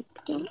 tunīt.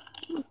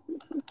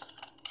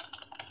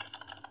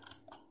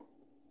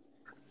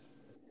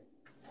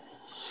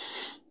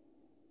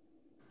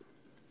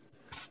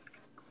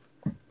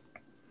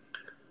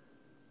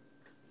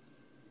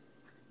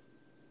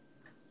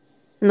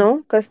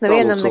 Nu, kas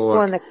nevienam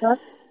neko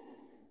nekas?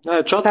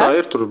 Nē, čatā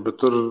ir tur,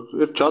 bet tur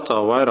ir čatā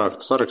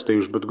vairāk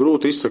sarakstījuši, bet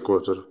grūti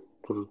izsekot.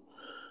 Tur,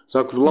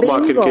 saku,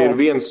 labāk ir, ka ir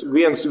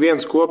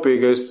viens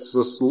kopīgais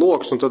tas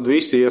loks, un tad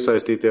visi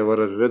iesaistītie var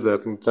arī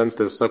redzēt un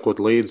censties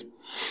sekot līdzi.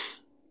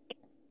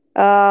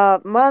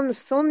 Manu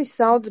suni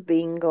sauc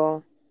Bingo.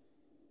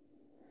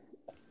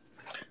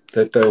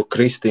 Te tev,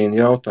 Kristīna,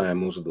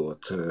 jautājumu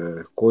uzdot.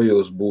 Ko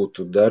jūs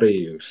būtu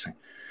darījusi,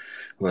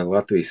 lai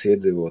Latvijas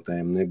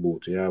iedzīvotājiem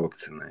nebūtu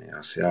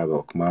jāvakcinējās,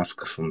 jāvelk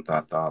maskas un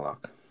tā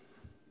tālāk?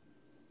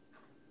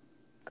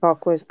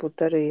 Ko es būtu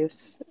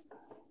darījusi?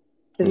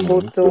 Es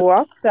būtu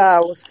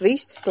atcēlus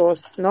visus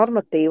tos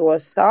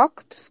normatīvos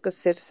aktus, kas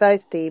ir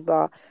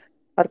saistībā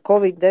ar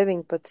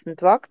Covid-19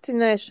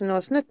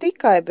 vakcinēšanos, ne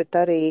tikai, bet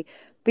arī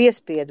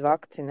piespiedu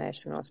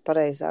vakcinēšanos,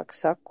 pareizāk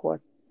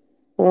sakot.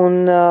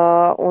 Un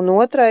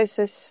otrais,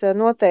 es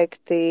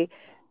noteikti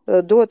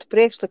dotu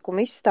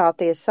priekšlikumu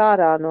izstāties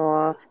ārā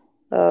no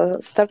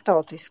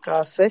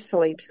starptautiskās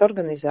veselības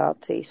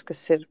organizācijas,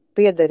 kas ir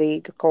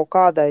piederīga kaut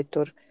kādai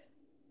tur,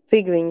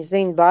 fig viņi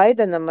zina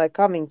Baidenam vai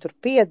kam viņi tur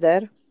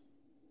pieder.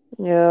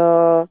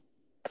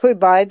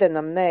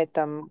 Baidenam, nē,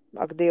 tam,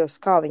 ak Dievs,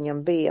 kā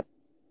viņam bija.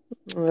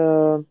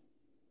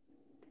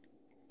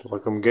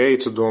 Laikam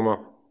Geitsu domā.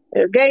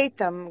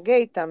 Geitam,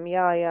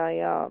 jā.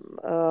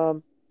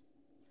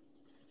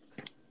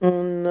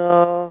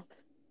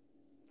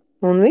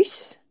 Un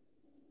viss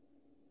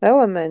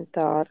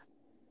elementāri.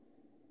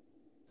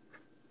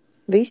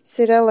 Viss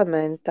ir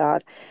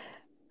elementāri.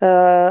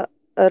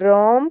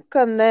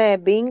 Romka,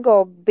 nē,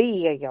 Bingo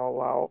bija jau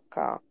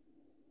laukā.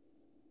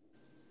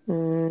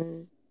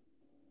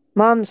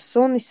 Manu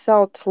suni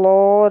sauc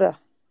Lora.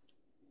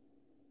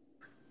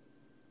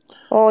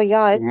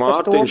 Jā, es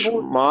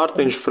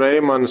Mārtiņš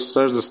Freimanis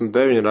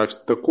 69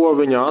 raksta, ko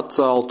viņa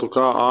atceltu,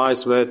 kā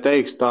ASV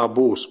teiks, tā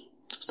būs.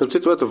 Starp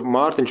citu, vai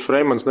Mārtiņš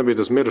Freimanis nebija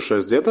tas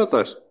mirušais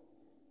dziedātājs?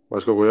 Vai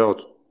es kaut ko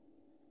jautu?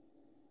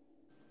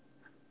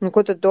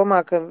 Ko tad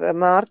domā, ka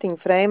Mārtiņa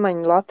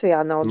Freimaņa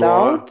Latvijā nav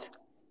daudz?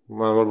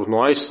 Varbūt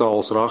no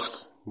aizsaules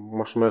raksta.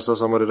 Mēs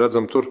esam arī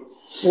redzam tur.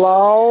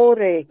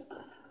 Lauri!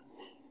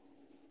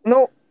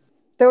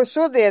 Tev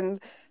šodien,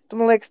 tu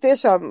man liekas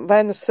tiešām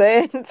vai nu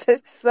sēns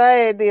esi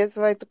sēdies,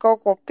 vai tu kaut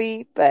ko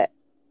pīpē.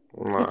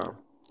 Nē.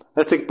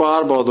 Es tik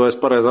pārbaudu, vai es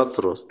pareizi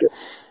atceros.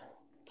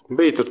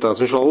 Bija tur tāds,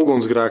 viņš vēl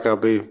ugunsgrēkā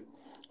bija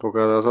kaut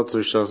kādās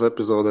atsevišķās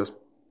epizodēs.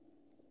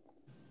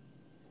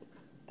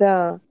 Tā.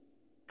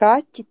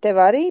 Kaķi tev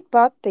arī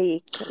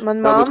patīk?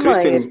 Man mamma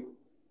ir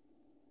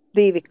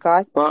 2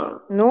 kaķi.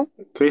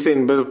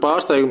 Kristīna, bet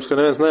pārsteigums, ka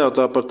neviens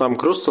nejautā par tām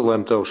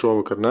krustcelēm tev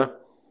šovakar, ne?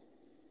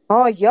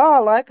 Jā,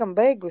 laikam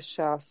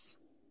beigušās.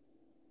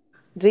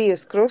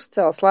 Dzīves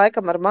krustceles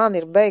laikam ar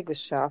mani ir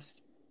beigušās.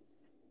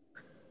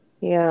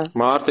 Jā.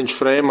 Mārtiņš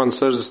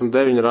Freimans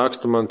 69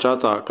 raksta man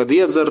čatā, kad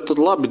iedzeru,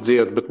 tad labi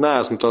dzied, bet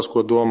neesmu tas,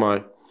 ko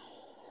domāju.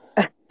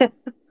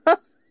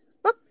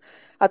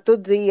 Tu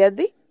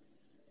dziedi?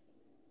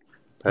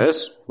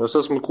 Es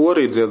esmu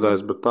korī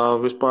dziedājis, bet tā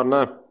vispār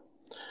nē.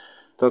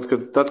 Tad,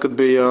 kad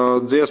bija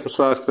dziesmu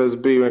svētki, tad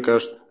es biju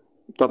vienkārši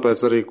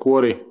tāpēc arī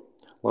korī,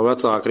 lai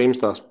vecāki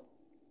rimstās.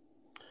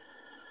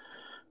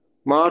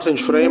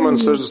 Mārtiņš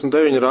Freimans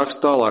 69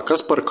 raksta tālāk, kas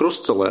par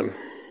krustcelēm?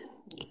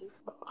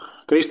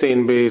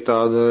 Kristīna bija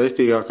tāda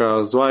ehtīgākā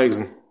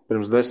zvaigzne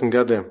pirms 10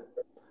 gadiem.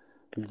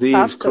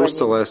 Dzīves 8.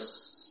 krustcelēs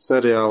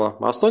seriālā.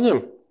 8?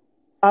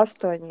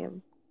 8.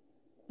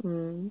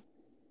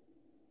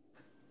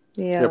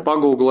 Jā. Ja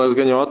pagūglēs,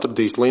 gan jau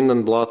atradīs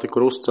Lindenblāti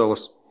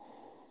krustceles.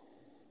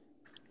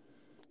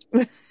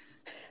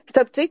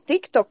 Starp citu,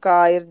 TikTokā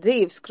ir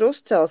dzīves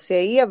krustceles,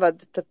 ja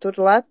ievada, tad tur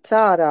lec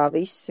ārā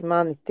visi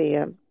mani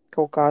tie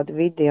kaut kādi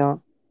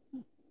video.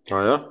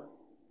 Jā?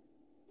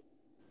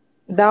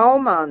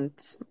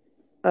 Daumants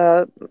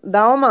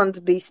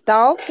bija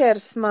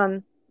stalkers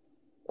man,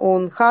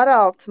 un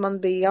Haralds man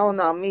bija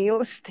jaunā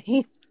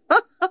mīlestība.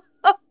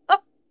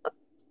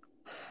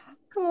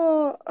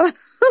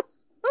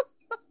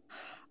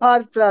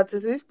 Ārprāts,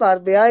 es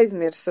vispār biju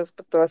aizmirsus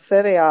par to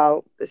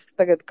seriālu. Es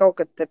tagad kaut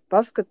kad te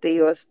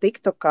paskatījos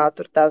TikTokā,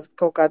 tur tās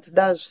kaut kādas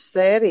dažas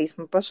sērijas,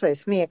 man pašai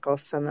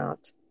smieklis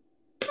sanāca.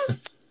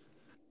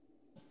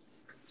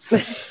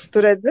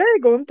 Tu redzēji,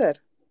 Gunter?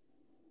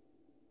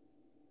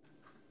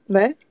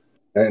 Ne?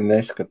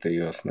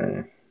 Neskatījos, nē.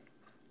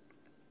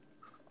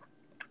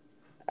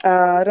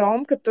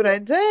 Romka, tu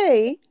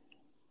redzēji?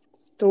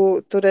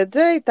 Tu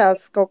redzēji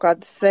tās kaut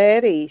kādas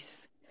sērijas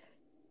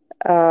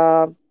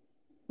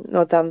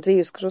no tām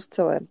dzīves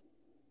krustcelēm?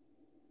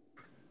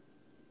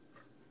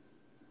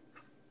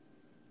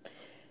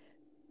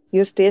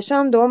 Jūs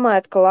tiešām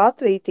domājat, ka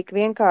Latvija tik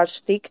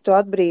vienkārši tiktu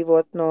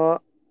atbrīvot no...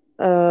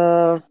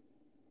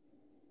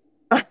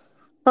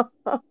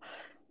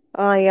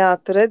 jā,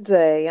 tu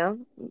redzēji, ja?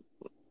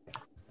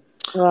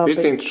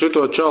 Kristīna, tu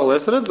šito čauli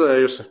esi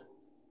redzējusi?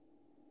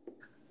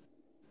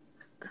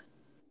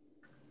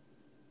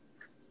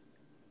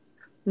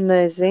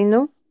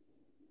 Nezinu.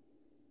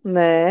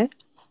 Nē.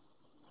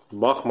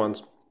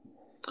 Bahmans.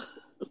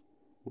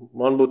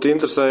 Man būtu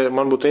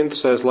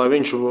interesējis, lai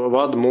viņš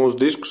vada mūsu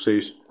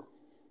diskusijas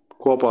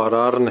kopā ar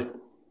Arni.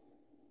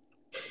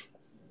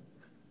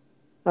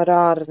 Ar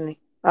Arni.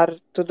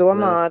 Tu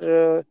domā ar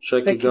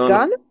Šeki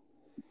Ganu?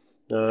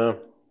 Jā.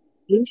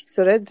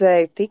 Visu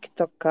redzēju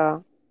TikTokā.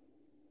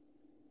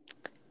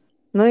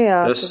 Nu jā.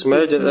 Es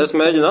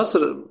mēģinu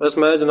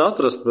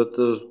atrast, bet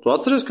tu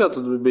atceries, kā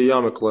tad bija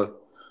jāmeklē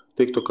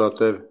TikTokā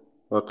tevi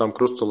ar tām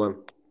krustcelēm?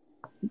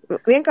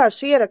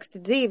 Vienkārši ieraksti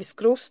dzīves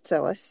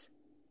krustceles.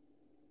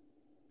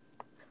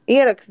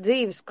 Ieraksti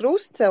dzīves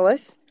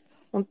krustceles,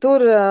 un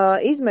tur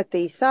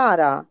izmetīs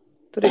ārā.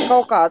 Tur ir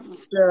kaut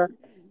kāds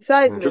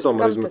aizmirst. Šo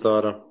tomēr izmet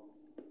ārā.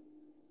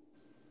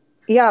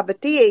 Jā,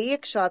 bet ieej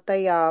iekšā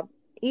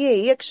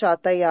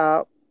tajā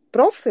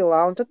profilā,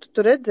 un tad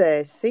tu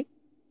redzēsi,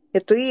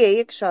 ja tu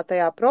ieej iekšā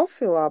tajā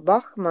profilā,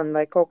 Bahman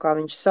vai kaut kā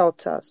viņš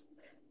saucās,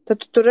 tad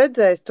tu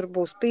redzēsi, tur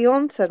būs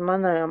pilns ar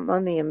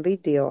maniem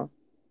video.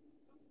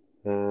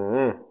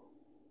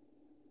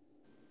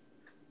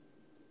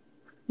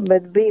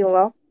 Bet bija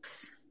labs,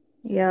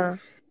 jā.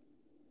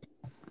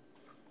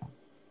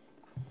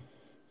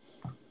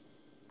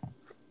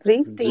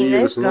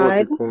 Kristīne, es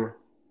gaidu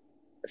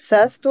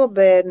 6.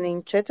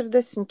 bērniņu,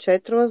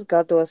 44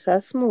 gados,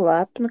 esmu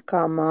lepna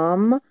kā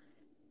mamma.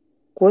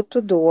 Ko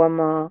tu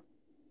domā?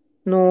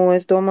 Nu,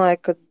 es domāju,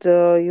 ka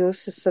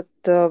jūs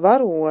esat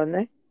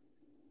varone,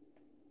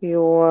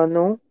 jo,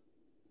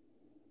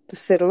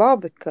 tas ir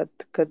labi,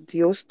 kad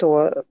jūs to,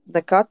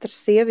 ne katra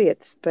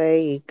sieviete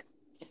spējīga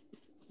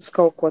uz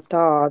kaut ko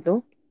tādu,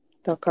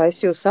 tā kā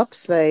es jūs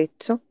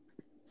apsveicu.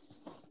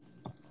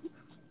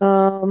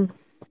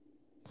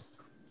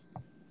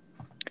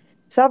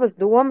 Savas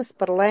domas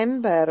par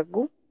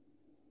Lembergu.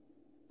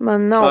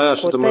 Man nav jā,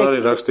 ko teikt. Man arī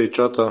rakstīja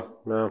čatā,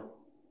 jā.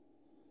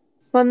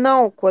 Man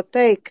nav ko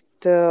teikt.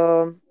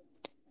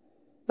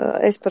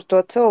 Es par to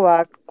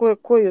cilvēku,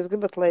 ko jūs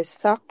gribat, lai es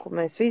saku?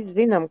 Mēs visi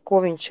zinām,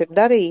 ko viņš ir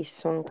darījis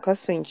un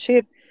kas viņš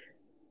ir.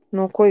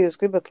 Nu, ko jūs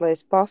gribat, lai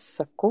es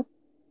pasaku?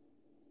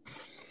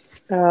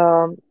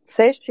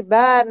 6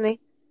 bērni,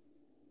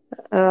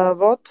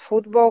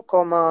 futbola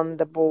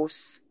komanda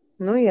būs.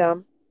 Nu, jā.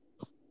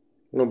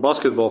 Nu,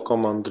 basketbola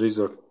komanda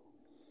drīzāk.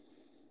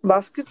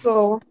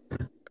 Basketbola.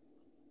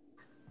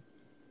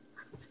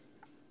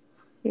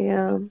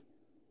 Jā.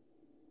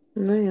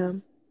 Nu, jā.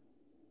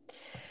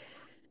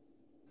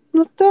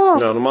 Nu, tā.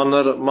 Jā, nu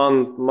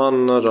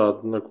man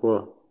nerāda neko.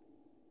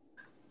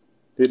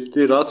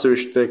 Ir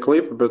atsevišķi tie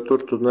klipi, bet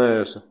tur tu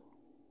neesi.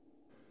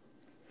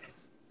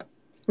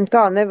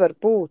 Tā nevar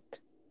būt.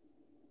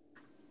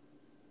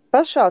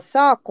 Pašā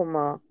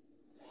sākumā.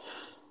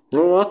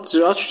 Nu,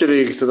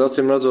 atšķirīgi, tad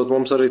acīm redzot,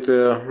 mums arī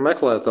tie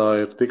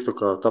meklētāji ir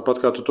TikTokā. Tāpat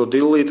kā tu to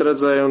dillīt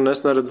redzēji un es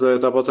neredzēju,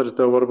 tāpat arī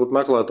tev varbūt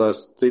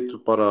meklētājs citu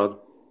parādu.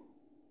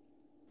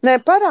 Nē,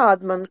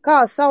 parādi man, kā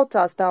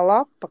saucās tā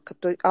lapa, kad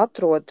tu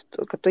atrod,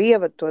 kad tu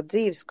ieved to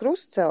dzīves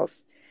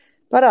krustcels.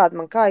 Parādi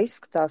man, kā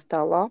izskatās tā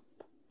lapa.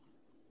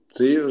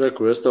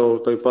 Reku, es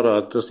tev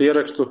parādu. Tas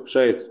ierakstu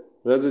šeit.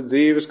 Redzi,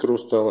 dzīves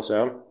krustceles,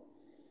 jā?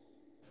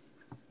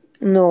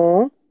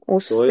 Nu,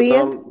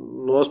 uzspied.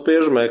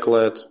 Nospiež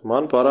meklēt.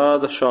 Man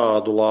parāda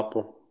šādu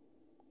lapu.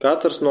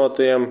 Katrs no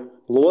tiem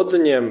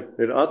lodziņiem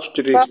ir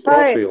atšķirīgs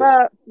profils.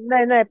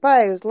 Nē,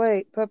 paej uz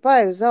leju,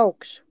 paej uz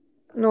augšu.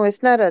 Nu, es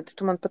neredzu,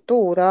 tu man pa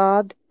tū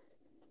rādi.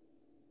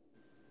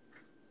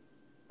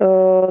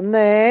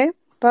 Nē,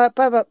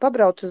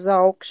 pabrauc uz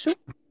augšu.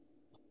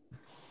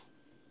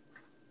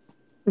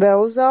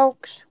 Vēl uz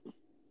augšu.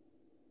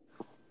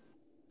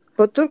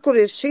 Pat tur, kur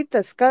ir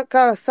šitas,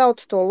 kā sauc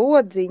to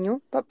lodziņu,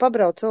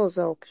 pabrauc vēl uz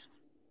augšu.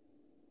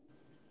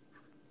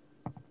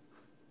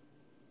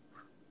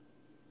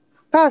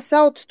 Kā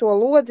sauc to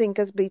lodziņu,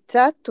 kas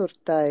bija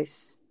 4.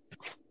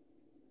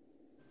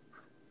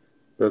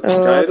 Bet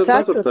skaidrs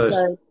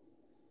 4.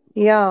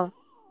 Jā.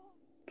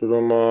 Tu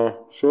domā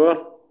šo?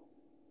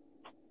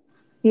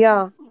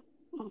 Jā.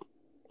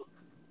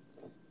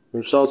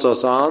 Viņš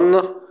saucās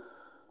Anna.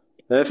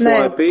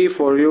 FYP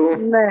for you.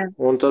 Nē.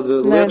 Un tad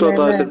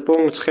lietotājs ir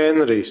punkts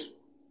Henrijs.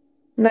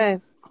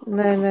 Nē.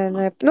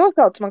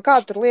 Nosauc man, kā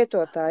tur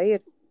lietotāji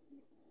ir.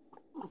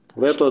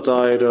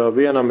 Lietotāji ir,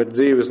 vienam ir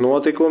dzīves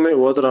notikumi,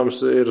 otram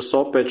ir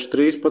Sopeč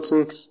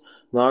 13,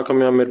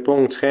 nākamajam ir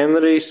punkts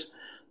Henrijs,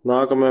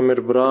 nākamajam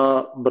ir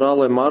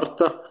Brāle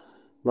Marta,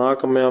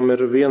 nākamajam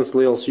ir Viens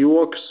liels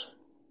joks,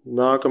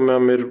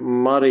 nākamajam ir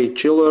Marija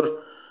Čiller,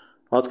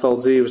 atkal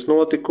dzīves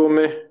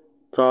notikumi,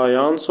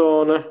 Kāja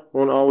Ansone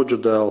un Audžu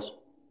dēls.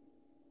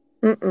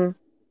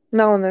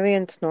 Nav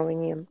neviens no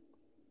viņiem.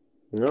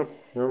 Jā.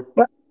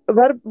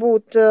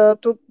 Varbūt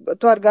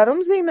tu ar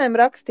garumzīmēm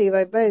rakstīji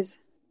vai bez?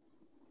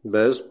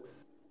 Bez.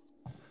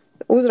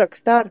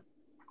 Uzrakst ar.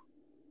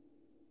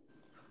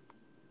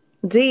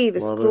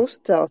 Dzīves Labi.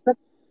 krustcels.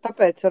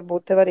 Tāpēc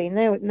varbūt tev arī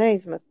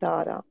neizmet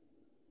ārā.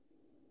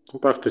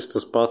 Praktiski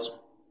tas pats.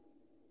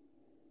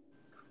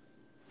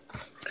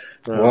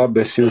 Jā.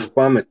 Labi, es jūs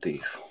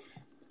pametīšu.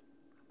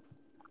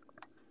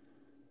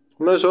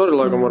 Mēs arī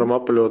laikam varam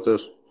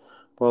apaļoties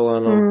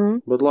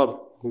palēnām. Bet labi,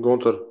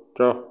 Gunter,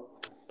 čau.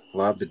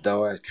 Labi,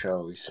 davai,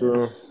 čau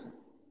visiem.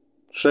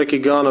 Šeki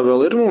Gana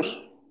vēl ir mums?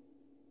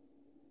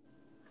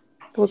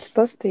 Lūdzu,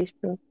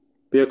 pastīšu.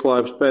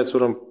 Pieklājības pēc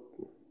varam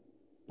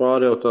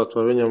pārjautāt,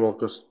 vai viņam vēl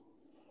kas.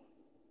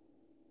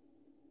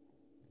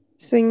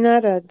 Es viņu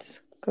neredzu,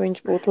 ka viņš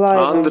būtu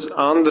laivā.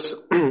 Andrs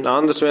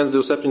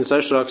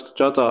 1276 raksta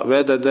čatā,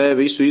 VDD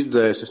visu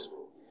izdzēsis.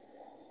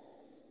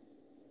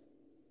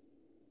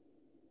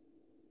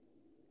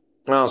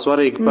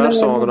 Svarīga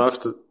persona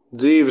raksta,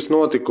 dzīves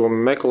notikumi,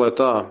 meklē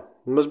tā.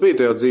 Mēs bija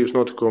tajā dzīves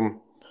notikumu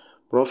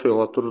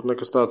profilā, tur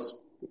nekas tāds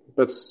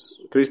pēc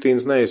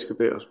Kristīnas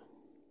neizskatījās.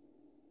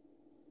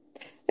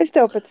 Es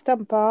tev pēc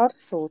tam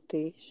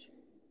pārsūtīšu.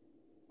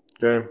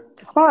 Okay.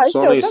 Es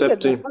Sony tev tagad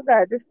 7.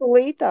 pagaidu, es tu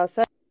lītās.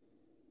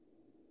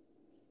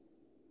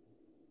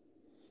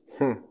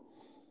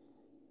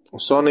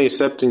 Sony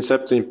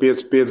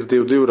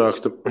 77552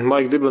 raksta,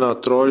 vajag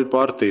dibināt troļu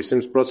partiju,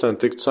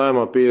 100% tiktu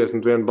saimā,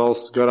 51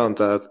 balss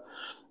garantēta.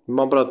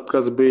 Manuprāt,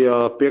 kad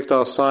bija 5.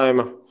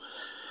 saima,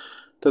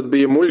 tad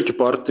bija muļķu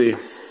partija,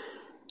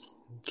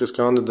 kas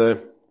kandidēja.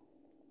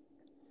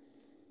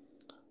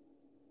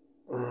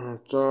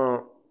 Tā.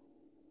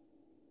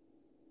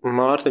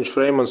 Mārtiņš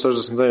Freimans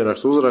 69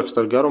 raksta, uzraksta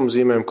ar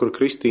garumzīmēm, kur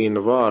Kristīna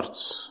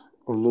vārds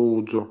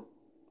lūdzu.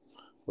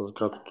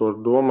 Kā tu to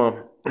domā?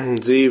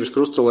 Dzīves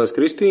krustcelēs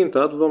Kristīna,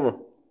 tā tu domā?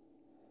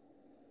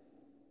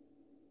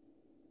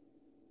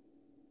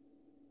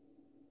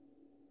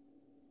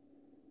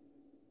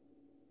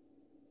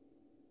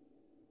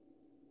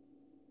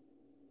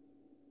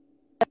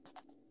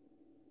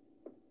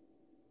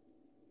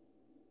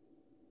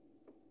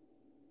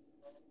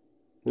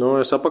 Nu,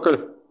 es apakaļ?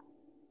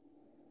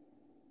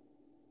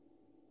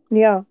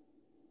 Jā.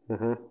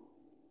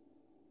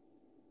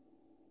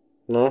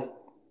 Nu,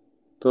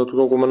 tad tu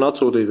kaut ko man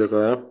atsūtīji, tā kā,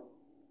 jā?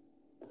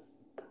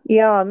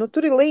 Jā, nu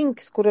tur ir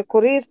links, kur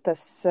ir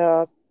tas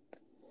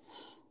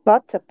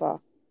WhatsAppā.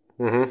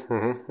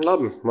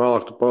 Labi,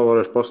 vēlāk tu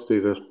varēsi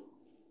paskatīties.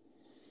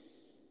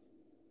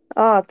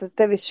 Tad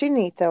tev ir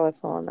šinī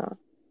telefonā.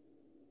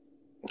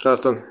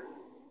 Kāds tad?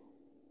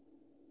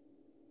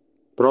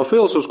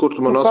 Profils, uz kur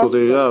tu man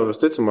atsūtīji? Jā,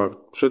 visticamāk.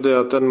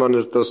 Šitajā ten man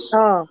ir tas,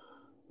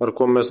 ar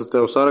ko mēs ar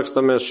tevi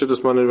sarakstāmies.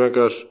 Šitas man ir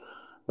vienkārši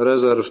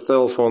rezerves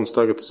telefons,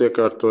 tagad es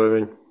iekārtoju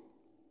viņu.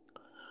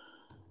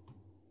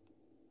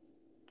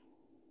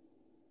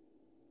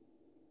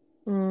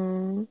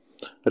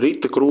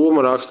 Rita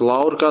Krūma raksta,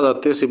 Laura, kādā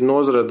tiesību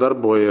nozarē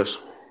darbojies?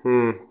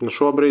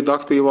 Šobrīd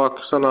aktīvāk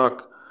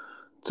sanāk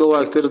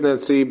cilvēku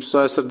tirdzniecības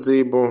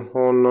aizsardzību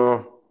un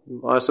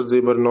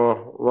aizsardzību arī no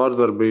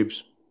vārdarbības.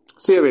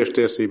 Sieviešu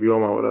tiesību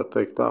jomā varētu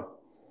teikt tā.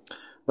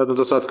 Bet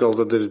tas atkal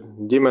tad ir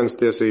ģimenes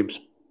tiesības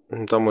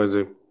tam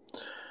līdzīgi.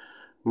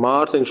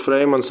 Mārtiņš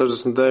Freimans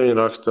 69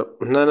 raksta,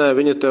 nē,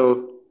 viņa tev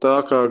tā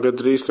kā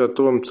gadrīz kā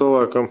tom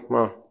cilvēkam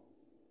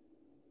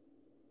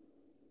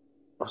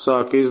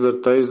sāk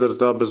izdara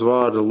tā bez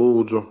vārda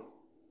lūdzu.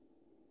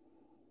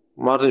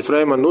 Mārtiņš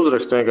Freiman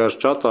uzraksta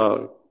vienkārši čatā,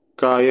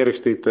 kā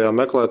ierakstīt tajā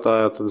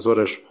meklētājā, tad es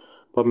varēšu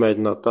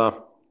pamēģināt tā.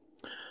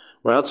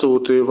 Vai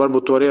atsūti,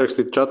 varbūt to var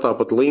ierakstīt čatā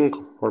pat linku,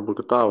 varbūt,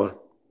 ka tā var.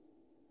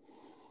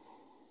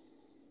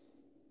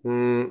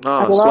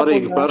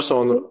 Svarīga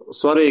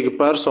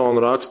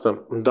persona raksta,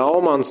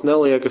 Daumans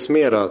neliekas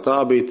mierā, tā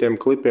bija tiem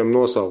klipiem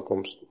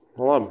nosaukums.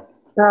 Labi.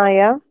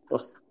 Jā.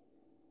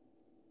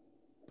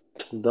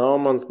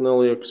 Daumans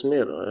neliekas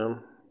mierā, jā.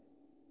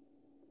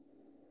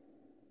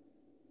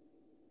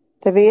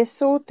 Tev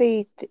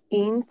iesūtīt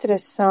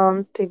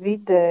interesanti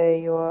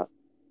vidējo.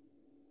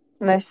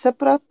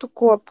 Nesapratu,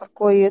 par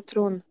ko iet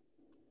runa.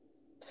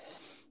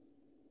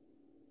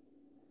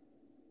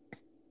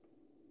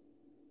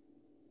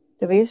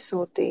 Tev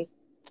iesūtīt.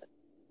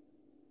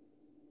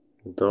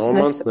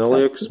 Daumans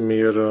neliekas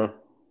mierā.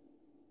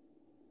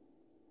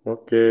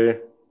 Ok,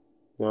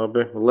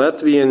 labi.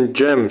 Latvian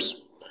Gems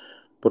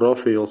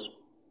profils.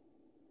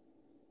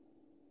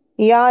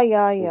 Jā.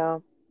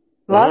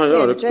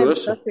 Latvian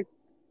Gems,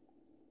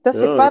 tas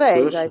ir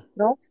pareizais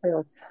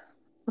profils.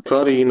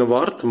 Karīna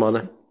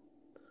Vartmane.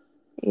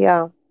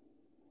 Jā.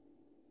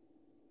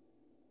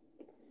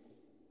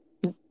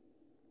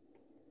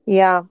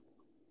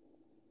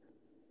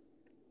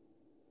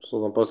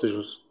 Slūdām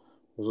pasīšu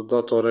uz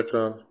datoru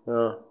ekrānu.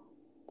 Jā.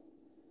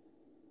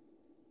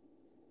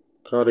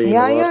 Karina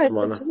jā, es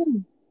Vartmane. taču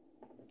zinu.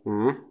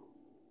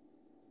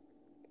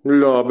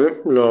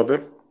 Labi.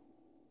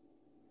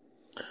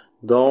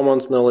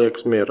 Daumans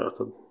neliekas mierā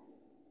tad.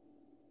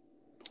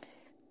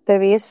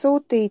 Tev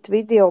iesūtīt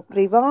video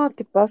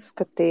privāti,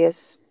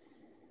 paskaties.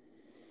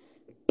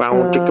 Pau,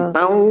 čika,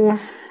 pau.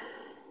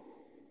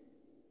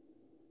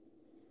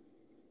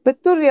 Bet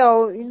tur jau,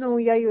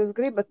 ja jūs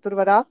gribat, tur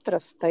var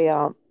atrast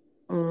tajā,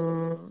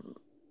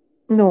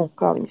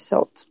 kā viņi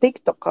sauc,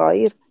 TikTokā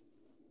ir.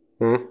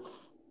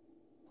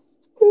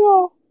 Jā.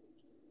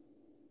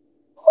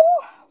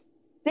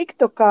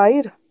 TikTokā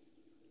ir.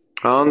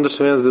 Andris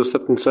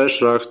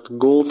 1276 raksta,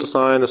 gultas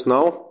ainas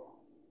nav?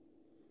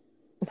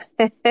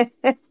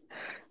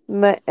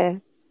 Nē,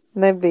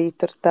 nebija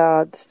tur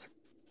tādas.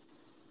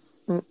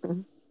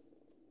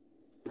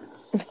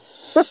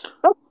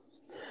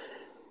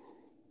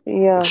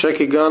 Jā.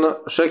 Šeki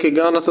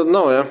gana tad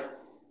nav, ja?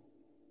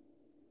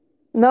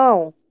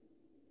 Nav.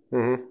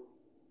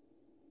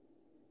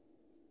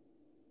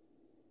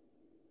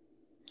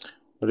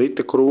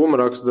 Rita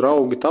Krūma raksta,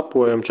 draugi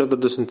tapojam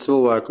 40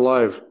 cilvēku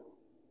live.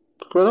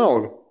 Tā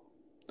vienalga.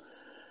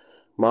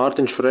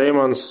 Mārtiņš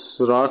Freimans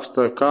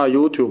raksta, kā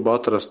YouTube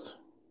atrast.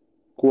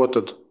 Ko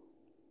tad?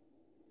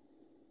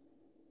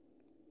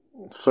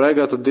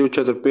 Fregata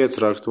 245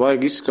 raksta,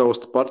 vajag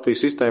izskaust partiju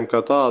sistēmu kā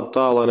tādu,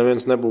 tā, lai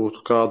neviens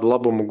nebūtu kādu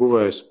labumu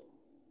guvējs.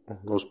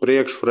 Uz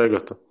priekšu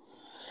Fregata.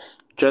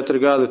 4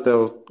 gadi tev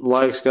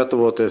laiks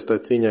gatavoties tai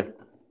ciņai.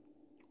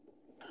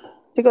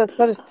 Tikot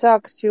parasti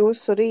sākas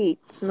jūsu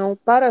rīts.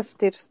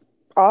 Parasti ir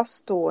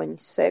 8,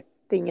 7,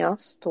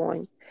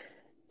 8.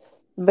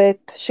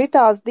 Bet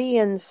šitās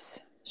dienas,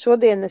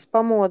 šodien es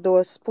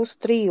pamodos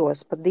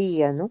 2:30 pa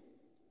dienu.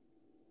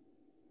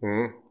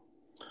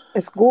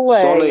 Es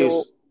gulēju.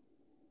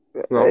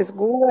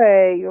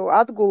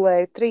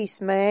 Atgulēju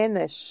 3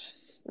 mēnešus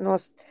no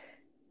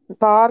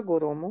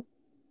pārgurumu.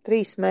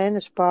 3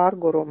 mēnešu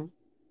pārgurumu.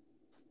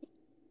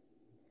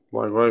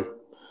 Vai.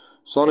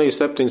 Sonija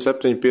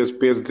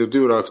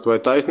 775522 raksta, vai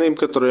taisnība,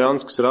 ka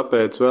Trojanskis ir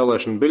apēdis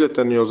vēlēšanu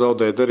biļeteni, jo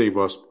zaudēja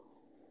derībās?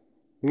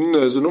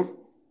 Nezinu.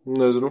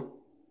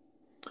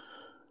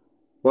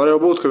 Var jau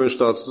būt, ka viņš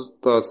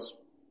tāds,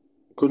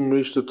 kur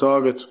viņš te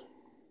tagad?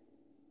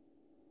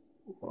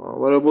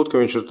 Var jau būt, ka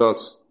viņš ir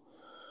tāds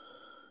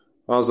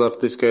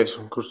azartiskais,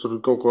 kurš tur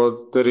kaut ko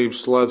derības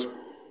slēdz.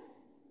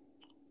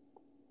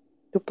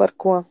 Tu par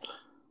ko?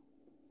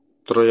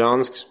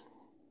 Trojanskis.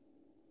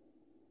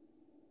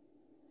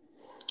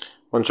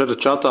 Man šeit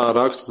čatā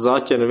raksta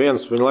Zaķene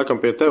viens, viņa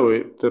laikam pie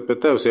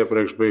tevis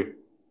iepriekš bija.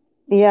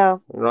 Jā.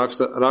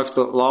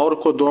 Raksta Laura,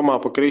 ko domā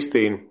pa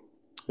Kristīnu?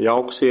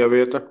 Jauka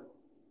sieviete.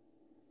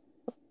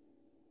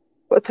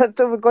 Ko tad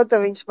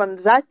viņš man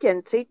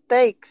Zaķene citu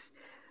teiks,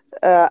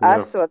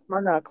 esot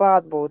manā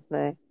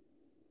klātbūtnē?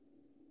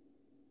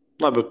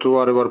 Labi, bet tu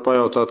arī vari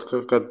pajautāt,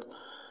 kad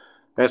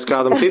es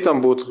kādam citam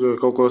būtu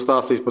kaut ko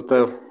stāstījis par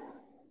tevi.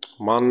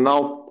 Man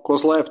nav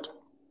ko slēpt.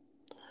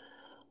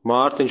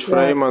 Mārtiņš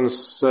Freimans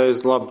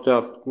sēž labi,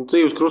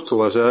 dzīves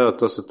krustcelēs,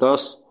 tas ir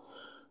tas.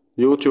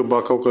 YouTube'ā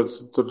kaut kad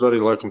tur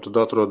arī laikam tad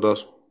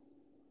atrodās.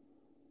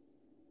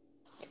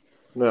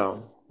 Jā.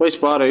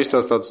 Vispārēji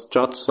izstāstāts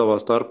čats savā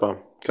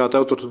starpā. Kā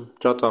tev tur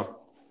čatā?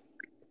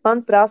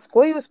 Man prasa,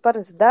 ko jūs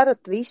parasti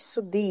darat visu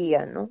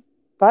dienu?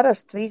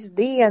 Parasti visu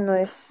dienu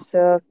es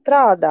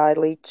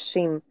strādāju līdz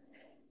šim,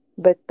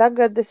 bet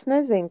tagad es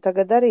nezinu,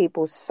 tagad arī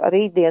būs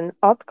rītdien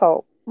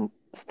atkal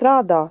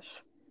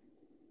strādāšu.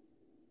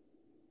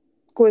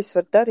 Ko es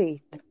varu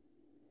darīt?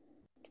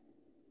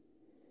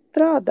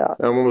 Strādāt.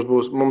 Jā, mums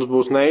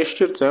būs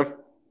neizšķirts, ja?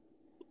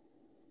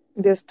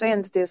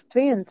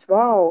 21,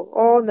 vau.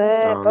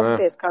 Nē,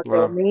 pasties, kā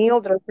tev mīl,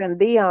 droši vien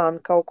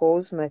Diāna kaut ko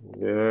uzmet.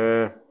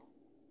 Jā,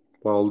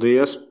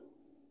 paldies.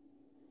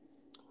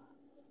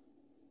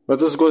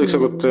 Bet es godīgi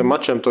sakot,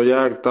 mačiem to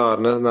jēgu tā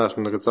arī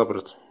neesmu nekad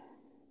sapratu.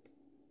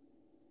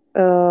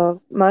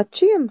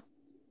 Mačiem?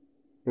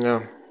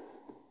 Jā.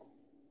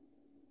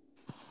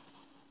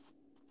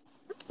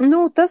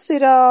 Tas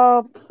ir,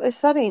 es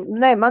arī,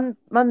 man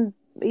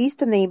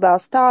īstenībā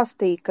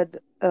stāstīja, kad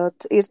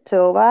ir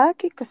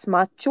cilvēki, kas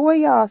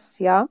mačojās,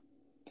 jā,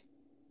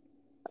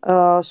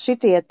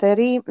 šitie te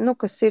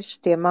kas ir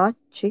šitie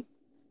mači,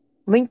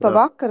 viņi pa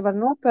vakar var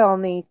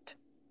nopelnīt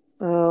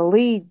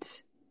līdz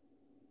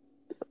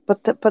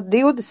pat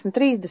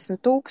 20-30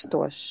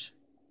 tūkstoši.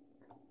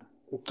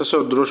 Tas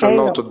jau droši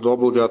vien nav tad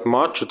obligāti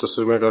mači, tas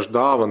ir vienkārši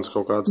dāvans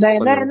kaut kāds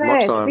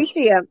maksājums.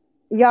 Šitie,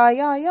 jā,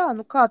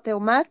 kā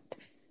tev met?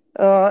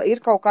 Ir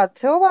kaut kāda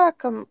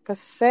cilvēkam, kas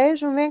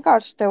sēž un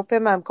vienkārši tev,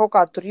 piemēram, kaut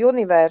kā tur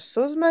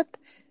universu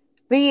uzmet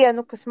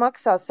vienu, kas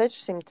maksā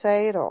 600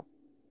 eiro.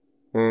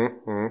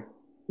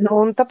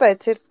 Un tāpēc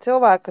ir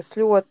cilvēki, kas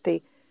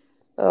ļoti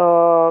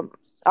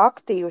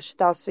aktīvi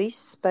tās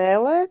visas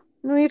spēlē.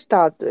 Ir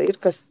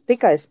kas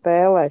tikai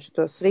spēlē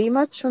šitos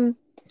rīmačus un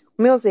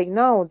milzīgi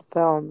naudu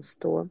pelna uz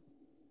to.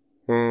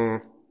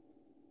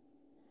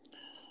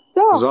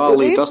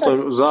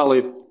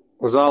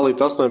 Zālīt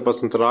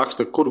 18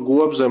 raksta, kur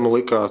Gobzemu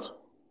likāt?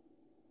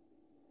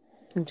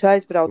 Viņš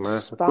aizbrauc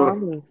uz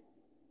Spāniju.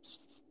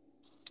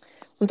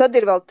 Un tad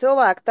ir vēl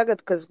cilvēki tagad,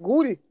 kas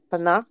guļ pa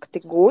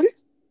nakti,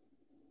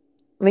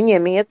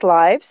 viņiem iet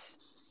laivs,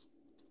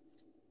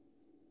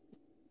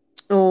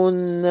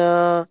 un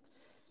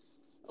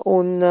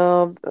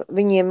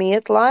viņiem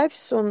iet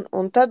laivs,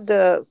 un tad,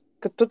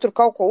 kad tu tur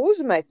kaut ko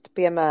uzmet,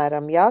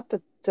 piemēram,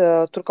 tad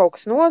tur kaut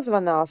kas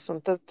nozvanās,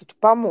 un tad tu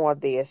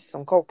pamodies,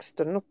 un kaut kas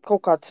tur,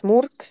 kaut kāds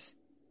murks.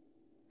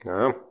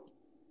 Jā.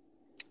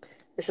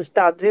 Es esmu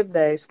tā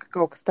dzirdējusi, ka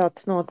kaut kas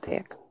tāds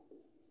notiek.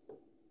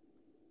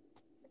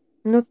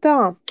 Nu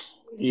tā.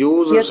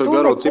 Jūzers ar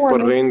garo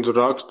ciparu rindu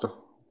raksta.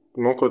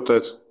 Ko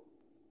teica?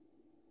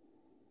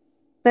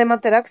 Nē, man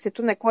te raksta, ja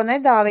tu neko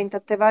nedāvini,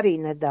 tad tev arī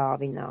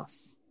nedāvinās.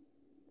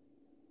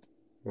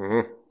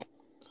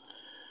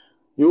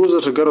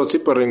 Jūzers ar garo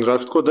ciparu rindu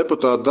raksta, ko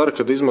deputāti dara,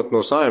 kad izmet no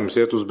Saeimas,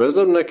 iet uz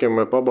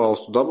bezdarbniekiem vai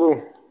pabalstu dabū?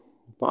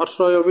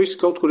 Pārsvarā jau visi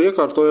kaut kur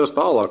iekārtojās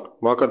tālāk.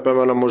 Vakar,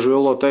 piemēram,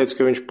 Užvillo teica,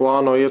 ka viņš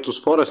plāno iet uz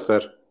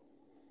Foresteri.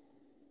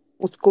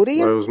 Uz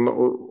kurien? Vai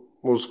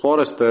uz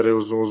Foresteri,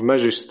 uz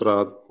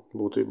mežizstrādi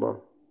būtībā.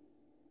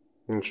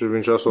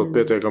 Viņš esot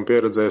pietiekami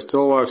pieredzējis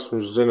cilvēks,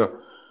 viņš zina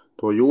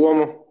to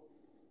jomu.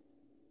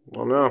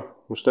 Un jā,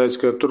 viņš teica,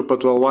 ka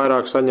turpat vēl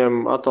vairāk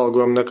saņem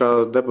atalgojumu nekā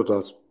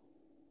deputāts.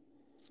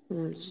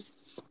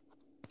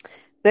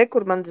 Re,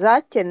 kur man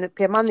Zaķene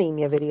pie manīm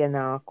jau ir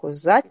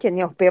ienākusi.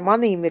 Zaķene jau pie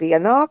manīm ir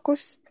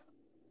ienākusi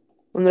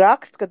un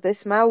raksta, ka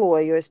es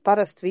meloju, jo es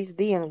parasti visu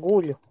dienu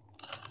guļu.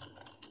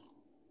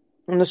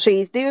 Un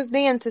šīs 2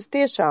 dienas es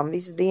tiešām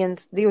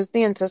divas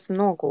dienas esmu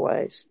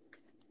nogulējusi.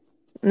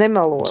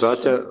 Nemelošu.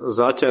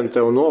 Zaķene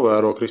tev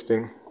novēro,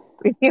 Kristīna.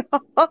 Jā,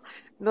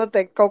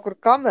 noteikti kaut kur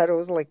kameru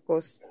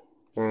uzlikusi.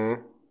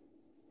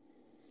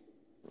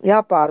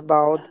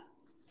 Jāpārbauda.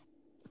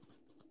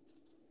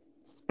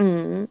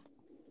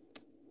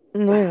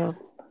 Nu jā.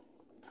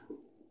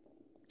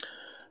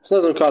 Es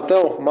nezinu, kā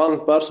tev,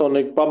 man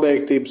personīgi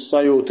pabeigtības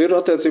sajūta ir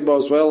attiecībā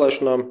uz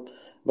vēlēšanām,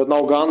 bet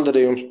nav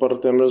gandarījums par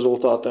tiem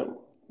rezultātiem.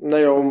 Ne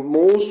jau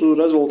mūsu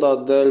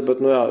rezultātu dēļ, bet,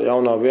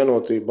 jaunā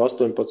vienotība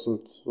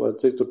 18 vai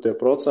cik tur tie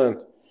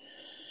procenti.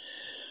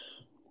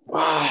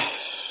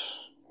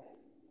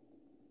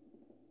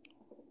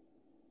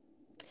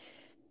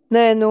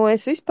 Nē,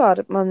 es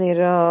vispār,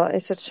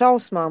 es ar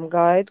šausmām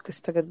gaidu, kas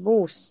tagad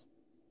būs.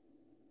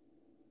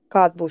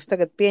 Kādi būs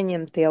tagad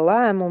pieņemtie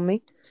lēmumi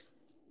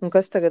un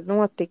kas tagad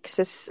notiks.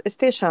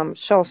 Es tiešām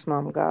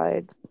šausmām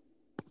gaidu.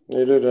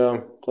 Ir,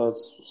 jā,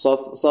 tāds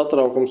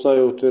satraukums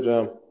sajūta ir,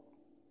 jā.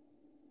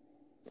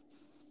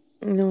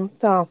 Nu,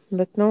 tā,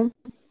 bet,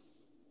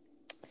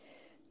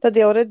 tad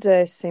jau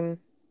redzēsim.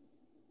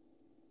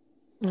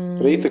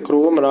 Rīta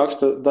Kroma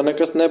raksta, da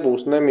nekas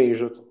nebūs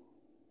nemīžot.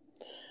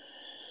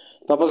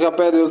 Tāpat kā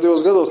pēdējos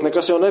 2 gados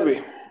nekas jau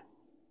nebija.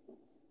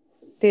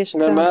 Tieši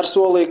tā. Vienmēr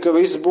solīja, ka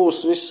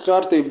viss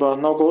kārtībā,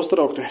 nav ko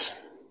uztraukties.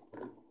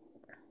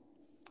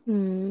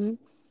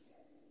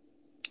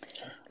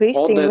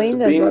 Odets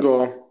bingo.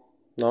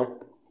 No.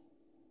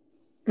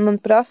 Man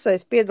prasa,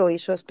 es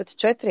piedalīšos pēc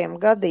 4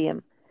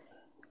 gadiem.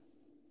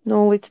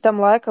 Līdz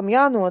tam laikam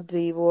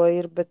jānodzīvo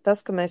ir, bet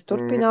tas, ka mēs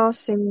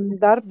turpināsim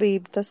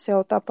darbību, tas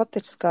jau tāpat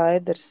ir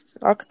skaidrs.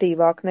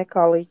 Aktīvāk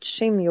nekā līdz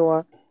šim,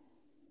 jo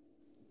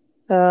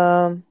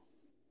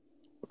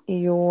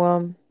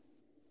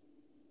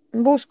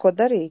būs ko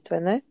darīt, vai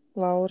ne,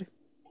 Lauri?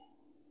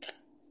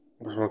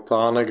 Man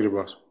tā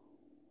negribas.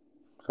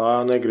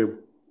 Tā negribu.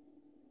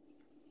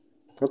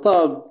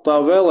 Tā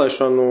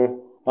vēlēšanu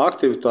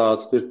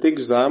aktivitāte ir tik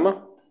zema,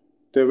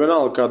 tie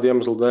vienalga kādu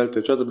iemeslu dēļ,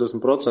 tie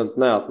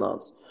 40%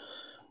 neatnāca.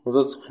 Un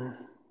tad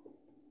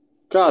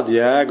kāda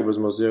jēga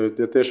bezmaz,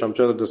 ja tiešām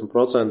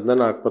 40%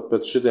 nenāk pat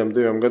pēc šitiem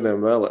 2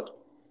 gadiem vēlēt?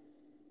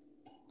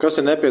 Kas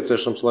ir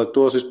nepieciešams, lai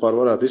tos vispār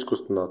varētu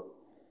izkustināt?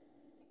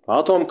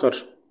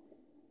 Atomkarš?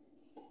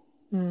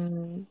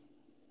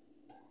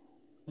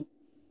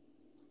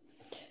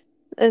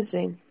 Es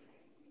zinu.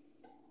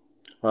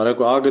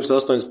 Agris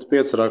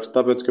 85 raksta,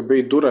 tāpēc, ka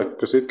bija Durek,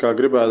 kas it kā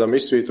gribēdam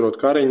izsvītrot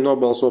Kariņu,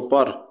 nobalso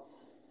par.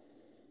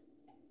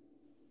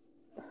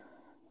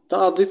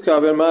 Tādi it kā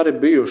vienmēr ir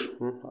bijuši.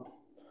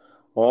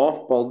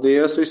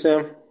 Paldies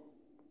visiem.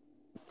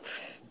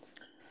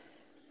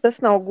 Tas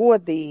nav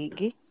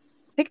godīgi.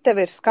 Cik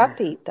tev ir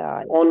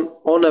skatītāji?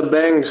 On a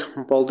bang.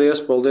 Paldies.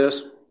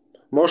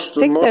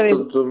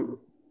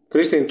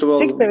 Kristīna, tu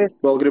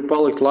vēl gribi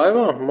palikt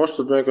laivā? Moš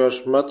tad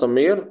vienkārši metam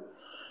mieru?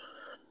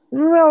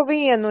 Vēl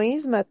vienu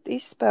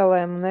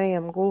izspēlēm un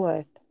ejam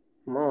gulēt.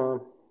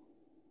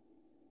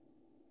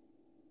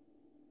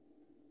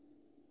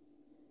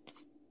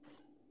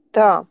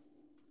 Tā.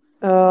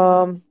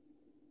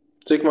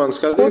 Cik man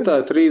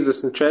skatītāji?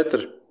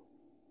 34.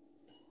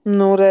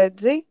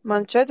 Redzi,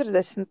 man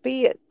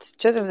 45,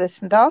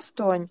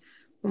 48,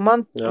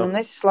 un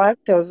es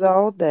slēgt tev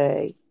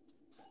zaudēju.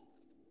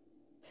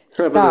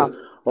 Tā.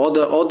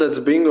 Odets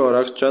bingo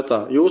raksta čatā.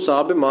 Jūs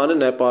abi mani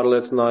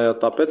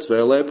nepārliecinājāt, tāpēc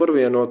vēlēju par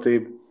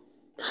vienotību.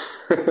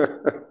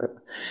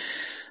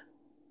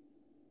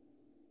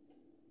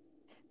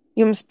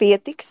 Jums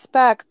pietiks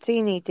spēka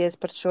cīnīties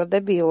par šo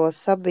debīlo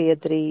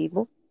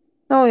sabiedrību?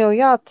 Nav jau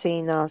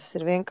jācīnās,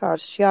 ir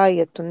vienkārši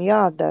jāiet un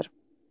jādara.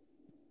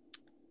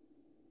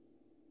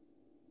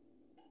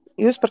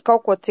 Jūs par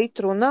kaut ko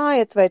citu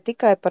runājat vai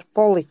tikai par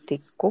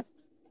politiku?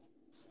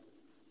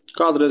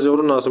 Kādreiz jau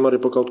runāsim arī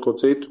par kaut ko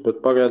citu,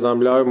 bet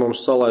pagaidām ļauj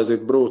mums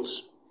salaizīt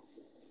brūces.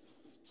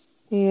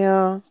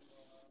 Jā.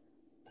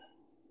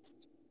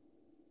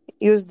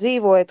 Jūs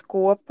dzīvojat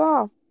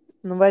kopā?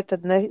 Nu, vai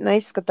tad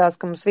neizskatās,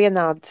 ka mums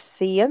vienādas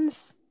sienas?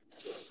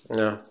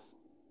 Jā.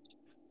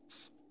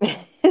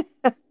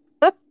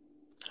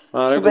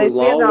 Kāpēc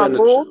vienā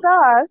gultā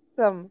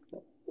esam?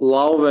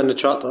 Lauvene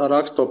čatā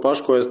raksta to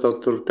pašu, ko es tev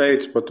tur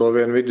teicu par to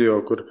vienu video,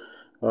 kur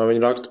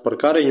viņi raksta par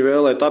Kariņu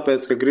vēlē,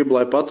 tāpēc, ka grib,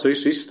 lai pats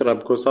visu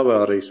izstrāb, ko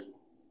savārīs.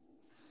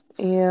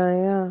 Jā,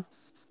 jā.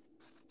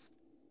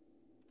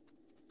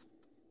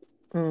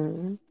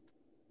 Mm.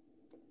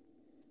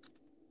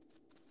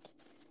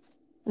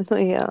 Nu,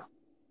 jā.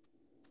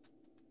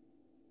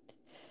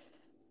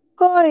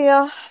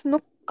 Jā, nu,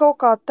 kaut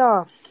kā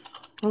tā.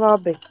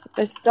 Labi,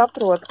 es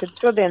saprotu, ka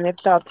šodien ir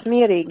tāds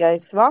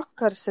mierīgais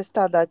vakars, es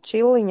tādā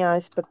čiliņā,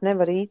 es pat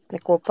nevaru īsti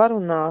neko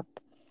parunāt.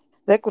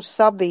 Re, kur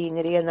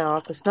Sabīna ir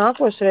ienākusi.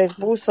 Nākošreiz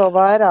būs vēl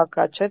vairāk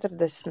kā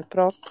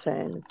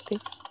 40%.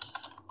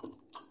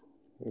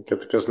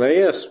 Kad kas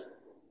neies?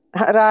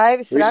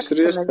 Raivis Viss raksta, ir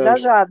mēs iespējams.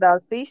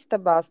 dažādās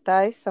istabās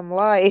taisam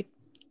laivu.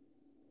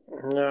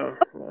 Jā,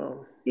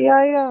 jā.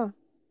 Jā.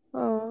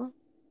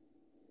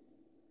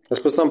 Es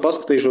pēc tam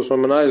paskatīšos, vai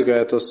man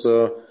aizgāja tas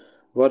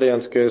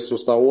variants, ka es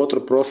uz tā otru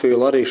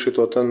profilu arī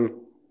šito ten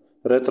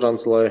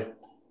retranslēju.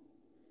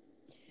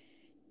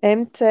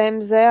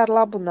 MCMZ ar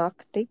labu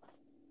nakti.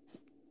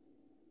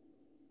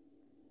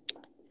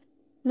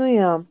 Nu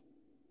jā.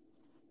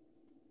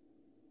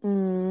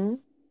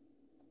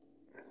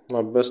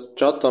 Labi, bez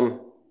čatam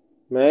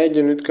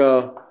mēģinu it kā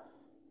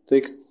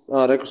tikt.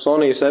 Reku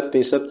Sonija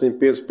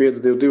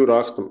 775522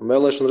 raksta.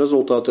 Vēlēšana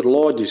rezultāti ir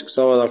loģiski,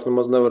 savādāk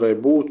nemaz nevarēja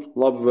būt.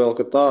 Labi vēl,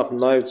 ka tā,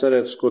 naivi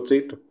cerēt uz ko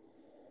citu.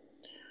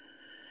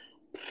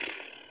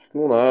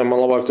 Nu, nē,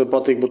 man labāk tur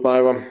patīk būt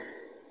naivam.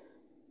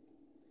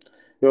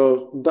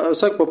 Jo,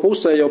 saka, pa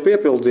pusē jau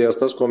piepildījās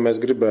tas, ko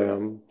mēs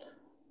gribējām.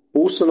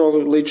 Puse no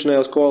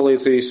līdzinājās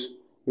koalīcijas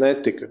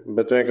netika,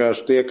 bet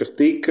vienkārši tie, kas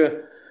tika,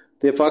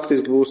 tie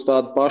faktiski būs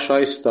tādi paši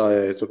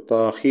aizstājēji. Tur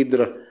tā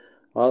hidra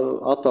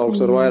ataugs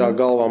ar vairāk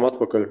galvām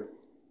atpakaļ.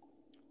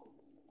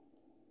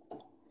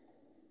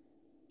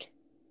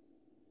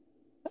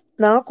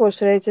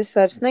 Nākošreiz es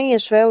vairs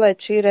neiešu vēlēt,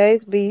 šī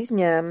reize bija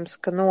izņēmums,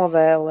 ka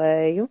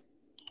novēlēju.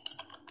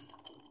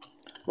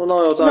 Nu, nav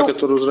jau tā, ka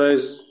tur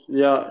uzreiz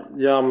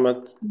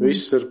jāmet,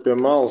 viss ir pie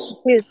malas.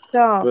 Tieši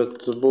tā.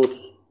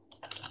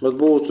 Bet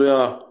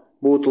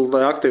būtu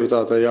tai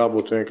aktivitātei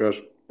jābūt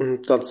vienkārši.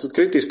 Tāds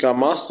kritiskā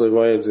masa ir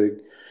vajadzīga.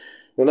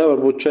 Jo nevar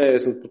būt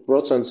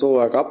 40%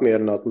 cilvēku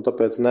apmierināti, un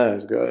tāpēc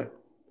neaizgāja.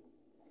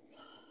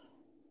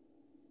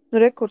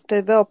 Rekur te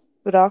vēl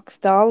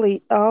raksta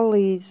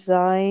Ali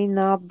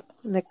Zainab,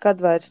 nekad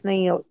vairs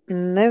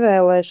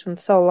nevēlēšu un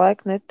savu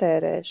laiku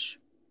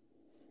netērēšu.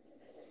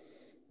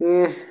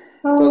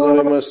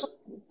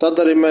 Tad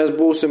arī mēs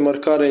būsim ar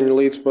Kariņu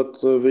līdz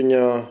pat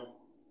viņa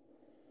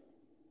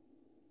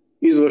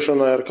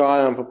izvešanai ar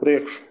kājām pa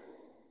priekšu.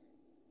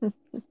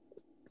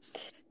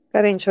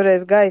 Kariņš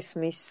varēs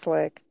gaismu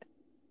izslēgt,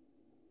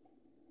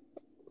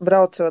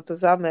 braucot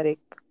uz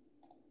Ameriku.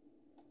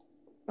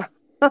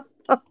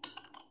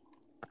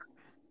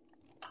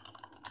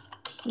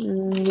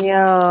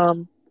 Jā,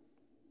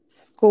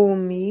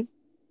 skumji.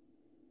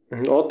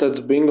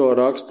 Otets bingo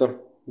raksta.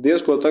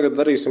 Diez, ko tagad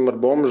darīsim ar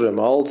bombžiem.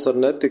 Aldis ar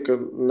netika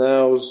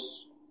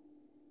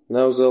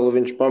neuzēla,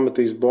 viņš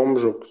pametīs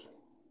bombžukus.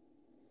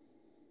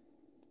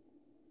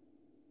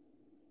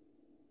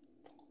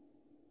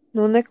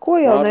 Nu, neko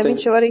jau ne,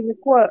 viņš jau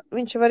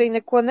arī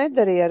neko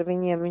nedarīja ar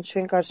viņiem, viņš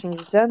vienkārši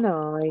viņus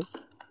dzenāja.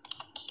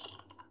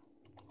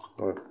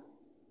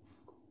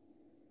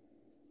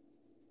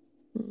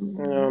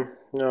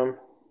 Jā.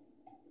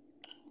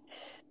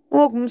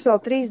 Lūk, mums vēl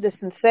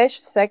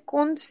 36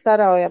 sekundes,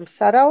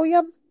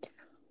 saraujam,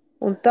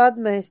 un tad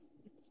mēs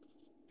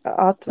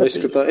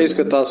atvadīsim.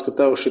 Izskatās, ka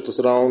tev šitas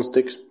rauns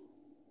tiks.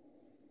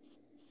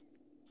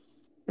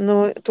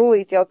 Nu,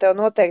 tūlīt jau tev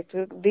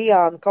noteikti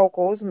Diāna kaut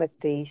ko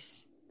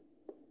uzmetīs.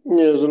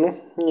 Nezinu.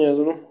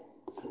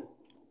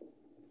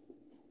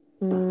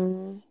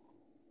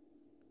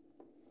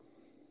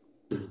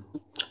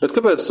 Bet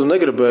kāpēc tu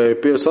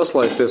negribēji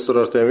saslēgties tur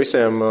ar tiem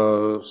visiem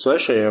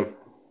svešajiem?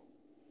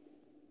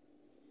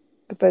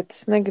 Kāpēc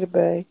es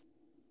negribēju?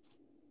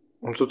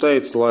 Un tu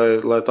teici,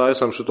 lai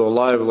taisam šito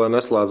laivu, lai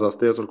neslēdzās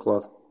tie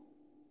turklāt.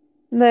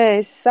 Nē,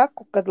 es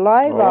saku, kad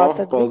laivā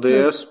tad...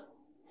 Paldies.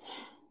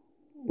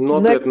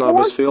 Nopietnā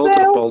bez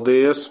filtra,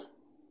 paldies.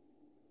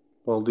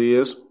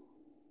 Paldies.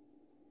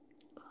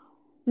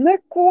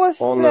 Neko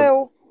sev.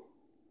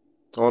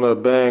 On a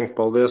bang,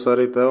 paldies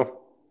arī tev.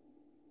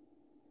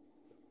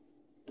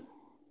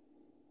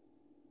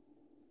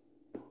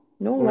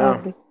 Nu,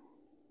 labi.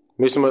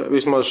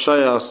 Vismaz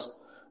šajās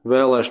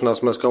vēlēšanās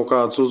mēs kaut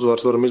kādas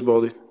uzvaras varam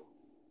izbaudīt.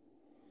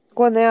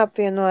 Ko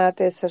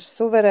neapvienojāties ar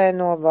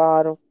suverēno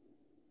vāru?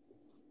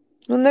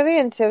 Nu,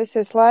 neviens jau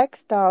visu laiku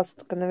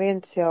stāstu, ka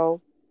neviens jau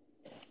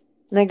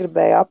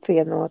negribēja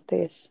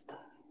apvienoties.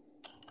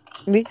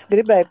 Visi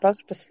gribēja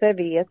paši pa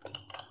sevi iet.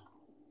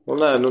 Nu,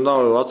 nē, nu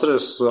nav,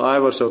 atceries,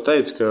 Aivars jau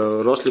teica, ka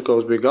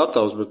Rosļikovs bija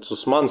gatavs, bet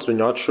tas mans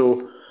viņu atšuva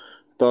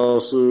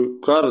tās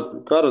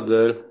kara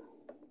dēļ.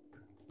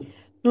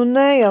 Nu,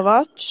 nē, jau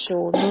atšū,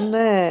 nu,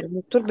 nē,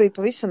 nu, tur bija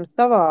pavisam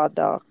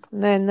savādāk.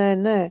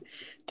 Nē.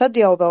 Tad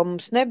jau vēl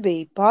mums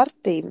nebija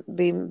partija,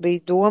 bija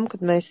doma,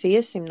 kad mēs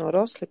iesim no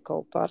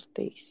Rosļikova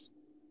partijas.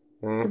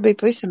 Tur bija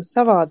pavisam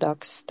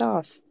savādāks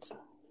stāsts.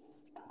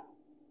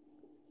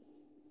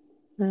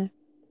 Nē.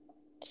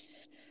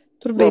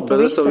 Tur bija Labi, bet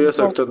es tev pavisam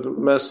iesaku, tad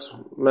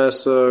mēs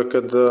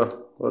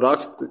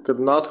kad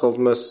atkal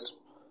mēs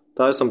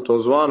taisam to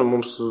zvanu,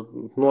 mums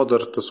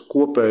nodara tas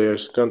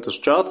kopējais, gan tas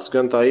čats,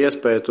 gan tā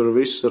iespēja tur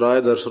visus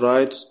raiders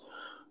raidus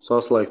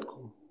saslēgt.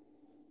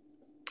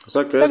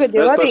 Saku, Tagad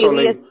jau es arī ir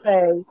personīgi...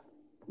 iespēja.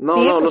 Nav,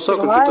 Tie, nu kas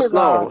saku,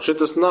 ir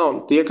šitas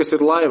nav, tie, kas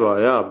ir laivā,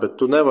 jā, bet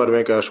tu nevari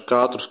vienkārši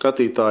katru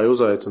skatītāju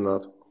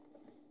uzaicināt.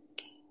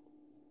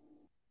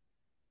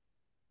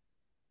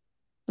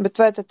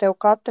 Bet vai tad tev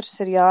katrs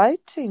ir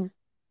jāaicina?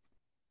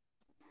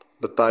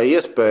 Bet tā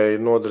iespēja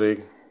ir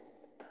noderīga.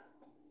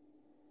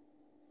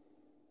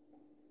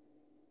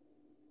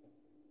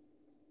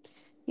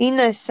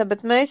 Inese,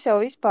 bet mēs jau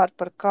vispār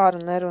par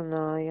karu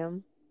nerunājam.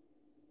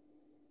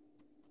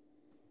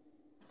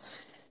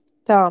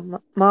 Tā,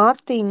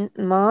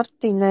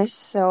 Mārtiņa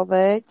SLV,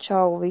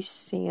 čau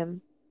visiem.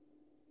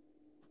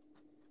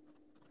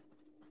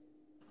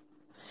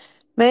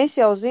 Mēs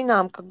jau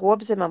zinām, ka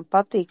Gobzemam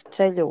patīk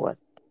ceļot.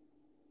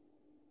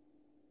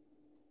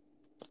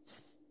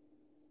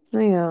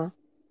 Nu jā,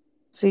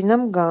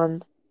 zinām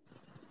gan.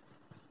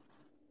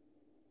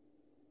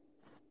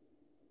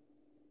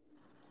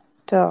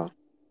 Tā.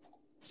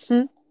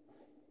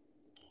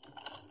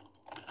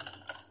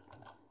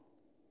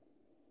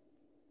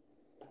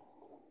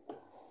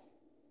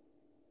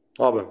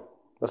 Labi,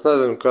 es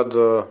nezinu, kad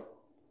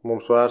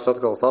mums vairs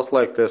atkal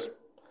saslēgties.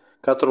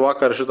 Katru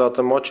vakaru šitā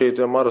te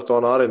močītie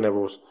maratona arī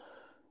nebūs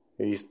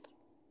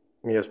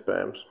īsti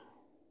iespējams.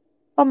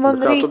 Man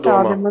Bet kā tu rītā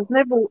domā? nemaz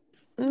nebūtu.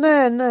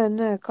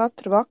 Nē,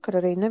 katru vakaru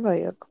arī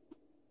nevajag.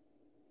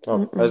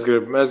 Es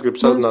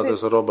gribu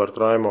sazināties ar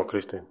Robertu Raimo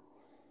Kristīnu.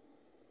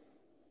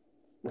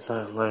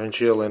 Lai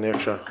viņš ielien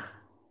iekšā.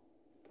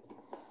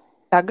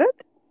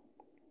 Tagad?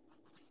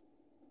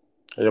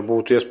 Ja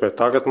būtu iespēja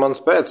tagad man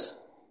spēc,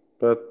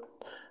 bet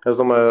es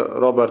domāju,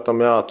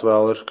 Robertam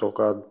jāatvēl ir kaut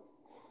kāda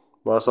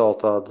vesela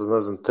tāda,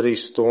 nezinu, 3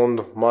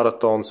 stundu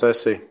maratona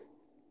sesija.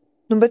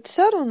 Nu, bet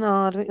sarunā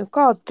ar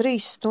kādu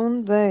 3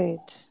 stundu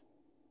beidz.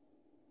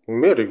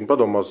 Mierīgi,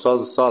 padomā,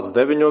 sāc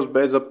 9,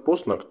 beidz ap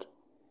pusnakti.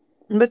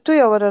 Bet tu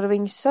jau vari ar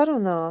viņu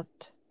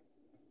sarunāt.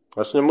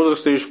 Es viņam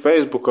uzrakstīšu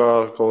Facebookā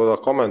kaut kādā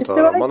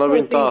komentārā. Man ar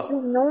viņu tā. Es tev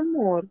aizsūtīšu viņu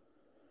numuru.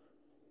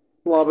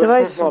 Labi, Es tev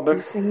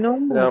aizsūtīšu viņu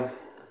numuru. Jā,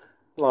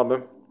 labi.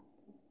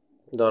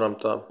 Daram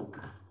tā.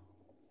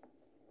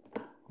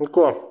 Nu,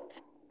 ko?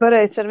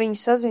 Varēs ar viņu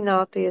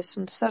sazināties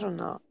un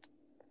sarunāt.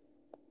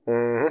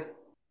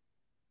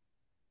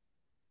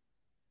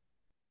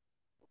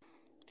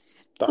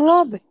 Taks.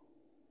 Labi.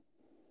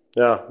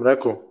 Jā,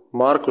 reku.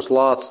 Markus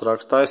Lācis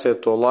raksta, taisiet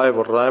to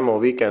laivu ar Raimo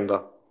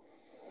weekendā.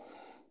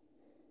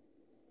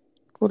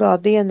 Kurā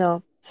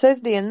dienā?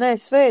 Sestdien, nē,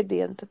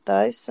 svētdien, tad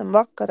taisam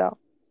vakarā.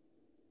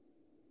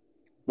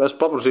 Es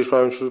paprasīšu,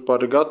 vai viņš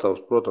vispār ir gatavs,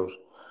 protams.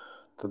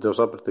 Tad jau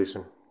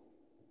sapratīsim.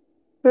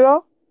 Jā.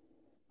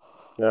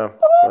 Jā.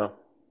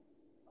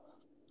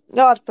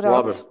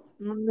 Ārprāts.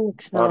 Labi.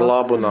 Ar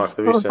labu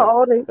nakti visiem.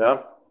 Lauri. Jā?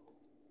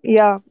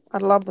 Jā,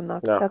 ar labu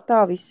nakti. Jā.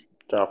 Tā visi.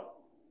 Čau.